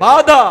 Pain.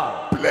 బాధ,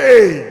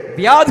 Plague.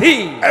 వ్యాధి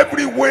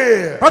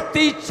Everywhere.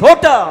 ప్రతి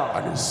చోట.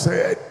 And he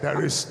said,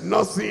 there is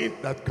nothing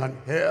that can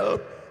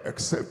help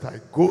except I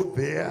go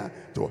there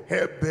to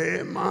help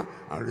them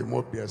and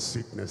remove their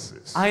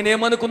sicknesses. ఆయన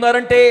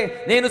ఏమనుకున్నారంటే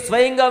నేను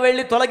స్వయంగా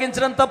వెళ్ళి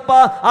తొలగించడం తప్ప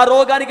ఆ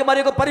రోగానికి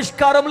మరి ఒక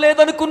పరిష్కారం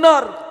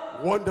లేదనుకున్నారు.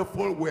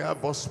 Wonderful, we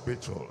have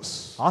hospitals.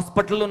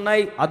 Hospital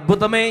ఉన్నాయి,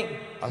 అద్భుతమే.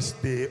 As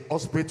the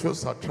hospitals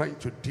are trying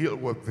to deal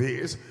with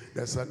this,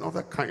 there's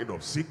another kind of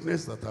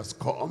sickness that has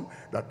come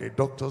that the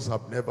doctors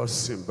have never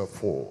seen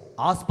before.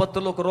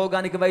 ఆసుపత్రిలో ఒక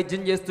రోగానికి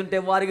వైద్యం చేస్తుంటే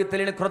వారికి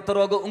తెలియని కొత్త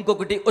రోగం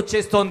ఇంకొకటి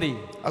వచ్చేస్తోంది.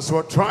 As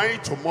we're trying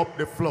to mop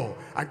the floor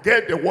and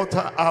get the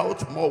water out,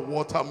 more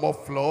water, more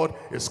flood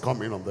is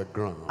coming on the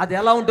ground. అది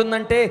ఎలా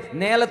ఉంటుందంటే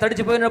నేల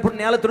తడిచిపోయినప్పుడు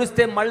నేల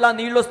తుడిస్తే మళ్ళా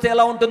నీళ్లు వస్తే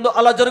ఎలా ఉంటుందో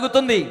అలా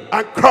జరుగుతుంది.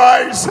 And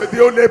Christ is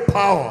the only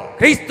power.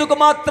 క్రీస్తుకు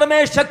మాత్రమే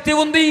శక్తి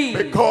ఉంది.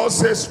 Because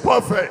he's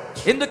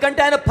perfect. ఎందుకంటే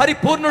ఆయన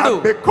పరిపూర్ణుడు.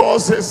 And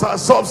because he's a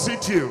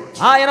substitute.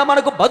 ఆయన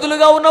మనకు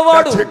బదులుగా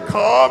ఉన్నవాడు. That he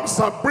comes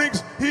and brings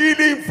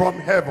healing from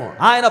heaven.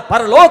 ఆయన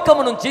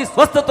పరలోకము నుంచి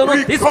స్వస్థతను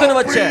తీసుకొని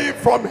వచ్చాడు. Recovery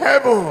from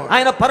heaven.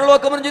 ఆయన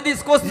పరలోకము నుంచి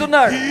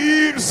తీసుకొస్తున్నాడు. He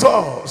gives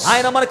us.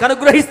 ఆయన మనకు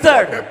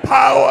అనుగ్రహిస్తాడు. The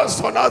powers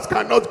on earth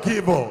cannot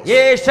give us.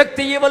 ఏ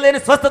శక్తి ఇవ్వలేని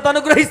స్వస్థత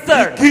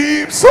అనుగ్రహిస్తాడు. He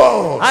gives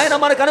us. ఆయన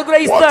మనకు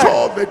అనుగ్రహిస్తాడు. What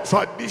all the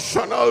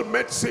traditional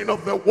medicine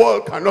of the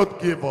world cannot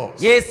give us.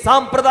 ఏ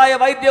సాంప్రదాయ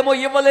వైద్యము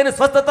ఇవ్వలేని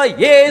స్వస్థత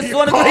యేసు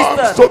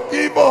అనుగ్రహిస్తాడు. To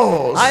give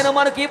us. ఆయన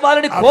మనకి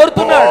ఇవ్వాలని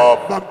కోరుతున్నాడు.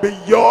 Above and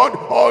beyond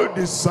all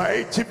the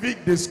scientific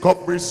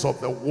discoveries of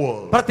the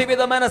world. ప్రతి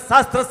విధమైన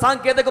శాస్త్ర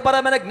సాంకేతిక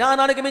పరమైన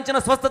జ్ఞానానికి మించిన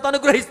స్వస్థత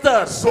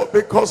అనుగ్రహిస్తాడు. So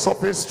because of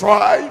his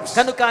stripes,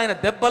 కనుక ఆయన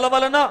దెబ్బల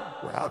వలన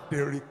we have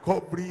the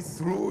recovery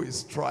through his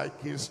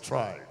striking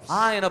stripes.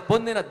 ఆయన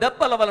పొందిన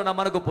దెబ్బల వలన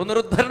మనకు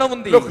పునరుద్ధరణ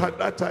ఉంది. Look at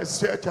that,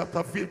 Isaiah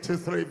chapter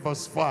 53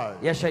 verse 5.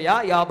 యెషయా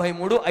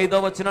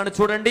 53:5 వచనాన్ని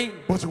చూడండి.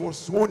 But he was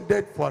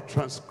wounded for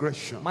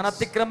transgression. మన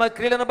అతిక్రమ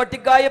క్రియలను బట్టి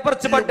He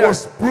గాయపరచబడ్డాడు.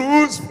 was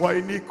bruised for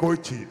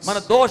iniquities. మన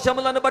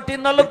దోషములను బట్టి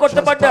నల్లు The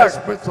కొట్టబడ్డాడు.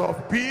 chastisement of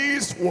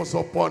peace was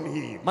upon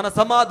him. మన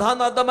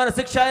సమాధానార్థమైన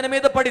శిక్ష ఆయన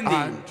మీద పడింది.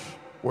 And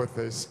with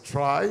his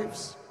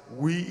stripes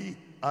we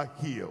are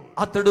healed.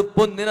 అతడు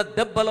పొందిన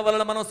దెబ్బల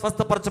వలన మనం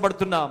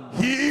స్వస్థపరచబడుతున్నాం.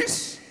 He's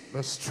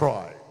the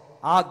stripe.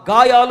 ఆ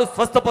గాయాలు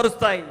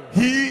స్వస్థపరుస్తాయి.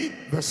 He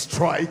the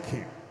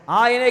striking.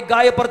 ఆయనే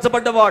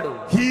గాయపరచబడ్డవాడు.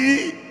 He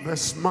the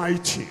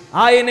smiting.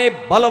 ఆయనే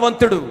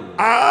బలవంతుడు.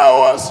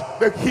 Ours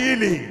the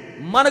healing.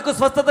 మనకు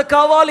స్వస్థత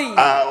కావాలి.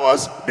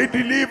 Ours the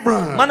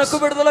deliverance. మనకు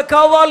విడుదల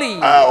కావాలి.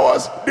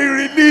 Ours the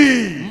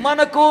relief.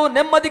 మనకు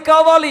నెమ్మది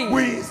కావాలి.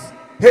 With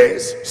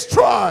his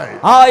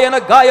stripes ఆయన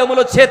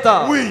గాయముల చేత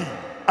we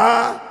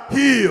are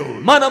healed.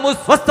 మనము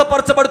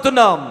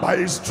స్వస్థపరచబడుతున్నాం. By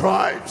his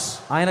stripes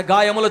ఆయన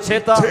గాయముల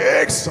చేత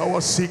takes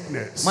our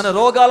sickness. మన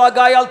రోగాల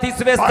గాయాలు By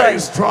తీసివేస్తాయి.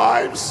 his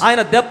stripes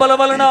ఆయన దెబ్బల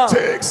వలన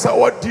takes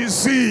our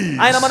disease.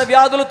 ఆయన మన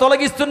వ్యాధులు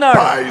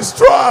తొలగిస్తున్నాడు. By his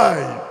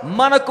stripes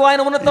మనకు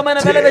ఆయన ఉన్నతమైన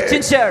వెల takes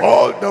వెచ్చించాడు.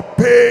 all the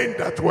pain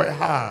that we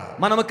have.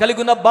 మనము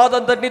కలిగి ఉన్న బాధ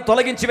అంతటిని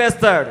తొలగించి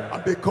వేస్తాడు.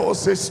 And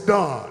because it's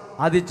done,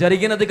 అది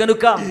జరిగినది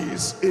గనుక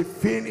is a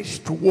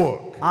finished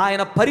work.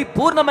 ఆయన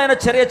పరిపూర్ణమైన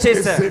చర్య It's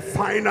చేశాడు. a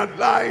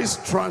finalized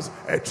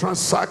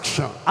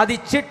transaction. అది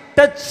చిట్ట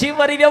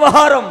చివరి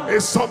వ్యవహారం.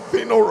 It's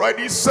something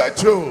already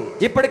settled.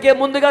 ఇప్పటికే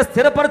ముందుగా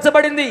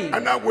స్థిరపరచబడింది.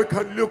 And now we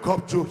can look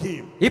up to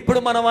him. ఇప్పుడు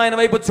మనం ఆయన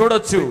వైపు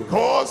చూడొచ్చు.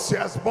 Because he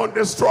has borne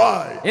the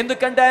stripe,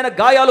 ఎందుకంటే ఆయన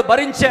గాయాలు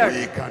భరించాడు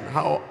we can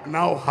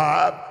now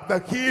have the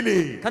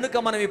healing. కనుక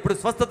మనం ఇప్పుడు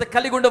స్వస్థత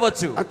కలిగి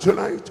ఉండవచ్చు. And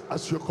tonight,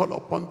 as you call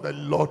upon the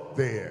Lord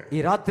there,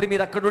 ఈ రాత్రి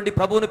మీరు అక్కడ నుండి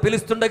ప్రభువును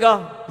పిలుస్తుండగా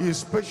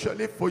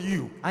especially for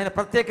you, ఆయన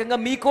ప్రత్యేకంగా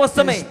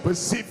మీకోసమే,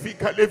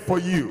 specifically for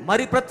you,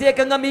 మరి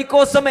ప్రత్యేకంగా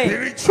మీకోసమే,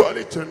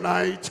 spiritually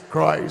tonight,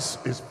 Christ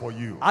is for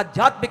you.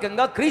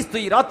 ఆధ్యాత్మికంగా క్రీస్తు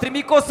ఈ రాత్రి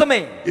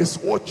మీకోసమే. He's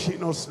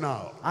watching us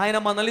now. ఆయన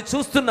మనల్ని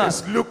చూస్తున్నారు.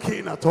 He's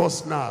looking at us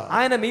now.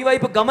 ఆయన మీ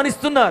వైపు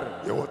గమనిస్తున్నారు.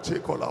 He will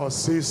take all our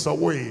sins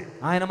away.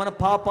 ఆయన మన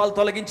పాపాలు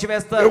తొలగించి He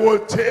వేస్తారు.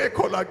 will take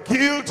all our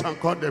guilt and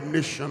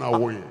condemnation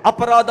away.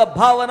 అపరాధ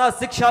భావన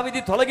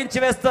శిక్షావిధి తొలగించి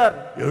వేస్తారు.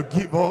 He'll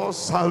give us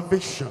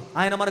salvation.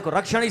 ఆయన మనకు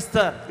రక్షణ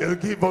ఇస్తారు. He'll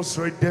give us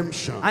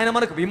redemption. ఆయన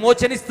మనకు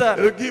విమోచన ఇస్తారు.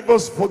 He'll give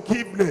us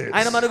forgiveness.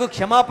 ఆయన మనకు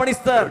క్షమాపణ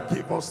ఇస్తారు. He'll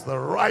give us the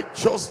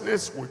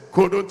righteousness we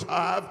couldn't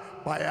have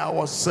by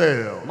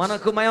ourselves.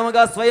 మనకు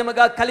మయముగా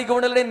స్వయముగా కలిగి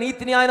ఉండలేని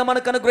నీతిని ఆయన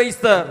మనకు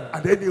అనుగ్రహిస్తారు.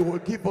 And then he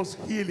will give us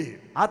healing.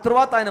 ఆ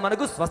తరువాత ఆయన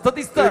మనకు స్వస్థత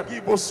He'll ఇస్తారు.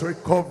 give us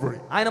recovery.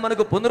 ఆయన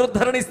మనకు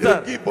పునరుద్ధరణ He'll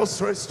ఇస్తారు. give us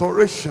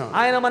restoration.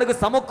 ఆయన మనకు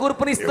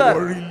సమకూర్పుని He ఇస్తారు.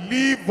 will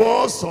relieve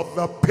us of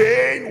the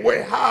pain we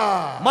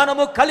have.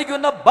 మనము కలిగి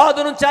ఉన్న బాధ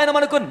నుంచి ఆయన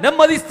మనకు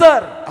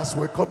నెమ్మదిస్తారు. As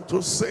we come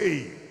to say,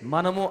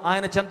 మనము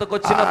ఆయన చెంతకు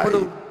వచ్చినప్పుడు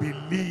I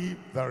believe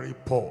the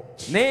report.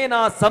 నేను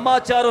ఆ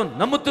సమాచారం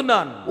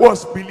నమ్ముతున్నాను. Who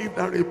has believed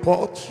the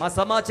report? మా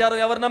సమాచారం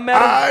ఎవరు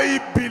నమ్మారు? I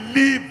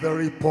believe the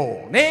report.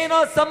 నేను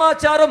ఆ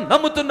సమాచారం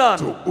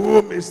నమ్ముతున్నాను. To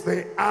whom is the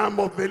arm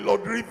of the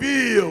Lord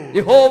revealed?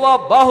 యెహోవా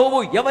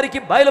బాహువు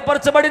ఎవరికి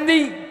బయలుపరచబడింది?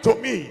 To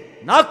me.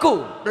 నాకు.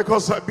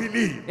 Because I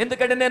believe.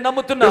 ఎందుకంటే నేను The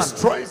నమ్ముతున్నాను.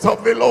 strength of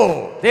the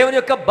Lord. దేవుని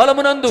యొక్క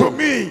బలమునందు To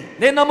me.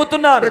 నేను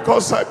నమ్ముతున్నాను.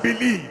 Because I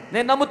believe.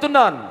 నేను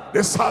నమ్ముతున్నాను.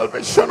 The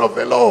salvation of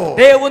the Lord.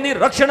 దేవుని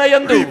రక్షణ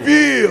యందు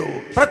Revealed.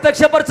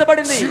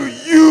 ప్రత్యక్షపరచబడింది. To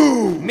you.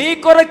 మీ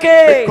కొరకే.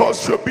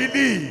 Because you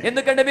believe.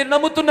 ఎందుకంటే మీరు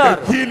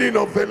నమ్ముతున్నారు. The healing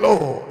of the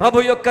Lord.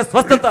 ప్రభు యొక్క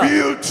స్వస్థత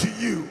Revealed to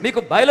you.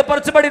 మీకు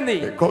బయలుపరచబడింది.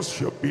 Because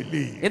you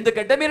believe.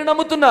 ఎందుకంటే మీరు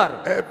నమ్ముతున్నారు.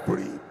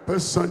 Every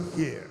person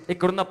here.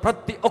 ఇక్కడున్న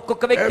ప్రతి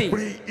ఒక్కొక్క వ్యక్తి,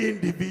 Every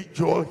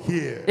individual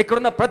here.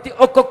 ఇక్కడున్న ప్రతి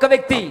ఒక్కొక్క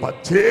వ్యక్తి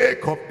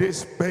Partake of this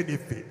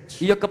benefit.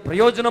 ఈ యొక్క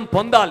ప్రయోజనం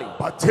పొందాలి.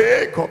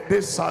 Partake of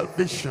this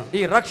salvation.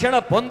 ఈ రక్షణ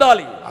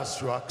పొందాలి. As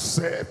you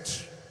accept,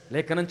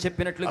 లేఖనం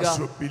చెప్పినట్లుగా as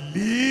you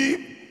believe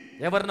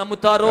ఎవరు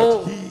నమ్ముతారో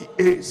that he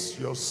is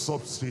your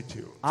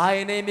substitute.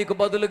 ఆయనే మీకు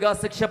బదులుగా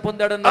శిక్ష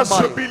పొందాడని As you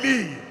నమ్మాలి.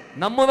 believe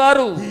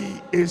నమ్మువారు he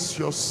is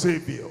your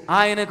savior.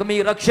 ఆయనకు మీ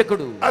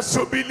రక్షకుడు. As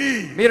you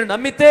believe మీరు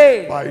నమ్మితే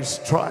by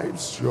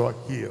stripes you are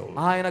healed.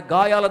 ఆయన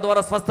గాయాల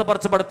ద్వారా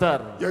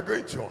స్వస్థపరచబడతారు. You're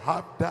going to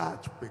have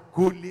that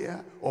peculiar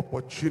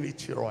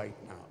opportunity right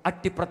now.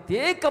 అట్టి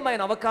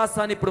ప్రత్యేకమైన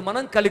అవకాశాన్ని ఇప్పుడు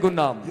మనం కలిగి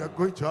ఉన్నాం. You're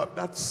going to have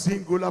that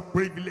singular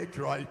privilege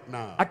right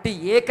now. అట్టి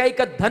ఏకైక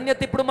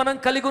ధన్యత ఇప్పుడు మనం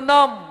కలిగి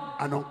ఉన్నాం.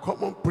 An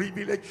uncommon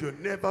privilege you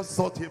never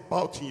thought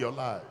about in your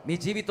life. మీ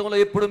జీవితంలో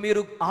ఎప్పుడు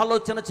మీరు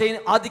ఆలోచన చేయని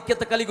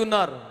ఆధిక్యత కలిగి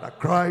ఉన్నారు. That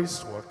Christ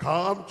will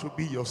come to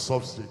be your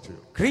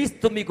substitute.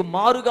 క్రీస్తు మీకు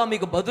మారుగా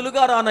మీకు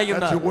బదులుగా That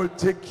రానయ్యున్నారు. he will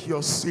take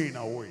your sin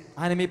away.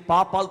 ఆయన మీ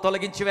పాపాలు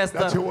తొలగించి That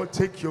వేస్తారు. he will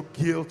take your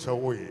guilt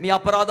away. మీ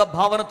అపరాధ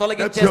భావన That he will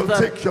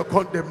తొలగించేస్తారు. take your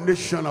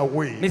condemnation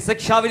away. Me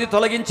శిక్షావిధి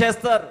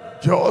తొలగించేస్తారు.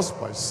 Just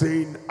by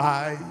saying,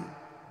 I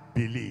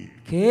believe.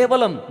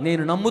 కేవలం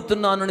నేను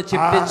నమ్ముతున్నాను అని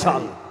చెప్తే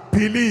చాలు. I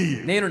believe.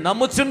 నేను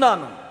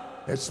నమ్ముచున్నాను.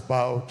 Heads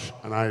bowed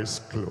and eyes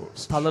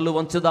closed. తలలు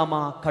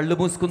వంచుదామా, కళ్ళు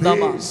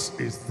మూసుకుందామా? This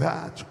is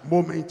that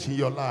moment in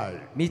your life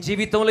మీ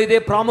జీవితంలో ఇదే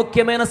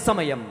ప్రాముఖ్యమైన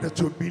సమయం. that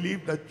you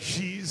believe that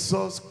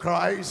Jesus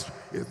Christ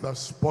is the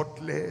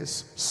spotless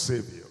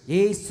Savior.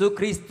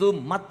 యేసుక్రీస్తు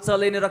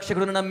మచ్చలేని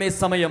రక్షకుడిని నమ్మే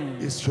సమయం.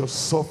 Is your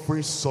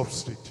suffering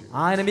substitute.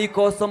 ఆయన మీ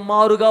కోసం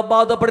మారుగా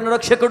బాధపడిన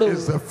రక్షకుడు.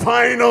 Is the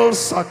final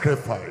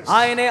sacrifice.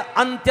 ఆయనే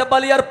అంత్య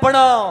బలి అర్పణ.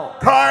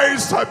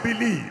 Christ I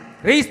believe.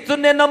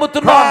 క్రీస్తుని నేను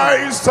నమ్ముతున్నాను.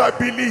 Christ I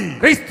believe.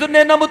 క్రీస్తుని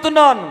నేను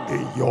నమ్ముతున్నాను.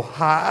 In your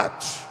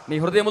heart, నీ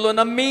హృదయంలో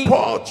నమ్మి,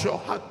 put your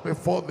heart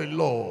before the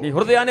Lord. నీ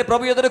హృదయాన్ని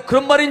ప్రభు ఎదుట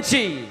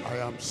కృమ్మరించి, I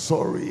am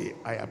sorry,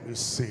 I am a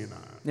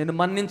sinner. నేను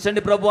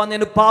మన్నించండి ప్రభువా,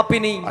 నేను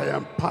పాపిని. I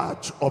am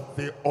part of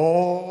the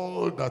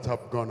all that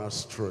have gone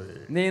astray.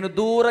 నేను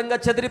దూరంగా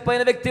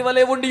చెదిరిపోయిన వ్యక్తి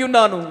వలె ఉండి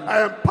ఉన్నాను. I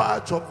am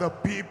part of the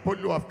people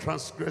who have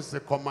transgressed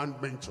the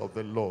commandments of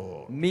the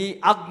Lord. మీ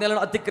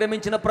ఆజ్ఞలను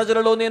అతిక్రమించిన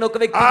ప్రజలలో నేను ఒక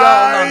వ్యక్తిగా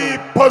ఉన్నాను. I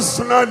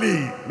personally,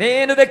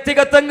 నేను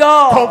వ్యక్తిగతంగా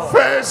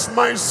confess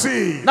my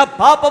sin. నా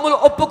పాపములు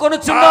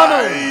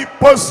ఒప్పుకొనుచున్నాను. I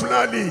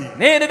personally,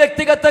 నేను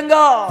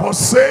వ్యక్తిగతంగా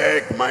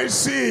forsake my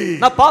sin.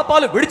 నా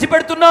పాపాలు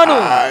విడిచిపెడుతున్నాను.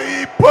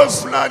 I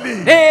personally,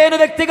 నేను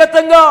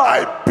వ్యక్తిగతంగా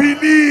I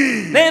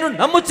believe నేను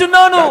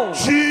నమ్ముచున్నాను.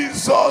 that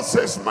Jesus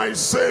is my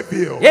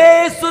Savior.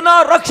 యేసు నా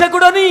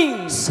రక్షకుడని.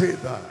 Say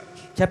that.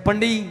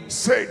 చెప్పండి.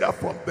 Say that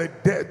from the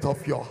depth of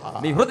your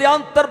heart. మీ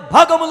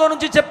హృదయాంతర్భాగములో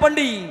నుంచి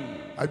చెప్పండి.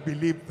 I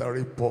believe the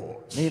report.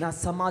 నేను ఆ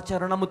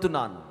సమాచారం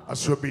నమ్ముతున్నాను.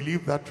 As you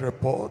believe that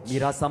report,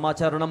 మీరు ఆ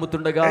సమాచారం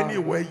నమ్ముతుండగా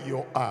anywhere you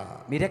are,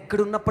 మీరు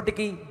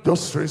ఎక్కడున్నప్పటికీ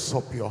just raise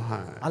up your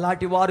hand.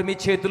 అలాంటి వారు మీ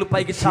చేతులు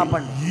పైకి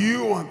చాపండి.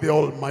 You and the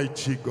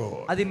Almighty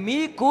God. అది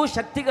మీకు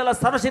శక్తిగల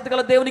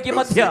సర్వశక్తిగల దేవునికి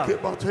Don't మధ్య. think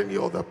about any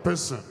other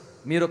person.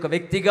 మీరు ఒక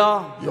వ్యక్తిగా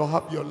You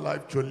have your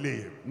life to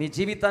live. మీ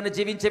జీవితాన్ని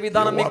జీవించే You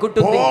విధానం were మీకు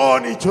ఉంటుంది.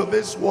 born into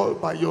this world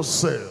by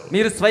yourself.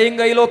 మీరు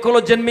స్వయంగా ఈ లోకంలో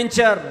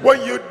జన్మించారు.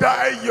 When you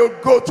die, you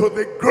go to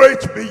the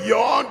great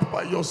beyond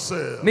by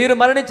yourself. మీరు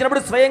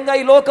మరణించినప్పుడు స్వయంగా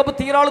ఈ లోకపు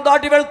తీరాలు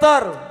దాటి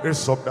వెళ్తారు.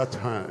 Raise up that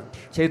hand.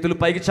 చేతులు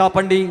పైకి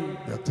చాపండి.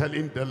 You're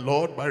telling the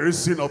Lord by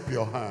raising up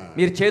your hand.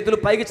 మీరు చేతులు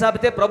పైకి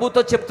చాపితే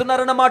ప్రభుతో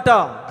చెప్తున్నారన్నమాట.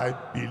 I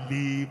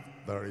believe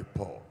the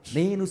report.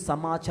 నేను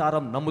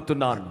సమాచారం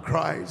నమ్ముతున్నాను.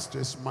 Christ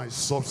is my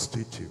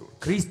substitute.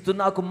 క్రీస్తు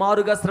నాకు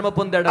మారుగా శ్రమ I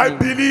పొందాడని.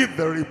 believe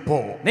the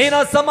report. నేను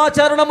ఆ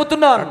సమాచారం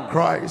నమ్ముతున్నాను.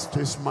 Christ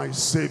is my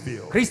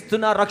Savior. క్రీస్తు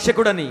నా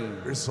రక్షకుడని.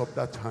 Raise up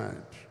that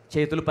hand.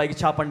 చేతులు పైకి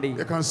చాపండి.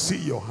 You can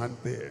see your hand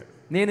there.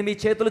 నేను మీ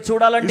చేతులు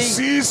చూడాలండి. He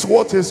sees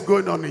what is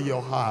going on in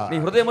your heart. మీ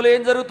హృదయంలో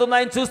ఏం జరుగుతుందో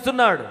ఆయన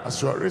చూస్తున్నాడు. As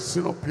you are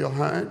raising up your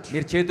hand,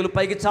 మీరు చేతులు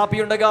పైకి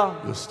చాపి ఉండగా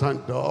you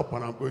stand up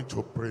and I'm going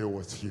to pray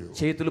with you.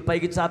 చేతులు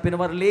పైకి చాపిన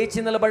వారు లేచి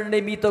నిలబడండి.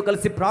 మీతో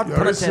కలిసి You are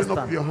ప్రార్థన raising up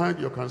చేస్తాను. your hand,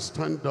 you can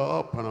stand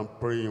up and I'm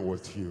praying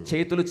with you.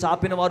 చేతులు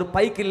చాపిన వారు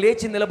పైకి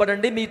లేచి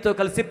నిలబడండి. మీతో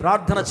కలిసి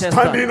ప్రార్థన చేస్తాను.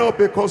 Standing up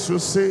because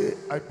you say,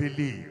 I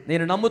believe.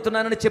 నేను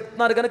నమ్ముతున్నానని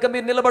చెప్తున్నారు కనుక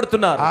మీరు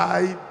నిలబడుతున్నారు.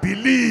 I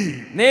believe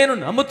నేను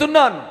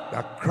నమ్ముతున్నాను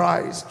that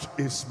Christ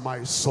is my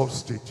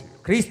substitute.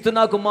 క్రీస్తు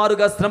నాకు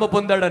మారుగా శ్రమ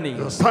పొందాడని.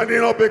 You're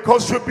standing up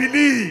because you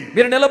believe.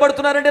 మీరు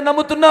నిలబడుతున్నారంటే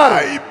నమ్ముతున్నారు.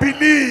 I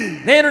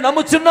believe నేను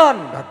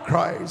నమ్ముచున్నాను that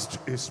Christ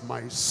is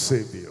my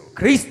Savior.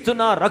 క్రీస్తు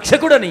నా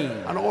రక్షకుడని.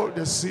 And all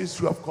the sins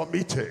you have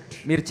committed,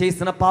 మీరు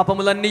చేసిన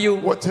పాపములన్నీ,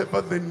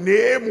 whatever the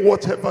name,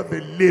 whatever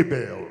the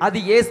label, అది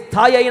ఏ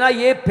స్థాయి అయినా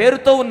ఏ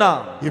పేరుతో ఉన్నా,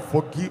 He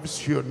forgives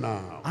you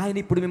now. ఆయన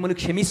ఇప్పుడు మిమ్మల్ని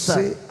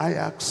క్షమిస్తారు. Say, I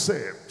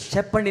accept.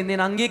 చెప్పండి,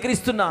 నేను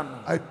అంగీకరిస్తున్నాను.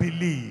 I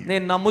believe.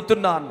 నేను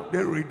నమ్ముతున్నాను.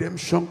 Then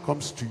redemption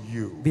comes to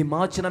you.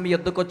 విమోచన మీ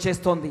యొద్దకు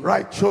వచ్చేస్తోంది.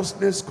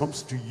 Righteousness comes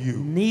to you.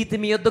 నీతి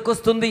మీ యొద్దకు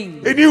వస్తుంది.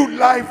 A new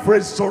life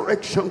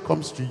resurrection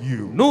comes to you.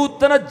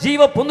 నూతన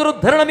జీవ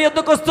పునరుద్ధరణ మీ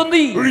యొద్దకు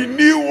వస్తుంది.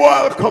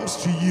 Renewal comes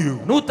to you.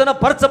 నూతన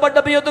పరచబడ్డ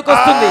మీ యొద్దకు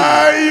వస్తుంది.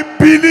 I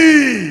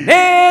believe.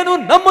 నేను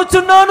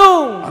నమ్ముచున్నాను.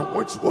 And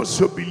once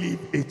you believe,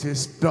 it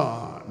is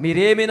done.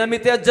 మీరేమి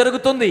నమ్మితే అది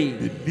జరుగుతుంది.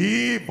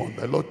 Believe on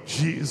the Lord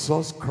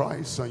Jesus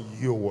Christ and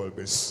you will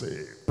be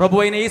saved.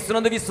 ప్రభు అయిన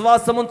యేసునందు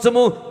విశ్వాసం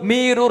ఉంచుము,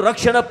 మీరు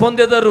రక్షణ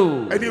పొందెదరు.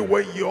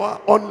 Anywhere you are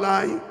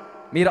online,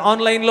 మీరు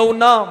ఆన్లైన్ లో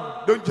ఉన్నా,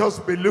 don't just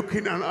be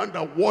looking and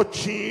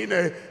watching.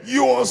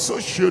 You also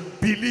should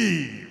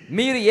believe.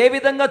 మీరు ఏ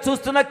విధంగా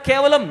చూస్తున్నా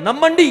కేవలం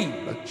నమ్మండి.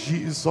 That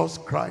Jesus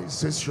Christ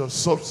is your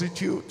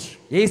substitute.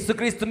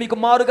 యేసుక్రీస్తు మీకు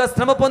మారుగా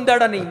శ్రమ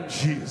పొందాడని.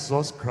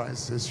 Jesus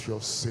Christ is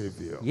your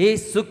Savior.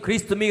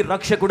 యేసుక్రీస్తు మీ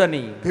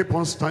రక్షకుడని. Keep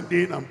on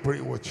standing and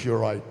praying with you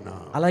right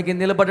now. అలాగే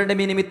నిలబడండి,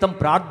 మీ నిమిత్తం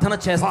ప్రార్థన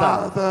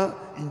చేస్తాను. Father,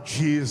 in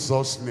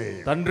Jesus'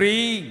 name, తండ్రి,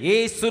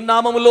 యేసు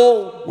నామములో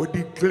we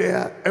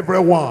declare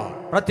everyone,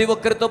 ప్రతి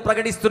ఒక్కరితో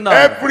ప్రకటిస్తున్నా,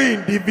 every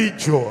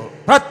individual,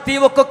 ప్రతి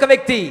ఒక్కొక్క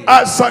వ్యక్తి,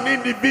 as an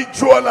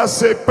individual, as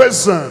a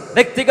person,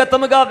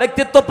 వ్యక్తిగతముగా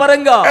వ్యక్తిత్వ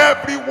పరంగా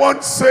everyone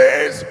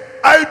says,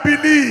 I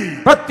believe.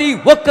 ప్రతి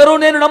ఒక్కరూ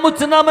నేను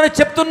నమ్ముచున్నామని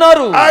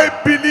చెప్తున్నారు. I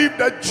believe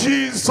that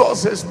Jesus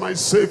is my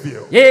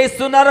Savior.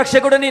 యేసు నా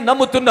రక్షకుడని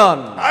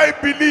నమ్ముతున్నాను. I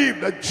believe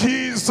that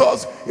Jesus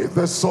is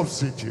the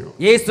substitute.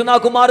 యేసు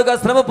నాకు మారుగా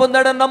శ్రమ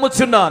పొందాడని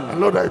నమ్ముచున్నాను. And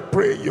Lord, I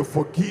pray you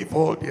forgive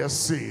all their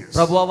sins.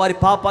 ప్రభువా, వారి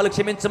పాపాలు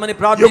క్షమించమని You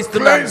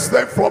ప్రార్థిస్తున్నాను. cleanse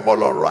them from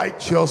all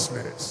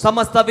unrighteousness.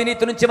 సమస్త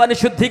అవినీతి నుంచి వారిని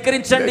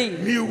శుద్ధీకరించండి.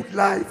 Let new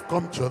life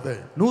come to them.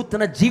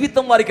 నూతన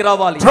జీవితం వారికి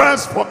రావాలి.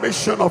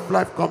 Transformation of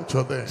life come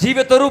to them.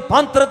 జీవిత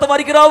రూపాంతరత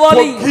వారికి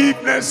రావాలి.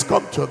 Forgiveness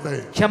come to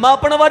them.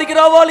 క్షమాపణ వారికి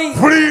రావాలి.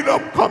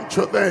 Freedom come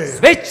to them.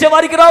 స్వేచ్ఛ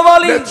వారికి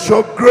రావాలి. Let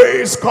your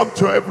grace come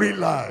to every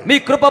life. మీ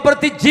కృప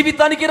ప్రతి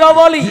జీవితానికి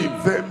రావాలి.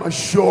 Give them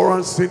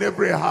assurance in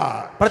every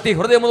heart. ప్రతి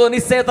హృదయములో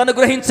నిశ్చయత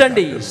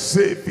అనుగ్రహించండి. The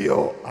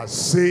Savior has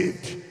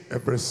saved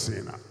every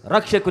sinner.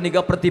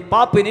 రక్షకునిగా ప్రతి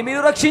పాపిని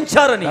మీరు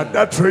రక్షించారని. And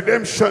that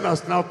redemption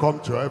has now come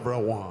to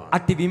everyone.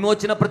 అట్టి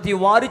విమోచన ప్రతి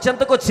వారి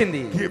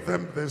చెంతకొచ్చింది. Give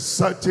them the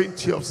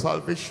certainty of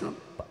salvation.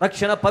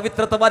 రక్షణ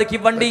పవిత్రత వారికి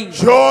ఇవ్వండి.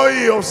 Joy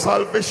of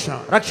salvation.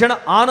 రక్షణ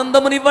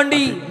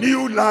ఆనందమునివ్వండి.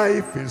 New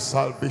life is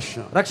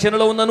salvation.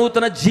 రక్షణలో ఉన్న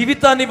నూతన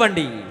జీవితాన్ని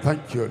ఇవ్వండి.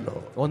 Thank you,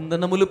 Lord.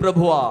 వందనములు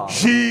ప్రభువా.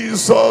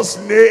 Jesus'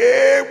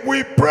 name we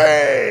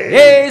pray.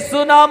 యేసు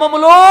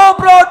నామములో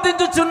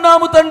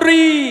ప్రార్థించుచున్నాము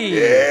తండ్రి.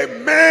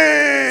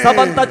 Amen.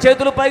 సబంతా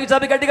చేతులు పైకి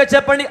చాపి గట్టిగా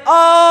చెప్పండి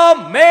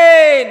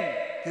ఆమేన్.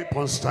 Keep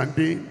on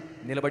standing.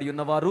 నిలబడి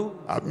ఉన్నవారు,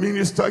 A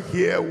minister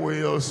here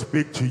will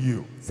speak to you.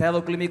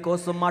 సేవకులు మీ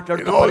కోసం In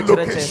మాట్లాడుతూ all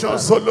పరిచర్య locations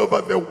చేస్తారు. all over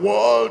the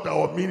world,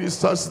 our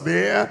ministers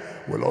there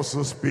will also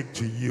speak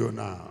to you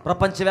now.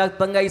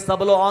 ప్రపంచవ్యాప్తంగా ఈ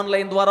సభలో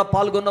ఆన్లైన్ ద్వారా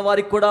పాల్గొన్న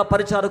వారికి కూడా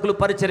పరిచారకులు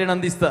పరిచర్యను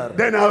అందిస్తారు.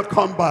 Then I'll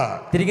come back.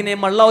 తిరిగి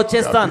నేను మళ్ళా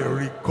వచ్చేస్తాను.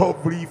 There'll be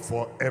recovery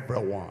for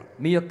everyone.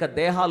 మీ యొక్క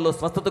దేహాల్లో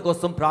స్వస్థత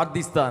కోసం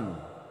ప్రార్థిస్తాను.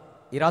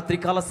 ఈ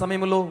రాత్రికాల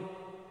సమయంలో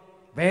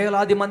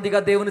వేలాది మందిగా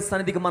దేవుని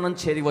సన్నిధికి మనం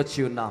చేరి వచ్చి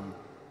ఉన్నాం.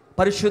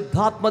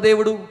 పరిశుద్ధాత్మ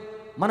దేవుడు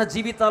మన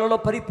జీవితాలలో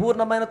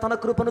పరిపూర్ణమైన తన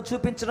కృపను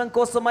చూపించడం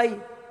కోసమై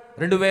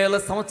 2000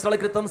 సంవత్సరాల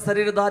క్రితం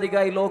శరీరధారిగా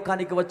ఈ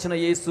లోకానికి వచ్చిన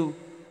యేసు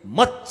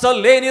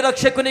మచ్చలేని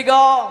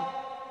రక్షకునిగా,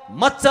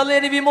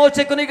 మచ్చలేని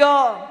విమోచకునిగా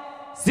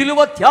సిలువ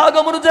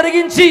త్యాగమును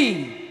జరిగించి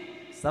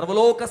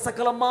సర్వలోక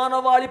సకల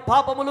మానవాళి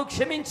పాపములు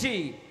క్షమించి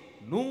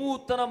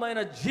నూతనమైన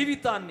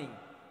జీవితాన్ని,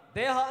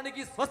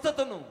 దేహానికి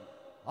స్వస్థతను,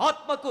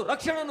 ఆత్మకు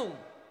రక్షణను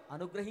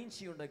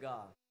అనుగ్రహించి ఉండగా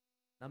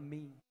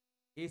నమ్మి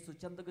యేసు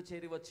చెంతకు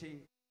చేరి వచ్చి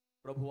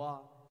ప్రభువా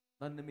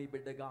నన్ను మీ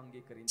బిడ్డగా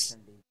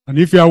అంగీకరించండి. And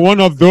if you are one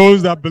of those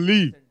that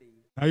believe,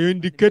 that you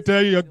indicated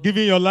you are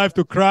giving your life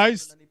to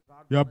Christ,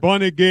 you are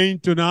born again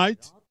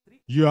tonight,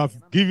 you have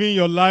given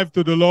your life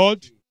to the Lord,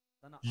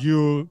 you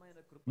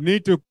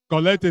need to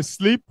collect a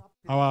slip.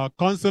 Our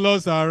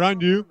counselors are around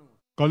you.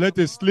 Collect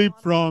a slip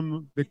from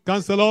the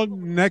counselor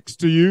next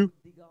to you,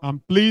 and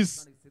please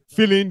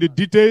fill in the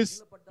details,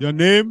 your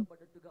name,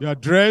 your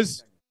address,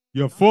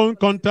 your phone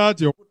contact,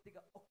 your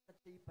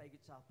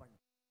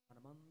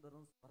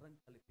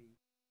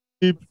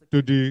to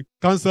the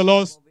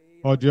counselors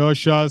or the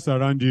ushers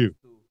around you.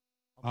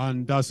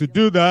 And as you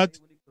do that,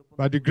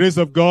 by the grace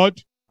of God,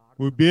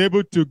 we'll be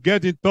able to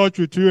get in touch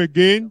with you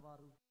again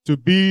to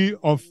be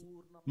of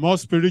more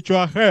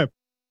spiritual help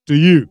to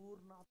you.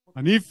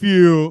 And if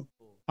you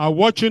are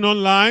watching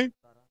online,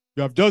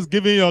 you have just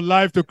given your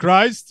life to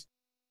Christ,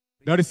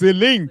 there is a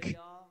link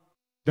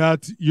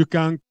that you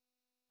can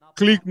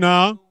click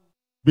now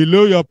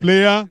below your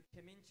player.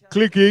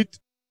 Click it,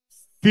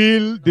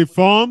 fill the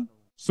form,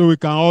 so we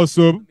can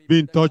also be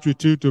in touch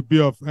with you to be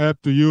of help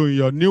to you in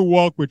your new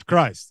walk with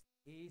Christ.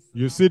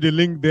 You see the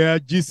link there,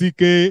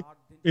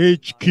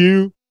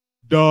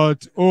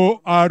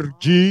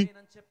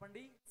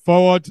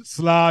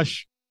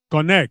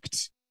 gckhq.org/connect.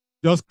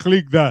 Just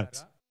click that.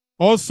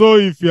 Also,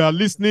 if you are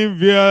listening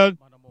via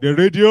the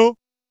radio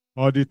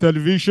or the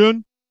television,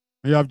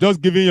 and you have just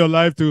given your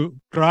life to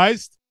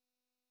Christ,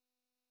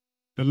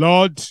 the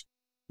Lord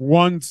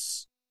wants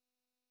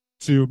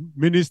to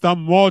minister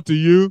more to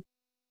you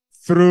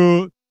through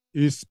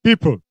his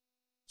people.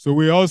 So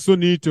we also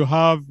need to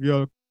have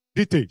your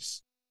details.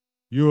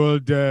 You will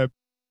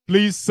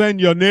please send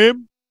your name,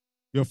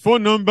 your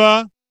phone number,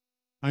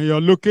 and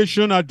your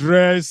location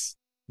address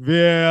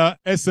via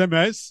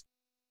SMS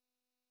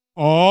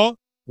or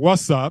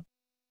WhatsApp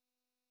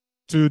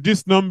to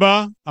this number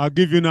I'll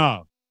give you now.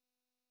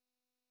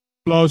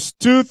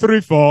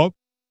 +234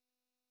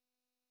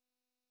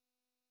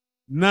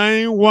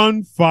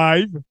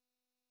 915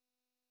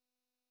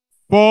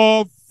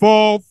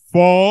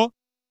 444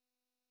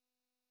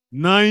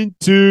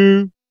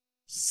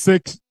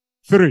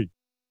 9263.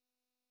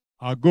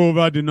 I'll go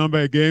over the number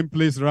again.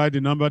 Please write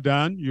the number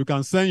down. You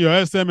can send your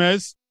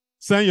SMS,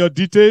 send your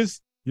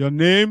details, your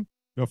name,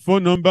 your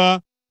phone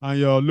number, and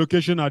your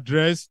location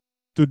address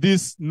to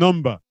this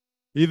number,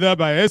 either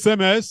by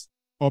SMS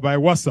or by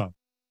WhatsApp.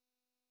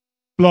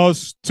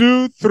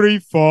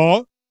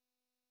 +234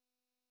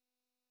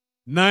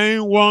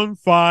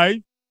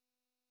 915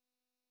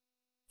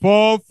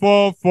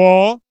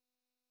 444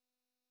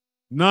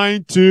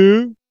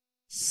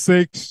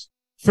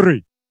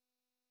 9263.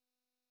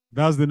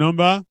 That's the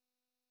number.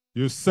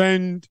 You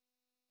send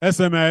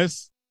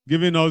SMS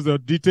giving us the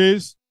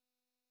details,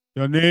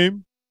 your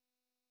name,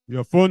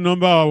 your phone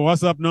number or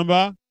WhatsApp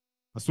number,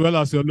 as well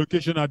as your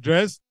location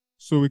address,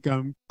 so we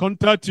can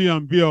contact you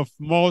and be of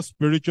more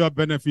spiritual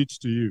benefits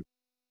to you.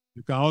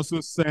 You can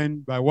also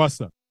send by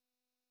WhatsApp.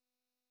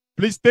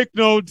 Please take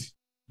note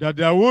that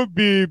there will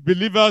be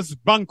Believers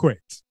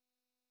Banquet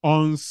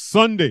on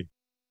Sunday,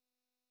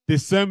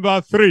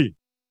 December 3.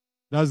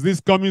 That's this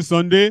coming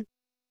Sunday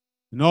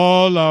in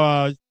all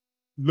our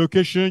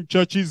location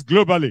churches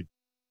globally.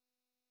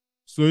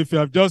 So if you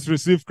have just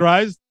received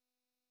Christ,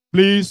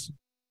 please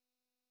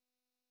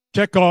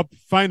check up,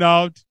 find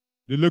out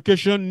the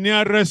location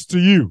nearest to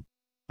you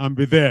and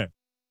be there.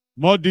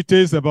 More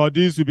details about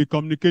this will be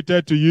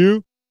communicated to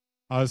you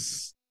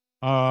as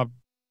our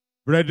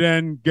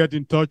brethren get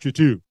in touch with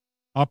you.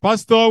 Our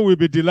pastor will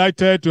be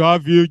delighted to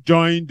have you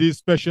join this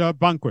special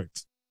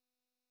banquet.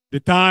 The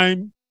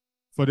time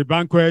for the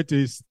banquet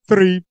is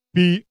 3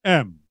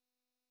 p.m.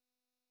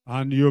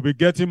 And you'll be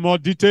getting more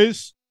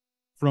details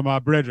from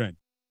our brethren.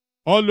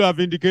 All who have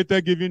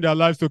indicated giving their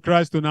lives to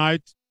Christ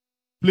tonight,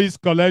 please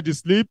collect the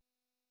slip,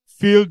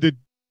 fill the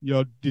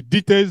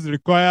details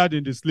required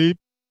in the slip,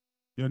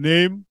 your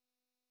name,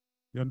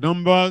 your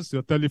numbers,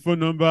 your telephone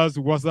numbers,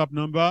 WhatsApp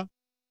number,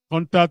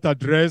 contact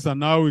address, and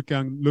now we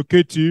can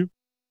locate you.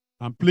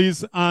 And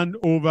please hand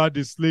over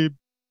the slip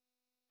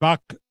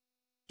back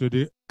to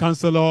the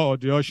counselor or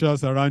the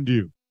ushers around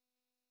you.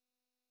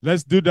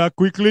 Let's do that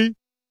quickly.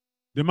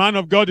 The man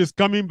of God is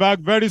coming back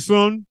very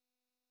soon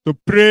to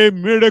pray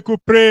miracle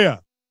prayer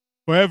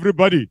for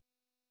everybody.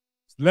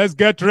 Let's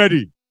get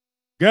ready.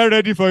 Get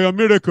ready for your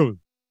miracle.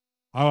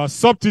 Our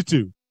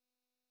substitute,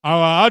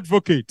 our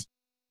advocate,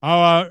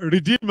 our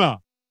redeemer,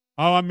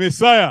 our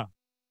Messiah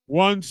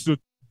wants to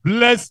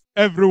bless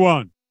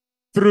everyone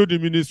through the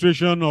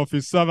ministration of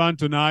his servant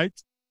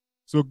tonight.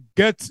 So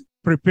get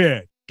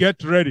prepared,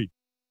 get ready.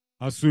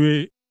 As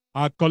we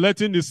are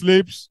collecting the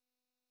slips,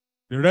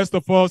 the rest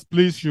of us,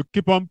 please, should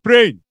keep on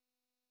praying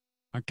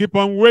and keep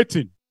on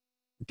waiting,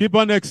 keep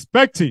on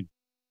expecting.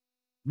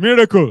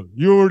 Miracle,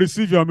 you will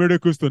receive your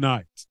miracles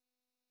tonight.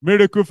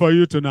 Miracle for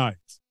you tonight.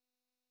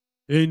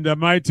 In the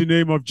mighty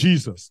name of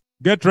Jesus.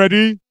 Get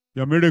ready,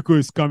 your miracle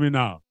is coming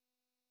out.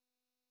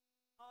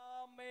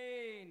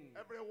 Amen.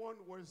 Everyone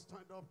will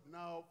stand up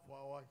now for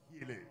our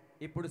healing.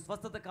 ఇప్పుడు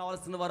స్వస్థత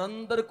కావాల్సిన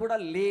వారందరూ కూడా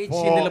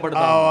లేచి For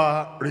నిలబడదాం. our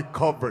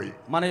recovery.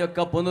 మన యొక్క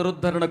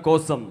పునరుద్ధరణ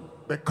కోసం.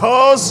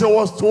 Because he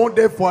was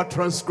wounded for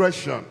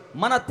transgression.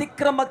 మన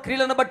అతిక్రమ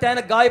క్రియలను బట్టి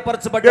ఆయన The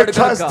గాయపరచబడ్డాడు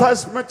కనుక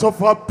chastisement of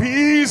our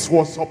peace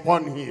was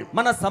upon him.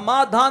 మన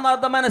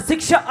సమాధానార్థమైన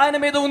శిక్ష ఆయన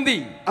మీద ఉంది.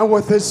 And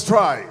with his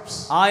stripes.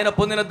 ఆయన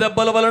పొందిన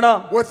దెబ్బల వలన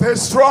With his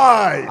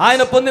stripes.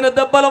 ఆయన పొందిన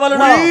దెబ్బల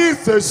వలన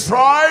With his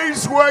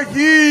stripes were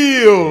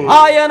healed.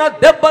 ఆయన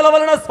దెబ్బల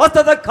వలన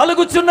స్వస్థత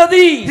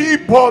కలుగుచున్నది. He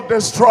bore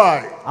the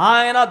stripe.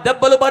 ఆయన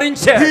దెబ్బలు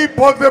భరించాడు. He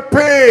bore the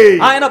pain.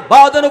 ఆయన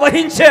బాధను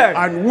వహించాడు.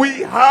 And we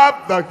have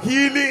the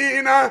healing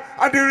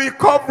and the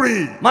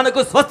recovery. మనకు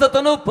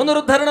స్వస్థతను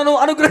పునరుద్ధరణను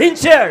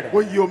అనుగ్రహించాడు.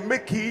 When you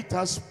make it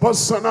as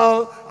personal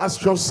as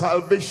your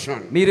salvation.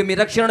 మీరు మీ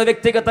రక్షణను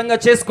వ్యక్తిగతంగా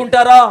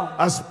చేసుకుంటారా?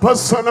 As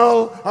personal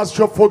as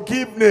your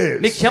forgiveness.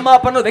 మీ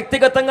క్షమాపణను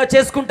వ్యక్తిగతంగా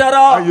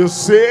చేసుకుంటారా? And you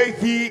say,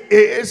 he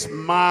is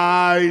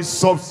my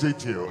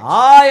substitute.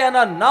 ఆయన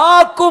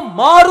నాకు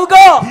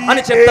మారుగా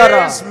అని He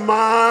చెప్తారా? is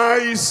my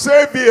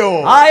savior.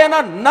 ఆయన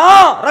నా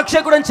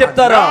రక్షకుడు అని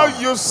చెప్తారా? Now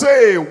you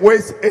say,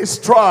 with his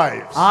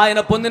stripes, ఆయన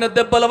పొందిన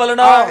దెబ్బల వలన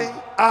I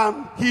am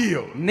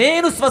healed.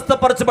 నేను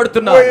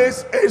స్వస్థపరచబడుతున్నా. With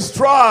his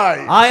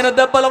stripes, ఆయన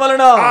దెబ్బల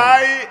వలన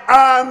I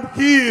am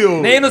healed.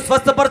 నేను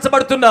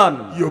స్వస్థపరచబడుతున్నాను.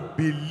 You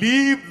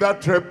believe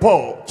that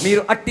report.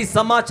 మీరు అట్టి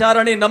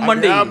సమాచారాన్ని And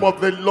నమ్మండి. the arm of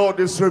the Lord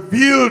is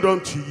revealed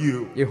unto you.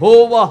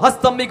 యెహోవా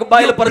హస్తం మీకు You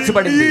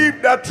బయలుపరచబడింది. believe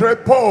that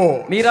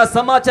report. మీరు ఆ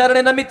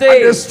సమాచారాన్ని నమ్మితే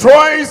And the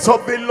stripes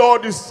of the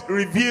Lord is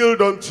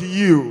revealed unto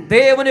you.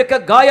 దేవుని యొక్క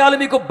గాయాలు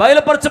మీకు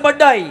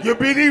బయలుపరచబడ్డాయి. You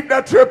believe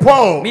that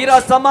report. మీరు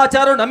ఆ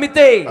సమాచారం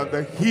నమ్మితే And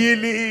the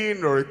healing,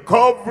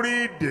 recovery,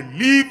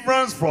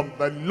 deliverance from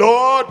the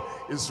Lord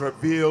is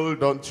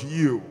revealed unto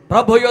you.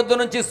 ప్రభు యొద్ద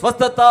నుంచి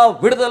స్వస్థత,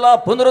 విడుదల,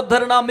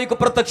 పునరుద్ధరణ మీకు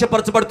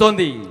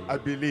ప్రత్యక్షపరచబడుతోంది. I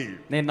believe.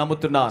 నేను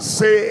నమ్ముతున్నాను.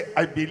 Say,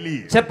 I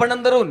believe. చెప్పండి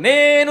అందరూ,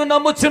 నేను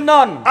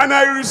నమ్ముచున్నాను. And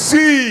I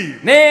receive.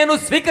 నేను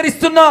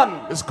స్వీకరిస్తున్నాను.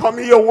 It's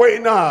coming your way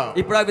now.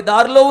 ఇప్పుడు అవి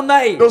దారిలో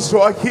ఉన్నాయి. Those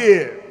who are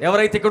here.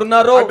 ఎవరైతే ఇక్కడ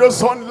ఉన్నారో, And those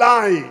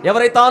online.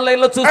 ఎవరైతే ఆన్లైన్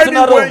లో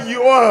చూస్తున్నారో, Anywhere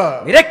you are.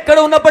 మీరెక్కడ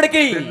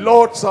ఉన్నప్పటికీ The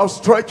Lord's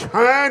outstretched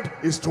hand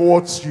is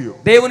towards you.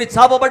 దేవుని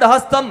చాపబడ్డ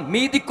హస్తం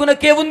మీ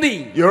దిక్కునకే ఉంది.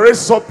 You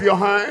raise up your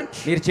hand.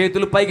 మీరు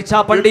చేతులు పైకి You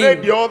చాపండి. lay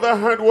the other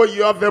hand where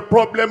you have the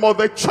problem or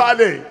the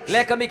challenge.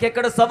 లేక మీకు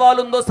ఎక్కడ సవాలు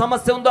ఉందో,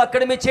 సమస్య ఉందో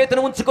అక్కడ మీ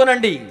చేతిని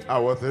ఉంచుకోనండి.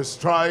 And with the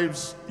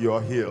stripes you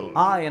are healed.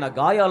 ఆయన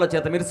గాయాల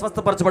చేత మీరు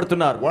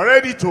స్వస్థపరచబడుతున్నారు. We're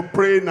ready to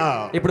pray now.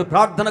 ఇప్పుడు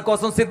ప్రార్థన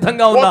కోసం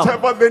సిద్ధంగా ఉన్నాం.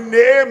 Whatever the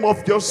name of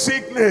your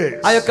sickness,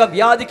 ఆ యొక్క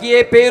వ్యాధికి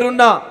ఏ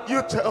పేరున్నా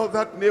you tell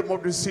that name of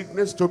the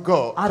sickness to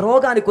God. ఆ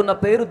రోగానికి ఉన్న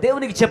పేరు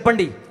దేవునికి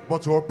చెప్పండి.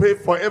 But we'll pray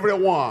for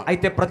everyone.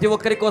 అయితే ప్రతి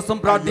ఒక్కరి కోసం And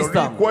your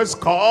ప్రార్థిస్తాం. request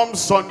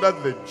comes under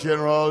the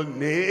general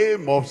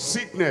name of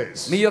sickness.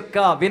 మీ యొక్క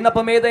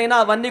విన్నపం ఏదైనా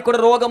అవన్నీ కూడా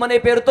రోగం అనే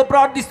పేరుతో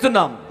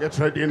ప్రార్థిస్తున్నాం. Get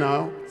ready now.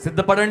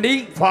 సిద్ధపడండి.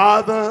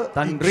 Father, in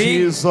Tandri.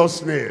 Jesus'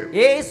 name,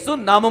 యేసు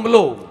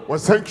నామములో we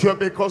thank you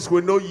because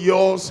we know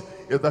yours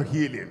is the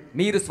healing.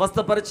 మీరు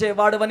స్వస్థపరిచే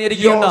వాడవని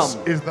ఎరిగి ఉన్నాం.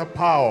 Yours is the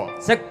power.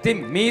 శక్తి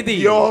మీది.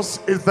 Yours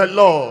is the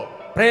Lord.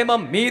 ప్రేమ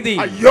మీది.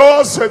 And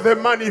yours is the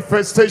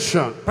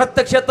manifestation.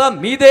 ప్రత్యక్షత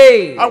మీదే.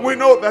 And we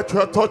know that you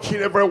are touching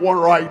everyone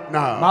right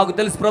now. మాకు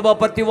తెలుసు ప్రభా,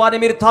 ప్రతి వారిని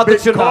మీరు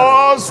తాకుచున్నారు.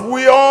 Because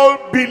we all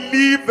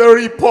believe the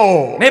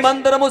report.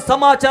 మేమందరము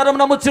సమాచారం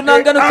నమ్ముచున్నాం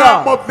The గనుక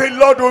arm of the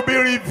Lord will be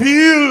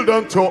revealed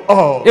unto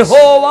us.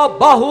 యెహోవా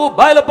బాహువు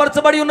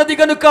బయలుపరచబడి ఉన్నది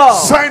గనుక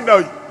Send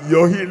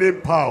your healing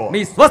power.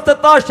 మీ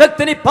స్వస్థత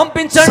శక్తిని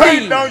పంపించండి.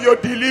 Send down your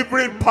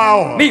delivering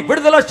power. మీ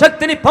విడుదల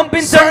శక్తిని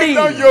పంపించండి. Send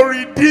down your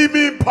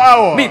redeeming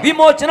power. మీ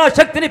విమోచన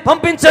శక్తిని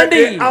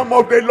పంపించండి. Let the arm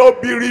of the Lord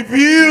be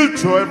revealed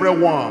to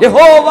everyone.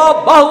 యెహోవా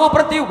బాహువు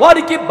ప్రతి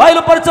వారికి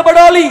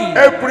బయలుపరచబడాలి.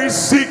 Every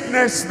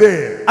sickness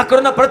there,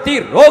 అక్కడున్న ప్రతి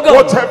రోగం,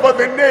 whatever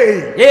the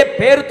name, ఏ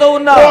పేరుతో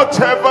ఉన్నా,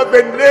 whatever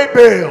the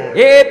label,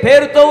 ఏ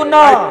పేరుతో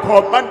ఉన్నా, I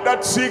command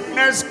that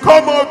sickness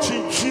come out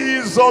in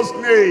Jesus'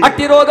 name.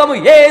 అట్టి రోగము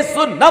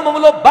యేసు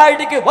నామములో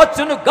బయటికి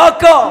వచ్చును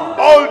గాక.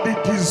 All the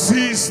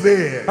disease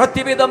there,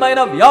 ప్రతి విధమైన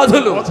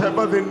వ్యాధులు,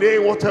 whatever the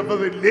name, whatever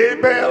the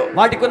label,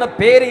 వాటికున్న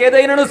పేరు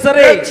ఏదైనాను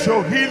సరే, let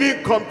your healing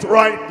come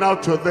right now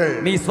to them.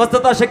 మీ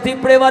స్వస్థత శక్తి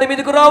ఇప్పుడే వారి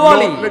మీదకు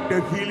రావాలి. Lord, let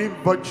the healing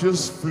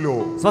virtues flow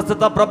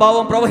స్వస్థత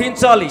ప్రభావం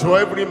ప్రవహించాలి. to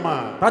every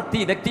man, ప్రతి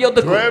వ్యక్తి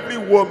యొద్దకు, to every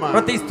woman,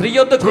 ప్రతి స్త్రీ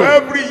యొద్దకు, to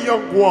every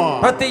young one.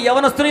 ప్రతి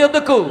యవనస్తుని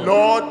యొద్దకు.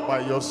 Lord, by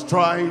your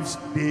stripes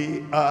they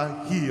are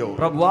healed.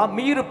 ప్రభువా,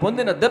 మీరు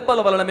పొందిన దెబ్బల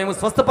వలన మేము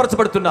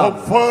స్వస్థపరచబడుతున్నాం.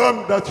 Confirm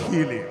that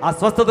healing. ఆ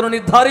స్వస్థతను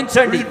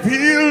నిర్ధారించండి.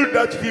 Reveal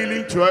that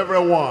healing to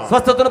everyone.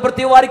 స్వస్థతను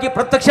ప్రతి వారికి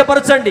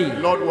ప్రత్యక్షపరచండి.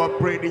 Lord, we are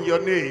praying in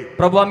your name.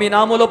 ప్రభువా, మీ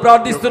నామములో You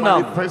ప్రార్థిస్తున్నాం.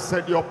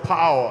 manifested your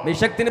power. మీ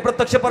శక్తిని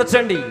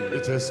ప్రత్యక్షపరచండి.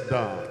 It is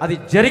done. అది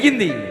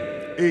జరిగింది.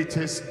 It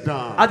is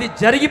done. అది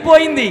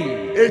జరిగిపోయింది.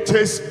 It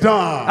is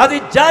done. అది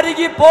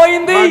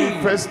జరిగిపోయింది.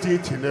 Manifest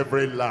it in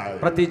every life.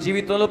 ప్రతి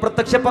జీవితంలో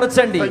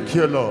ప్రత్యక్షపరచండి. Thank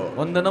you, Lord.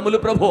 వందనములు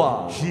ప్రభువా.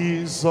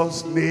 Jesus'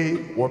 name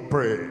we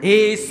pray.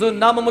 యేసు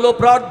నామములో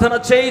ప్రార్థన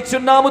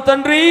చేయుచున్నాము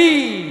తండ్రి.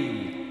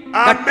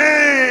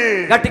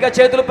 Amen. గట్టిగా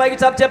చేతులు పైకి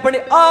చాపి చెప్పండి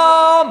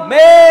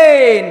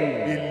ఆమేన్.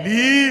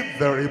 Believe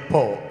the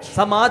report.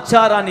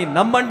 సమాచారాన్ని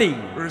నమ్మండి.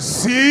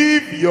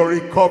 Receive your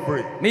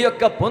recovery మీ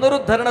యొక్క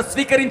పునరుద్ధరణ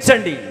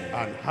స్వీకరించండి.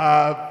 and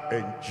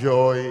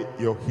enjoy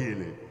your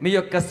healing. మీ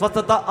యొక్క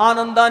స్వస్థత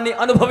ఆనందాన్ని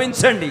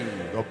అనుభవించండి.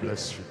 God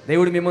bless you.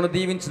 దేవుడు మిమ్మల్ని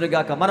దీవించును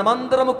గాక. మనమందరము